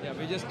only. Yeah,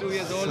 we're just 2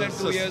 years old and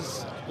 2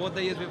 years, both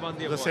the years we won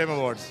the award. The same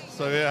awards.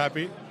 So we're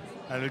happy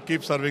and we'll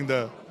keep serving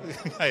the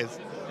guys.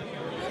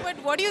 But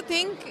what do you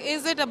think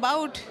is it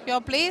about your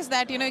place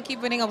that, you know, you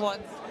keep winning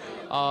awards?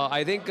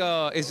 I think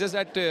it's just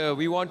that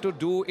we want to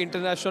do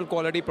international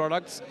quality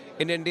products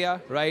in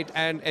India, right?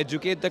 And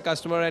educate the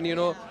customer and, you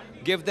know,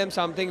 give them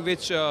something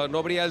which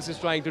nobody else is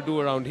trying to do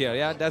around here.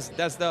 Yeah,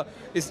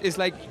 it's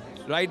like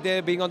right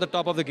there being on the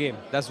top of the game.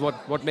 That's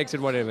what makes it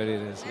whatever it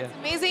is. Yeah.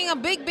 Amazing. A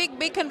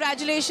big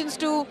congratulations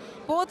to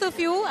both of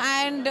you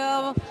and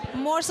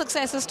more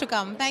successes to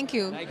come. Thank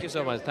you. Thank you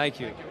so much. Thank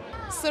you.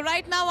 So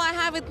right now I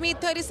have with me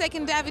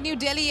 32nd Avenue,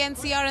 Delhi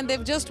NCR, and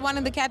they've just won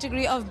in the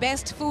category of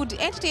Best Food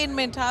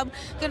Entertainment Hub.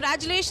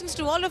 Congratulations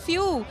to all of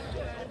you.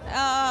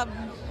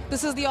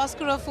 This is the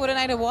Oscar of Food and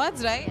Night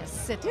Awards, right?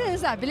 Yes, it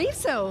is. I believe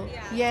so.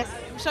 Yeah. Yes.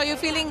 So you're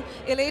feeling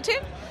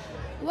elated?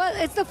 Well,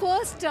 it's the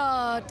first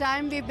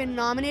time we've been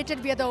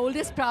nominated. We are the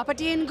oldest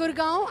property in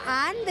Gurgaon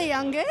and the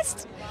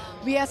youngest.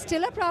 We are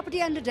still a property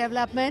under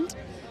development.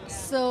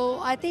 So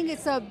I think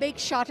it's a big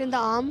shot in the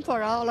arm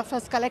for all of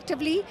us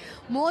collectively,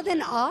 more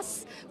than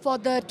us, for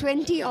the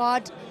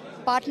 20-odd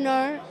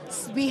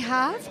partners we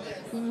have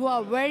who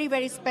are very,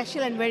 very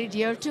special and very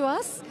dear to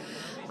us.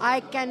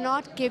 I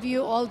cannot give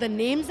you all the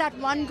names at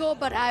one go,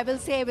 but I will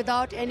say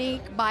without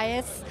any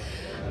bias,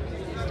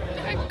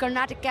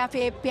 Carnatic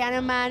Cafe,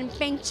 Piano Man,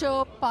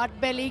 Pincho,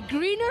 Potbelly,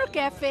 Greener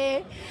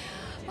Cafe,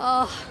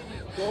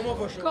 Como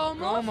for sure.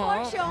 Como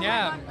for sure.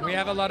 Yeah, we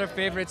have a lot of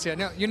favorites here.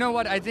 No, you know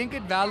what? I think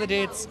it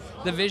validates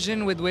the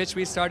vision with which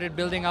we started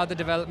building out the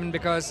development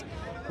because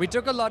we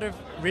took a lot of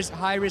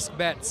high-risk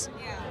bets.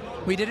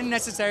 We didn't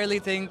necessarily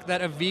think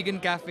that a vegan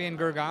cafe in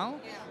Gurgaon,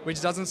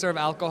 which doesn't serve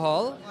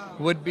alcohol,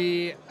 would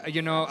be,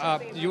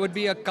 you would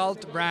be a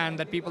cult brand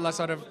that people are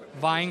sort of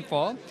vying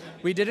for.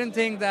 We didn't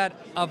think that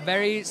a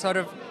very sort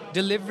of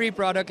delivery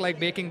product like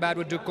Baking Bad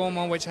would do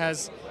Como, which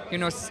has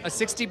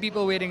 60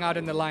 people waiting out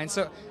in the line.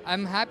 So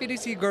I'm happy to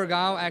see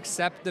Gurgaon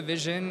accept the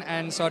vision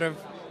and sort of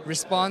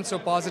respond so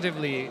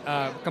positively,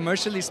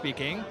 commercially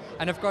speaking.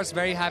 And of course,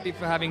 very happy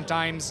for having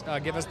Times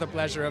give us the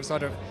pleasure of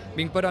sort of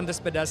being put on this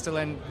pedestal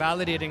and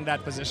validating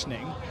that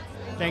positioning.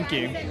 Thank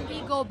you. And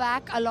we go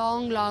back a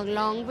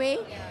long way.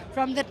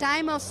 From the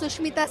time of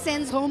Sushmita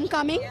Sen's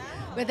homecoming,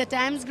 where the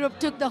Times Group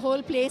took the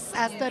whole place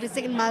as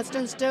 32nd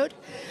milestone stood.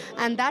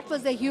 And that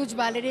was a huge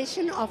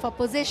validation of our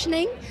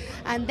positioning.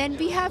 And then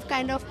we have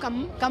kind of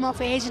come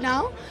of age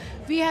now.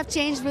 We have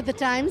changed with the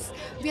times.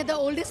 We are the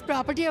oldest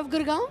property of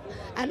Gurgaon,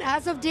 and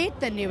as of date,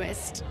 the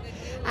newest.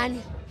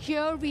 And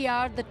here we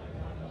are, the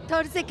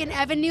 32nd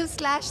Avenue /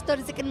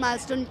 32nd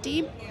milestone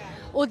team.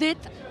 Udit,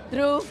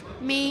 Dhruv,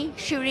 me,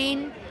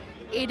 Shireen,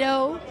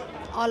 Ido,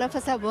 all of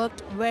us have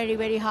worked very,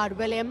 very hard.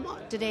 William,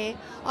 today,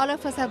 all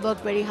of us have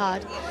worked very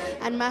hard.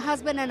 And my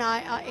husband and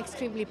I are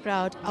extremely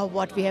proud of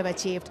what we have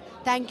achieved.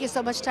 Thank you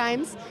so much,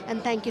 Times,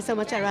 and thank you so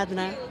much,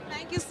 Aradhana.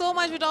 Thank you so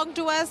much for talking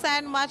to us,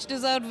 and much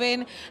deserved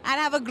win.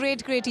 And have a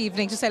great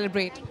evening to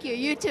celebrate. Thank you.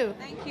 You too.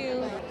 Thank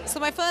you.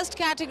 So my first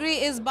category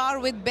is Bar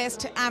with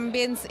Best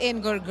Ambience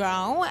in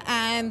Gurgaon,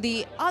 and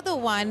the other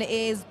one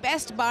is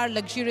Best Bar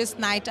Luxurious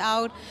Night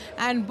Out.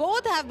 And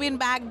both have been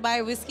backed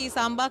by Whiskey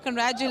Samba.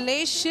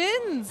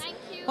 Congratulations. Thank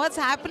you. What's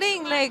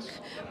happening? Like,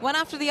 one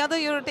after the other,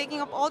 you're taking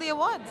up all the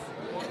awards.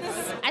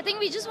 I think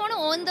we just want to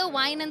own the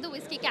wine and the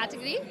whiskey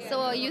category.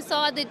 So you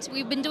saw that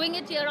we've been doing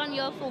it year on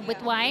year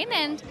with wine,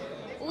 and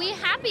we're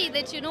happy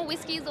that,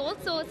 whiskey is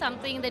also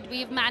something that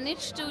we've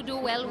managed to do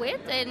well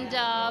with. And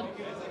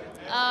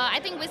I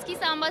think Whiskey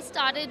Samba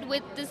started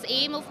with this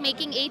aim of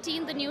making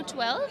 18 the new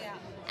 12.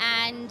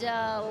 And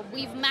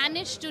we've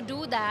managed to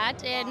do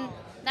that. And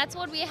that's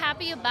what we're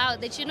happy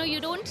about, that, you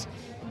don't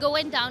go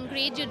and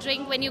downgrade your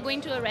drink when you're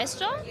going to a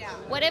restaurant.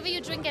 Whatever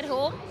you drink at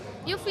home,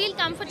 you feel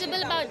comfortable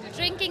about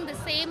drinking the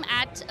same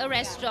at a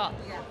restaurant.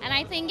 And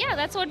I think,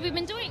 that's what we've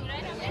been doing,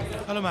 right?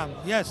 Hello, ma'am.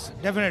 Yes,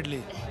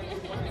 definitely.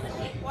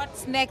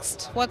 What's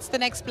next? What's the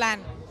next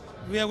plan?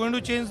 We are going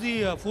to change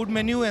the food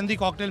menu and the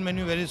cocktail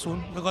menu very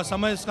soon because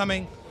summer is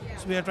coming.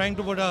 So we are trying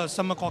to put a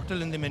summer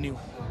cocktail in the menu.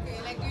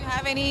 Okay, like, do you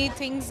have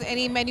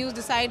any menus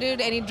decided,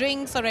 any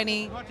drinks or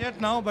any? Not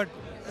yet now, but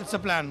it's a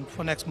plan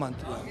for next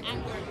month.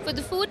 And for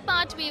the food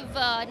part, we've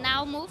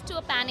now moved to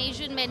a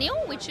Pan-Asian menu,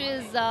 which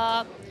is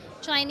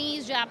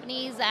Chinese,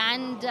 Japanese,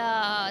 and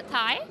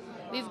Thai.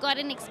 We've got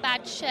an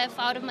expat chef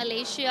out of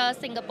Malaysia,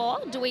 Singapore,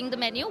 doing the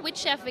menu with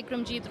Chef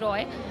Vikramjit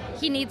Roy.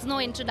 He needs no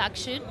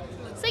introduction.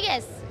 So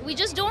yes, we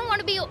just don't want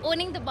to be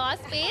owning the bar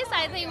space.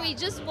 I think we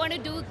just want to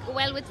do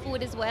well with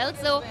food as well.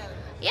 So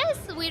yes,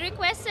 we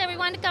request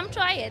everyone to come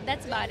try it.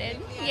 That's about it.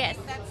 Yes.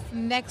 That's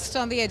next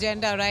on the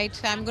agenda, right?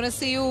 I'm going to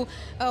see you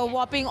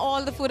whopping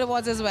all the food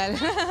awards as well.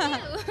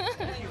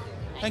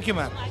 Thank you,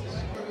 ma'am.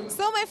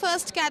 So my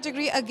first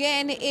category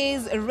again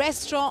is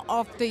Restaurant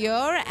of the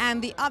Year,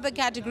 and the other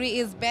category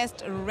is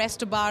Best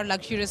Rest Bar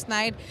Luxurious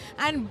Night,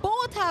 and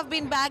both have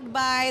been backed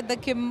by the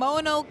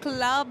Kimono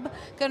Club.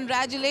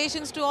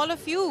 Congratulations to all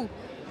of you.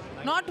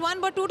 Not one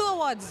but two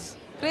awards.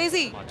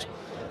 Crazy.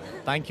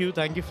 Thank you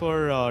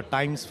for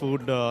Times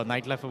Food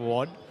Nightlife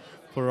Award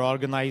for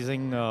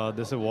organizing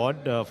this award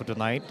for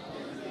tonight.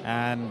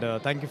 And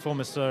thank you for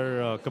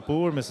Mr.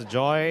 Kapoor, Mr.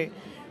 Joy,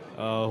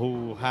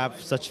 who have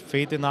such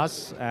faith in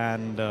us.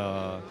 And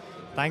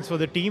thanks for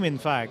the team, in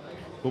fact,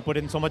 who put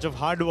in so much of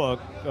hard work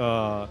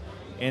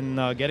in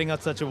getting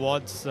us such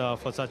awards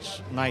for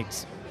such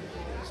nights.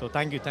 So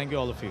thank you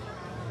all of you.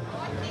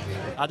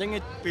 I think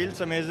it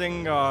feels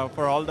amazing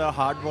for all the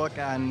hard work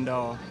and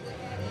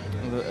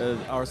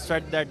our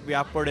sweat that we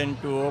have put in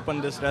to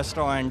open this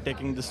restaurant and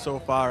taking this so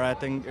far. I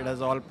think it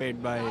has all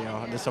paid by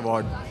this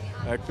award.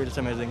 It feels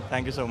amazing.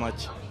 Thank you so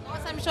much.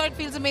 Yes, I'm sure it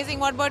feels amazing.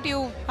 What about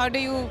you?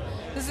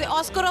 This is the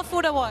Oscar of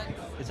Food Award.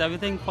 It's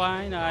everything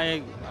fine.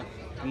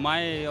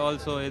 My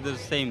also is the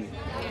same.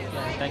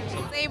 Yeah, thank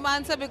you. Same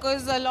answer,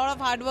 because a lot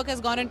of hard work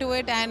has gone into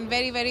it, and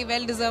very, very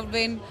well-deserved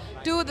win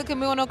to the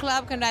Kimono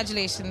Club.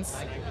 Congratulations.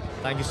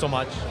 Thank you so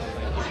much.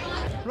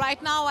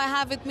 Right now I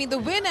have with me the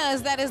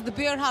winners, that is the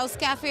Beer House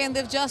Cafe, and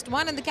they've just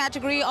won in the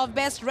category of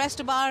Best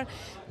Rest Bar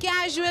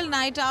Casual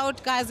Night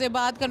Out,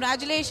 Ghaziabad.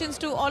 Congratulations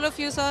to all of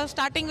you, sir.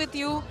 Starting with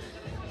you,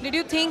 did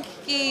you think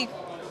कि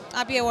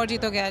आप ये award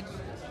जीतोगे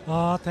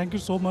आज? Thank you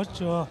so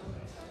much.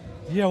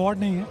 ये award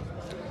नहीं है,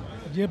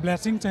 ये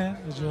blessings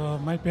हैं जो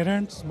my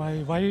parents,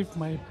 my wife,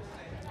 my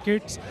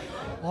kids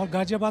और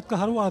गाजियाबाद का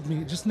हर वो आदमी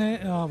जिसने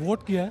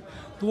वोट किया है,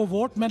 तो वो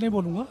वोट मैं नहीं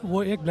बोलूँगा,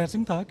 वो एक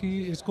ब्लेसिंग था कि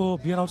इसको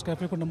बियर हाउस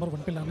कैफ़े को नंबर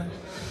 1 पे लाना है।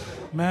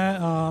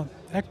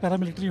 मैं एक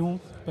पैरामिलिट्री हूँ,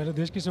 पहले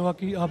देश की सेवा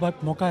की, अब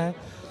मौका है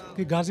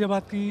कि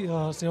गाजियाबाद की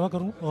सेवा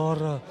करूँ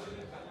और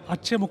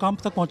अच्छे मुकाम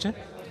तक पहुँचे।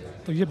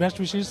 तो ये बेस्ट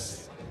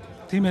विशेस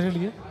थी मेरे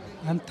लिए,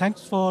 and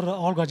thanks for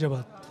all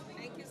Ghaziabad.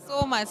 Thank you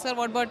so much, sir.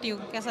 What about you?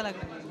 कैसा लग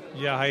रहा है?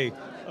 Yeah, hi.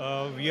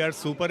 We are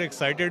super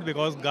excited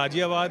because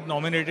Ghaziabad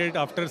nominated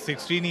after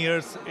 16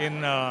 years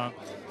in.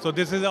 So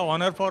this is an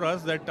honor for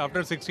us that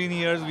after 16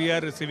 years we are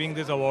receiving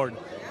this award,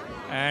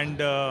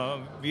 and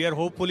we are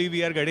hopefully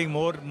we are getting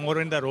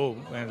more in the row.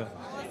 And,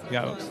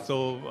 yeah.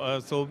 So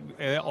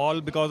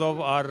all because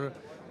of our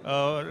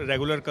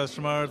regular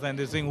customers and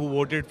this thing who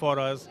voted for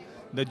us,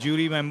 the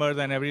jury members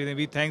and everything.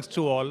 We thanks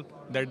to all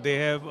that they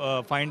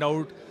have find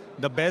out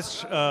the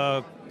best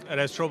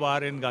restaurant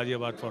bar in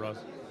Ghaziabad for us.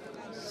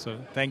 So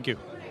thank you.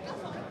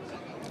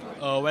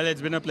 Well, it's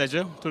been a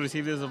pleasure to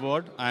receive this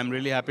award. I'm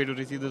really happy to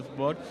receive this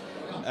award.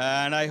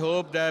 And I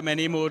hope there are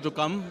many more to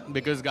come,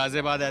 because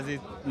Ghaziabad, as he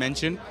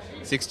mentioned,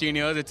 16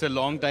 years, it's a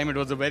long time. It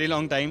was a very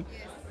long time.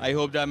 I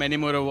hope there are many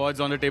more awards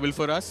on the table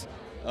for us.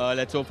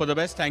 Let's hope for the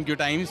best. Thank you,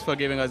 Times, for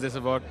giving us this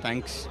award.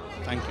 Thanks.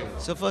 Thank you.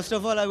 So first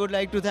of all, I would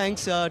like to thank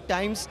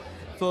Times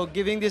for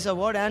giving this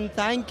award, and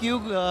thank you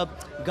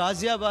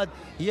Ghaziabad.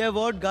 ये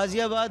award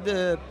Ghaziabad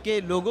के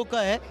लोगों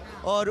का है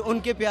और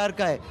उनके प्यार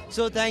का है.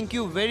 So thank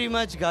you very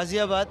much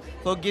Ghaziabad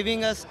for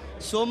giving us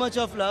so much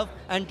of love,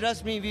 and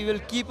trust me, we will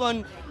keep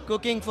on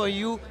cooking for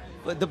you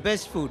the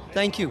best food.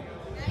 Thank you.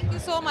 Thank you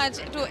so much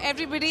to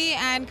everybody,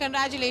 and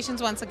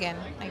congratulations once again.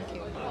 Thank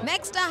you.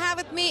 Next I have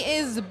with me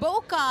is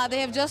Boca. They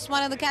have just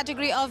won in the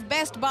category of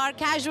Best Bar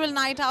Casual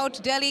Night Out,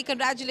 Delhi.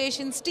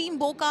 Congratulations, Team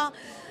Boca.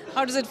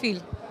 How does it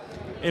feel?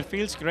 It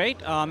feels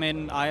great.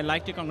 I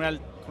like to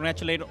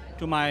congratulate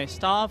to my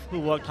staff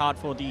who worked hard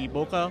for the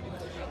Boca,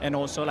 and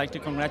also like to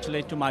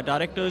congratulate to my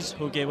directors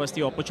who gave us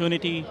the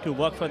opportunity to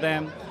work for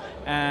them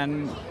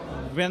and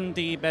win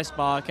the Best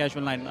Bar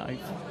Casual Night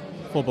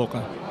for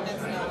Boca.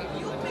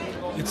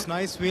 It's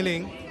nice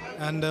feeling,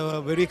 and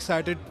very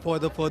excited for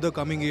the further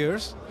coming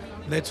years.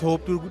 Let's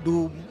hope to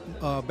do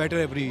better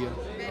every year.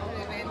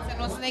 And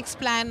what's the next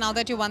plan now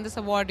that you won this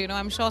award? You know,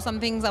 I'm sure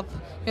something's up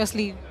your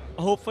sleeve.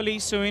 Hopefully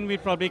soon we're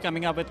probably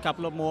coming up with a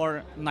couple of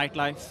more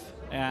nightlife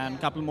and a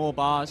couple more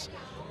bars.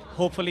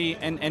 Hopefully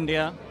in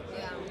India.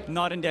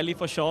 Not in Delhi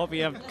for sure.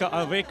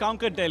 We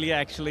conquered Delhi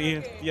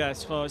actually.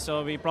 Yes,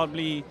 so we're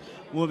probably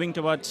moving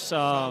towards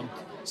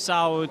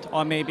south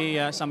or maybe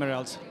somewhere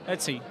else.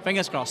 Let's see.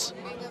 Fingers crossed.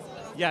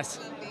 Yes.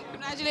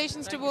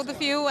 Congratulations to both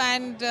of you,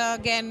 and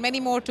again, many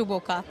more to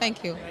Boca.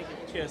 Thank you.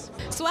 Cheers.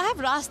 So I have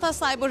Rasta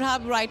Cyber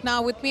Hub right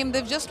now with me, and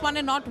they've just won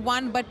not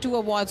one but 2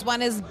 awards.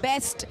 One is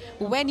Best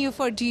Venue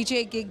for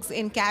DJ Gigs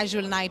in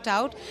Casual Night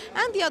Out,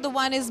 and the other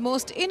one is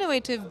Most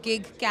Innovative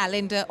Gig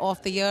Calendar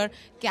of the Year,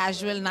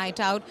 Casual Night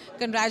Out.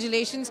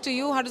 Congratulations to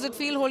you. How does it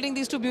feel holding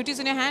these 2 beauties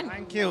in your hand?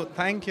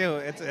 Thank you.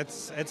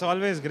 It's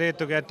always great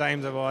to get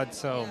Times Awards.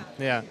 So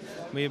yeah,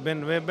 we've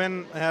been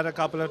here a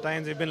couple of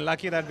times. We've been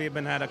lucky that we've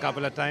been here a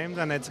couple of times,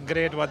 and it's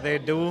great what they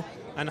do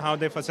and how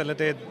they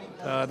facilitate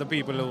the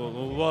people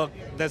who work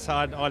this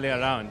hard all year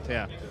round.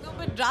 Yeah. No,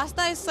 but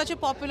Rasta is such a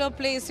popular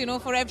place, you know,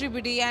 for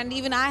everybody, and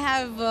even I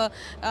have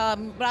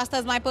Rasta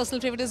as my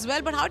personal favorite as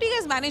well. But how do you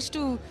guys manage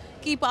to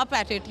keep up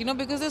at it? You know,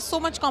 because there's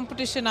so much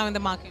competition now in the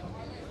market.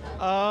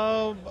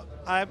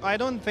 I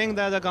don't think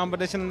there's a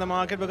competition in the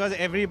market, because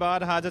every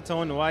bar has its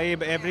own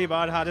vibe, every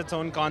bar has its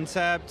own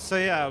concept. So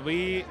yeah,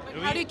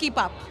 how do you keep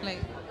up?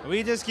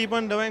 We just keep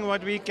on doing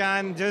what we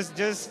can,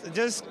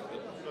 just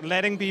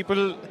letting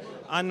people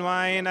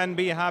unwind and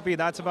be happy.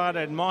 That's about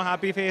it. More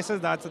happy faces,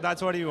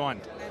 that's what you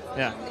want.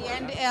 Yeah.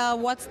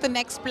 And what's the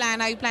next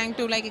plan? Are you planning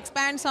to like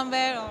expand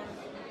somewhere? Or?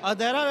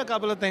 There are a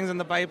couple of things in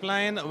the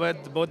pipeline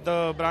with both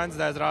the brands,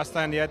 there's Rasta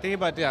and Yeti,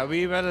 but yeah,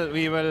 we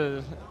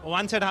will,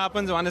 once it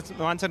happens,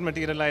 once it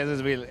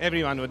materializes,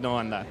 everyone would know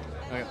on that.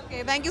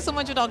 Okay, thank you so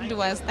much for talking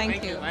to us.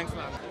 Thank you. Thanks a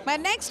lot. My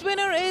next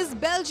winner is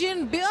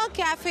Belgian Beer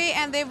Cafe,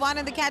 and they won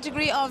in the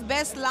category of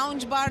Best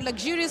Lounge Bar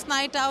Luxurious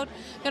Night Out.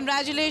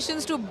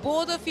 Congratulations to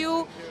both of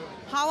you.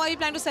 How are you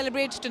planning to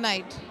celebrate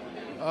tonight?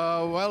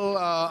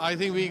 I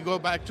think we go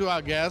back to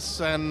our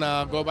guests and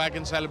go back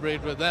and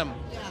celebrate with them.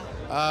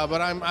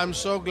 But I'm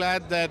so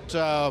glad that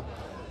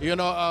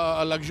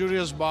a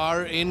luxurious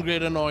bar in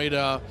Greater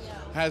Noida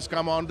has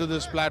come onto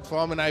this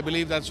platform, and I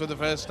believe that's for the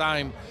first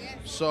time.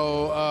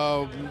 So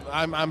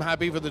I'm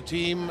happy for the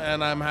team,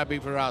 and I'm happy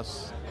for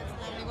us.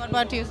 What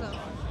about you, sir?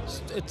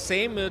 It's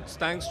same. It's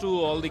thanks to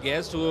all the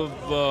guests who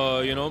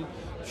have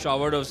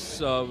showered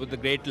us with the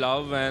great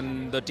love,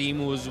 and the team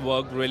who's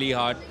worked really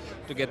hard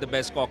to get the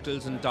best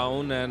cocktails in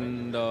town.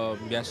 And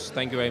yes,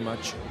 thank you very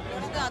much.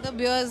 What are the other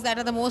beers that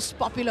are the most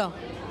popular?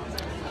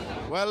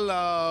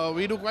 Well,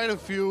 we do quite a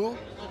few,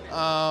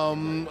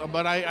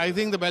 but I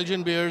think the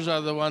Belgian beers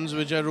are the ones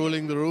which are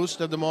ruling the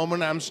roost at the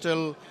moment.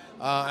 Amstel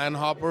and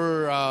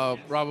Hopper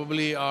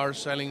probably are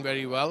selling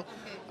very well.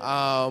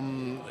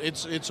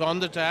 It's on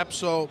the tap,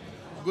 so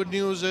good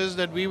news is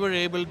that we were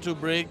able to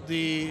break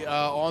the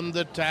on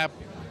the tap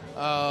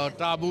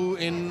taboo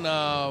in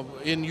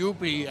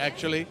UP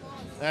actually,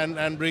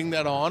 and bring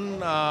that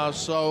on.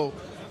 So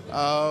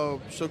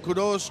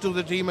kudos to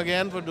the team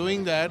again for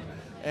doing that.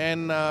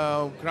 And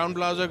Crown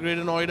Plaza,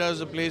 Greater Noida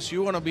is a place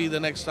you want to be the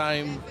next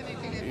time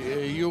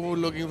you're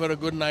looking for a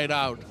good night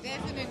out.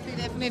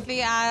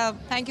 Definitely.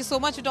 Thank you so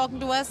much for talking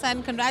to us,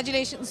 and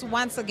congratulations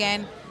once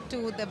again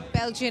to the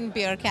Belgian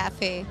Beer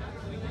Cafe.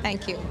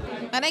 Thank you.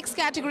 Our next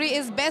category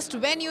is Best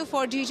Venue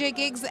for DJ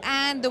Gigs,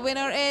 and the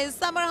winner is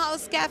Summer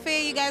House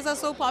Cafe. You guys are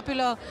so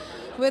popular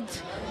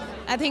with,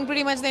 I think,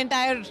 pretty much the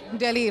entire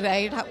Delhi,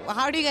 right?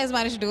 How do you guys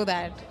manage to do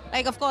that?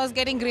 Like, of course,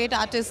 getting great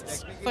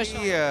artists for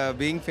sure.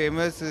 Being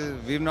famous,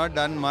 we've not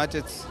done much.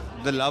 It's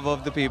the love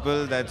of the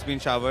people that's been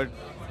showered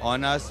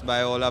on us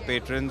by all our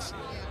patrons.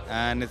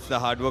 And it's the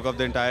hard work of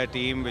the entire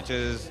team, which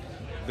is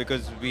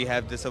because we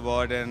have this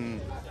award, and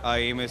our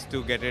aim is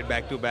to get it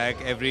back to back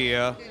every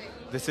year.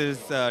 This is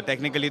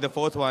technically the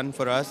fourth one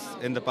for us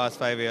in the past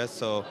 5 years,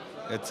 so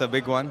it's a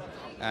big one.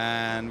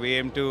 And we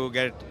aim to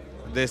get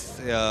this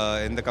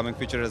in the coming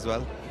future as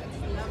well.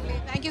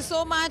 Thank you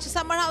so much,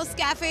 Summer House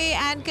Cafe,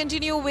 and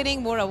continue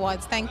winning more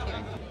awards. Thank you.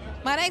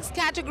 My next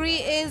category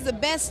is the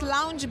Best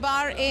Lounge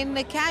Bar in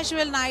a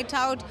Casual Night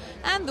Out,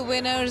 and the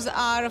winners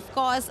are, of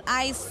course,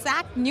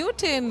 Isaac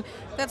Newton.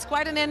 That's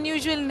quite an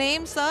unusual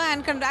name, sir,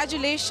 and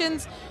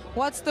congratulations.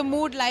 What's the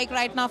mood like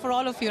right now for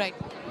all of you right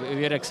now?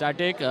 We are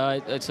ecstatic.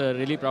 It's a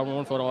really proud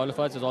moment for all of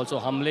us. It's also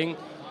humbling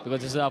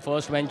because this is our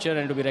first venture,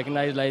 and to be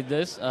recognized like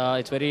this,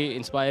 it's very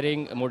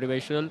inspiring,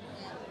 motivational.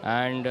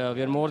 And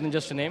we are more than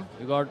just a name.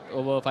 We got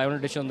over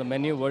 500 dishes on the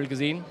menu, world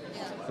cuisine.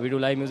 We do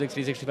live music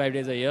 365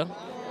 days a year.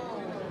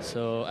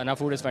 So, and our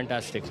food is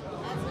fantastic.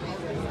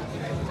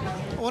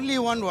 Only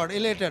one word,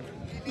 elated.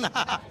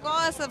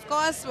 Of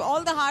course,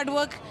 all the hard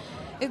work.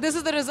 This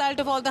is the result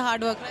of all the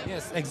hard work, right?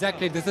 Yes,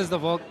 exactly. This is the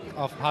work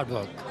of hard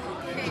work.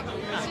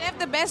 Chef,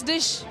 the best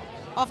dish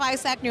of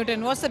Isaac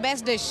Newton. What's the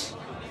best dish?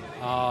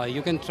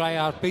 You can try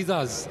our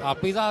pizzas. Our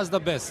pizza is the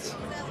best.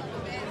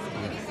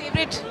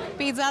 Favorite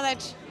pizza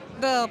that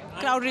the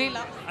crowd really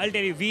loves? I'll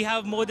tell you, we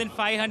have more than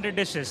 500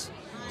 dishes.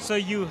 So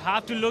you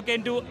have to look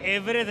into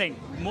everything.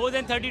 More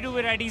than 32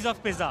 varieties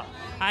of pizza.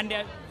 And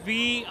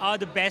we are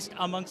the best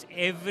amongst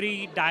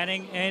every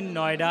dining in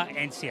Noida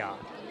NCR.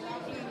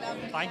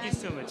 Thank you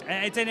so much.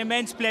 And it's an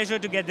immense pleasure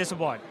to get this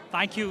award.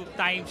 Thank you,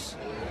 Times.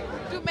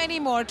 Too many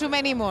more.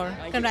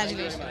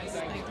 Congratulations.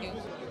 Thank you.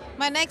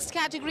 My next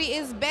category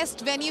is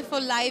Best Venue for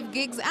Live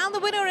Gigs, and the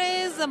winner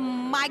is a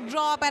mic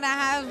drop, and I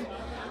have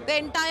the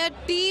entire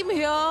team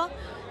here,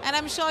 and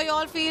I'm sure you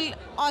all feel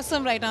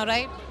awesome right now,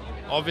 right?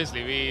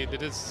 Obviously,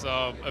 it is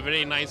a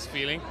very nice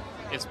feeling.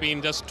 It's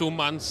been just 2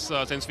 months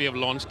since we have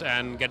launched,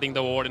 and getting the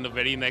award in the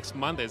very next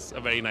month is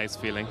a very nice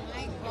feeling.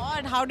 My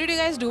God, how did you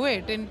guys do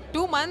it? In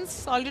 2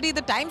 months, already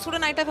the Times Food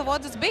and Nightlife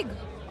Awards is big.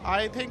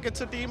 I think it's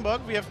a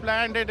teamwork. We have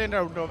planned it in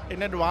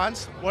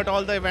advance, what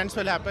all the events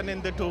will happen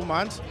in the 2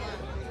 months.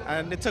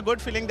 And it's a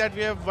good feeling that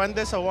we have won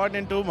this award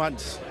in 2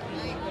 months.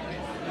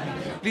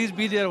 Please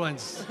be there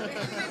once.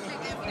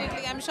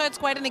 Definitely. I'm sure it's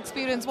quite an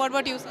experience. What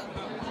about you, sir?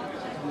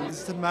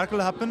 It's a miracle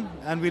happened,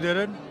 and we did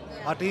it.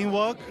 Our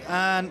teamwork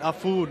and our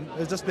food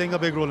is just playing a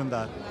big role in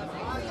that.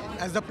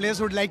 As the place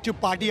would like to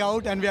party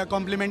out, and we are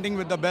complementing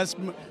with the best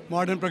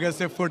modern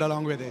progressive food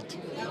along with it.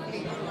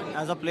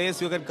 As a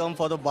place you can come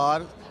for the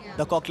bar.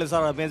 The cocktails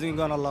are amazing. You're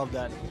gonna love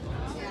that.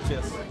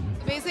 Cheers.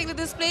 Basically,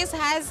 this place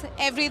has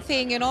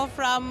everything,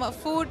 from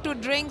food to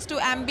drinks to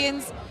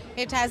ambience.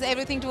 It has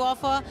everything to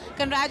offer.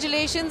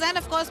 Congratulations, and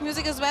of course,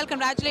 music as well.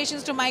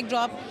 Congratulations to Mic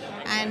Drop,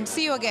 and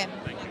see you again.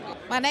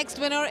 My next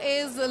winner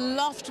is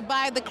Loft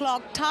by the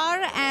Clock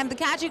Tower, and the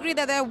category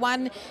that they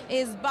won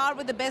is Bar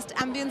with the Best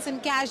Ambience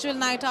and Casual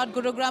Night Out,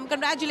 Gurugram.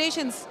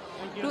 Congratulations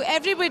to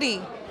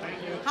everybody.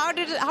 How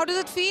does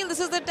it feel?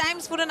 This is the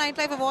Times Food and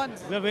Nightlife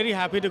Awards. We're very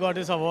happy to got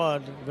this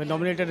award. We're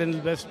nominated in the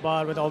Best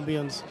Bar with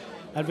Ambience,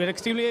 and we're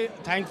extremely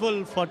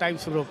thankful for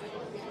Times Group.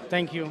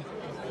 Thank you.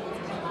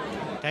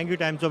 Thank you,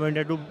 Times of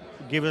India, to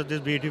give us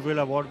this beautiful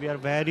award. We are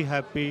very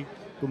happy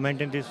to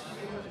maintain this.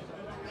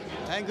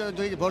 Thank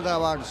you for the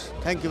awards.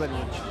 Thank you very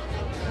much.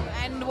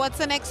 And what's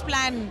the next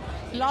plan?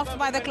 Loft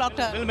by the Clock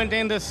Tower. We'll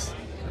maintain this.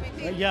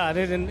 Yeah,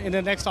 in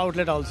the next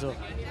outlet also.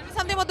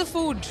 Something about the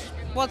food.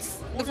 What's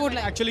the food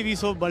like? Actually, we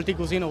serve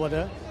multi-cuisine over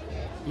there.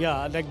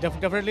 Yeah, like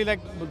definitely like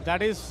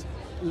that is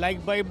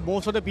liked by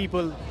most of the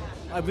people.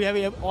 We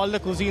have all the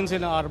cuisines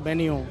in our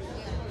menu.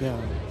 Yeah.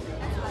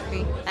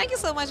 Thank you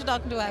so much for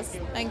talking to us.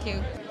 Thank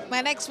you. My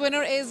next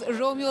winner is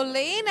Romeo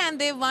Lane, and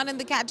they've won in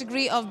the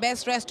category of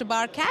Best Rest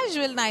Bar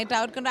Casual Night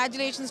Out.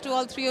 Congratulations to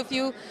all three of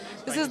you.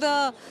 This is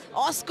the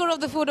Oscar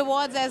of the Food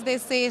Awards, as they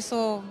say.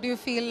 So do you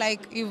feel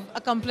like you've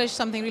accomplished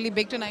something really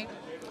big tonight?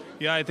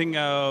 Yeah, I think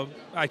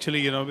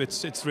actually,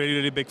 it's really,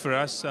 really big for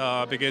us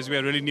because we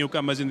are really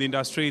newcomers in the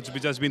industry. It's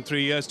just been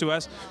 3 years to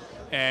us.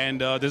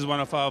 And this is one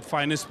of our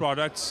finest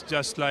products,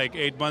 just like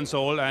 8 months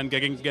old, and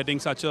getting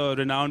such a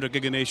renowned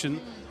recognition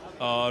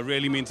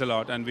really means a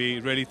lot. And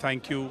we really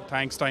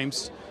thanks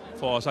Times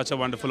for such a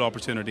wonderful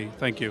opportunity.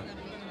 Thank you.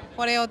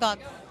 What are your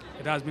thoughts?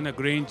 It has been a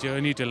great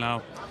journey till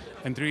now.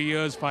 In 3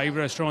 years, 5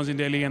 restaurants in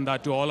Delhi, and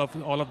that to all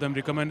of them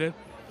recommended.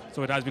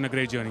 So it has been a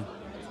great journey.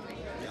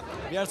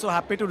 We are so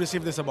happy to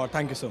receive this award.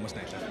 Thank you so much,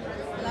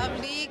 Naita.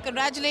 Lovely.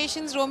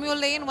 Congratulations, Romeo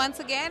Lane, once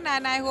again.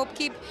 And I hope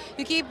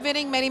you keep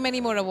winning many, many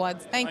more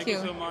awards. Thank you.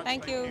 So much.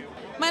 Thank you.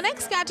 My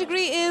next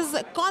category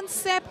is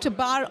Concept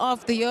Bar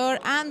of the Year,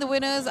 and the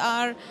winners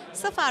are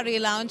Safari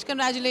Lounge.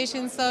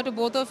 Congratulations, sir, to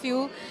both of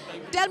you.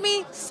 Tell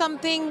me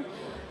something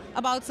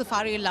about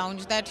Safari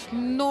Lounge that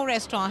no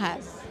restaurant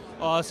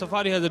has.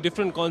 Safari has a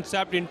different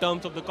concept in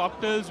terms of the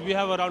cocktails. We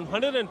have around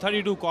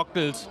 132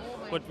 cocktails,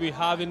 what we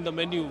have in the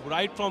menu.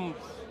 Right from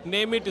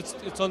name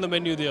it's on the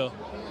menu there.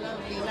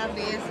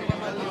 Lovely.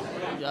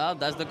 Yeah,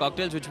 that's the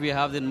cocktails which we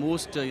have the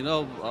most,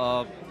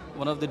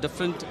 one of the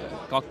different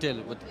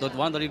cocktail, with the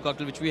 130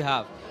 cocktail which we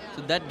have.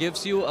 So that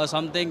gives you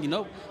something,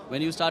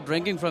 when you start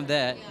drinking from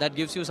there, that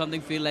gives you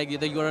something feel like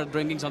either you are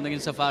drinking something in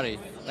Safari,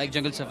 like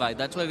Jungle Safari.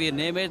 That's why we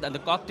name it, and the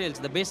cocktails,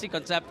 the basic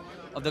concept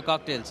of the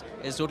cocktails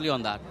is totally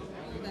on that.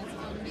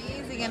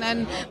 Amazing.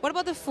 And what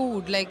about the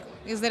food? Like,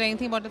 is there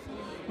anything about the food?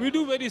 We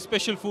do very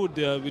special food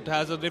there. It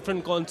has a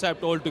different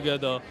concept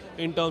altogether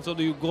in terms of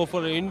you go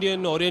for an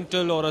Indian,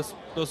 Oriental, or a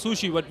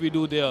sushi, what we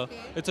do there.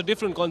 It's a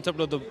different concept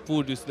of the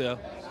food is there.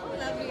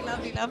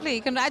 Lovely.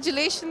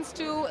 Congratulations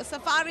to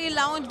Safari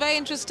Lounge. Very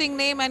interesting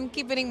name, and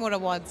keep winning more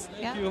awards.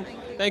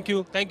 Thank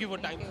you for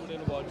Time Food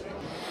and Awards.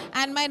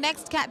 And my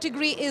next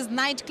category is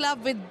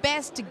Nightclub with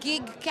Best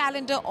Gig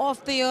Calendar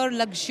of the Year,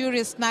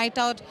 Luxurious Night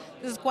Out.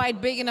 This is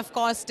quite big in, of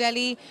course,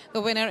 Delhi.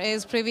 The winner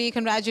is Privy.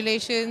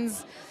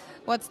 Congratulations.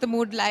 What's the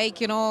mood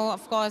like?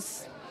 Of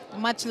course,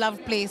 much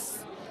loved place.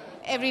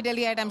 Every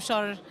Delhiite, I'm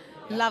sure,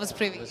 loves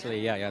Privy.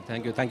 Yeah.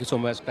 Thank you. Thank you so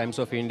much, Times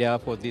of India,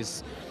 for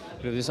this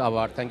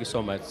award. Thank you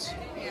so much.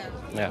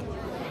 Yeah.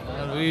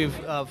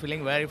 We're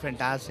feeling very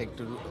fantastic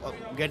to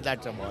get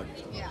that award.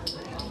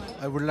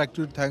 I would like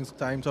to thank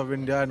Times of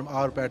India and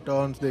our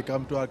patrons. They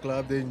come to our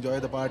club, they enjoy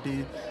the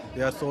party.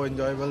 They are so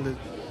enjoyable.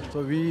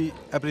 So we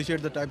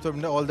appreciate the Times of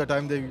India all the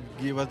time. They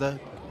give us the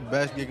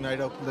best gig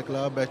night of the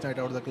club, best night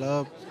out of the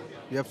club.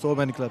 We have so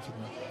many clubs.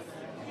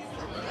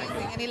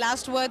 Any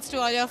last words to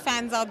all your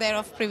fans out there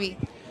of Privy?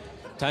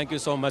 Thank you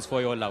so much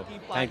for your love.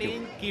 Thank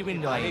you. Keep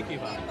enjoying.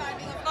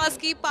 Of course,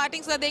 keep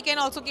partying so that they can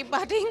also keep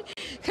partying.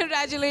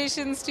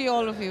 Congratulations to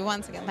all of you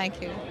once again.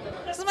 Thank you.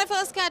 So my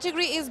first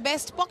category is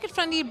Best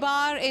Pocket-Friendly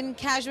Bar in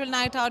Casual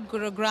Night Out,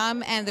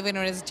 Gurugram, and the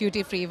winner is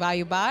Duty Free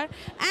Vayu Bar.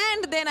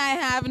 And then I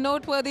have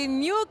Noteworthy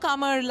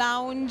Newcomer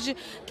Lounge,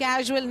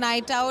 Casual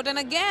Night Out, and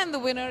again the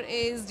winner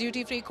is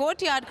Duty Free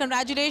Courtyard.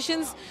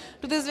 Congratulations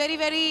to this very,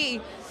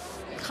 very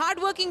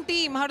hard-working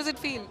team. How does it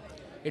feel?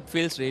 It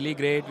feels really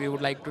great. We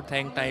would like to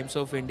thank Times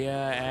of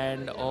India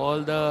and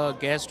all the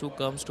guests who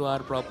comes to our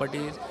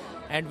properties.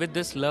 And with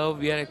this love,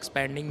 we are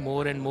expanding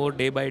more and more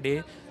day by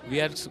day. We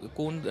are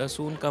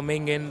soon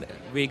coming in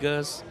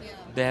Vegas,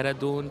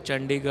 Dehradun,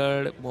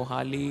 Chandigarh,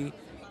 Mohali,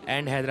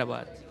 and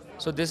Hyderabad.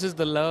 So this is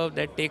the love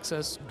that takes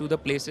us to the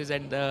places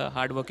and the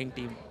hardworking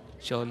team,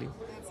 surely.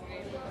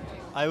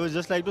 I would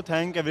just like to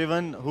thank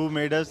everyone who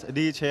made us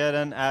reach here,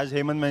 and as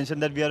Hemant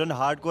mentioned that we are in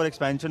hardcore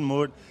expansion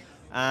mode,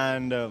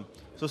 and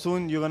so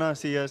soon you're gonna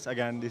see us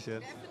again this year.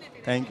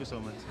 Thank you so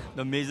much.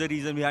 The major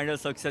reason behind our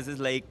success is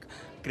like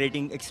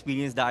creating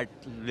experience that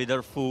with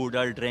our food,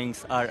 our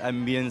drinks, our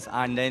ambience,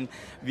 and then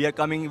we are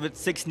coming with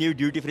 6 new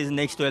duty frees in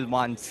the next 12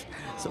 months.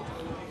 So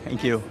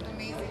thank you.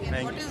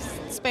 What is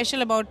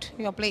special about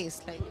your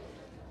place?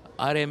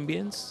 Our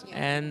ambience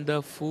and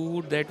the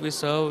food that we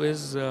serve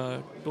is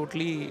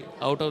totally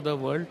out of the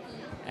world,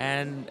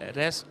 and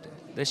rest,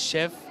 the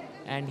chef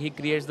and he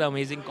creates the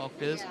amazing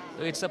cocktails.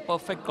 So it's a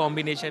perfect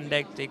combination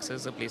that takes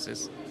us to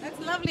places. That's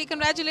lovely.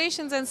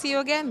 Congratulations and see you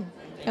again.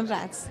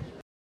 Congrats.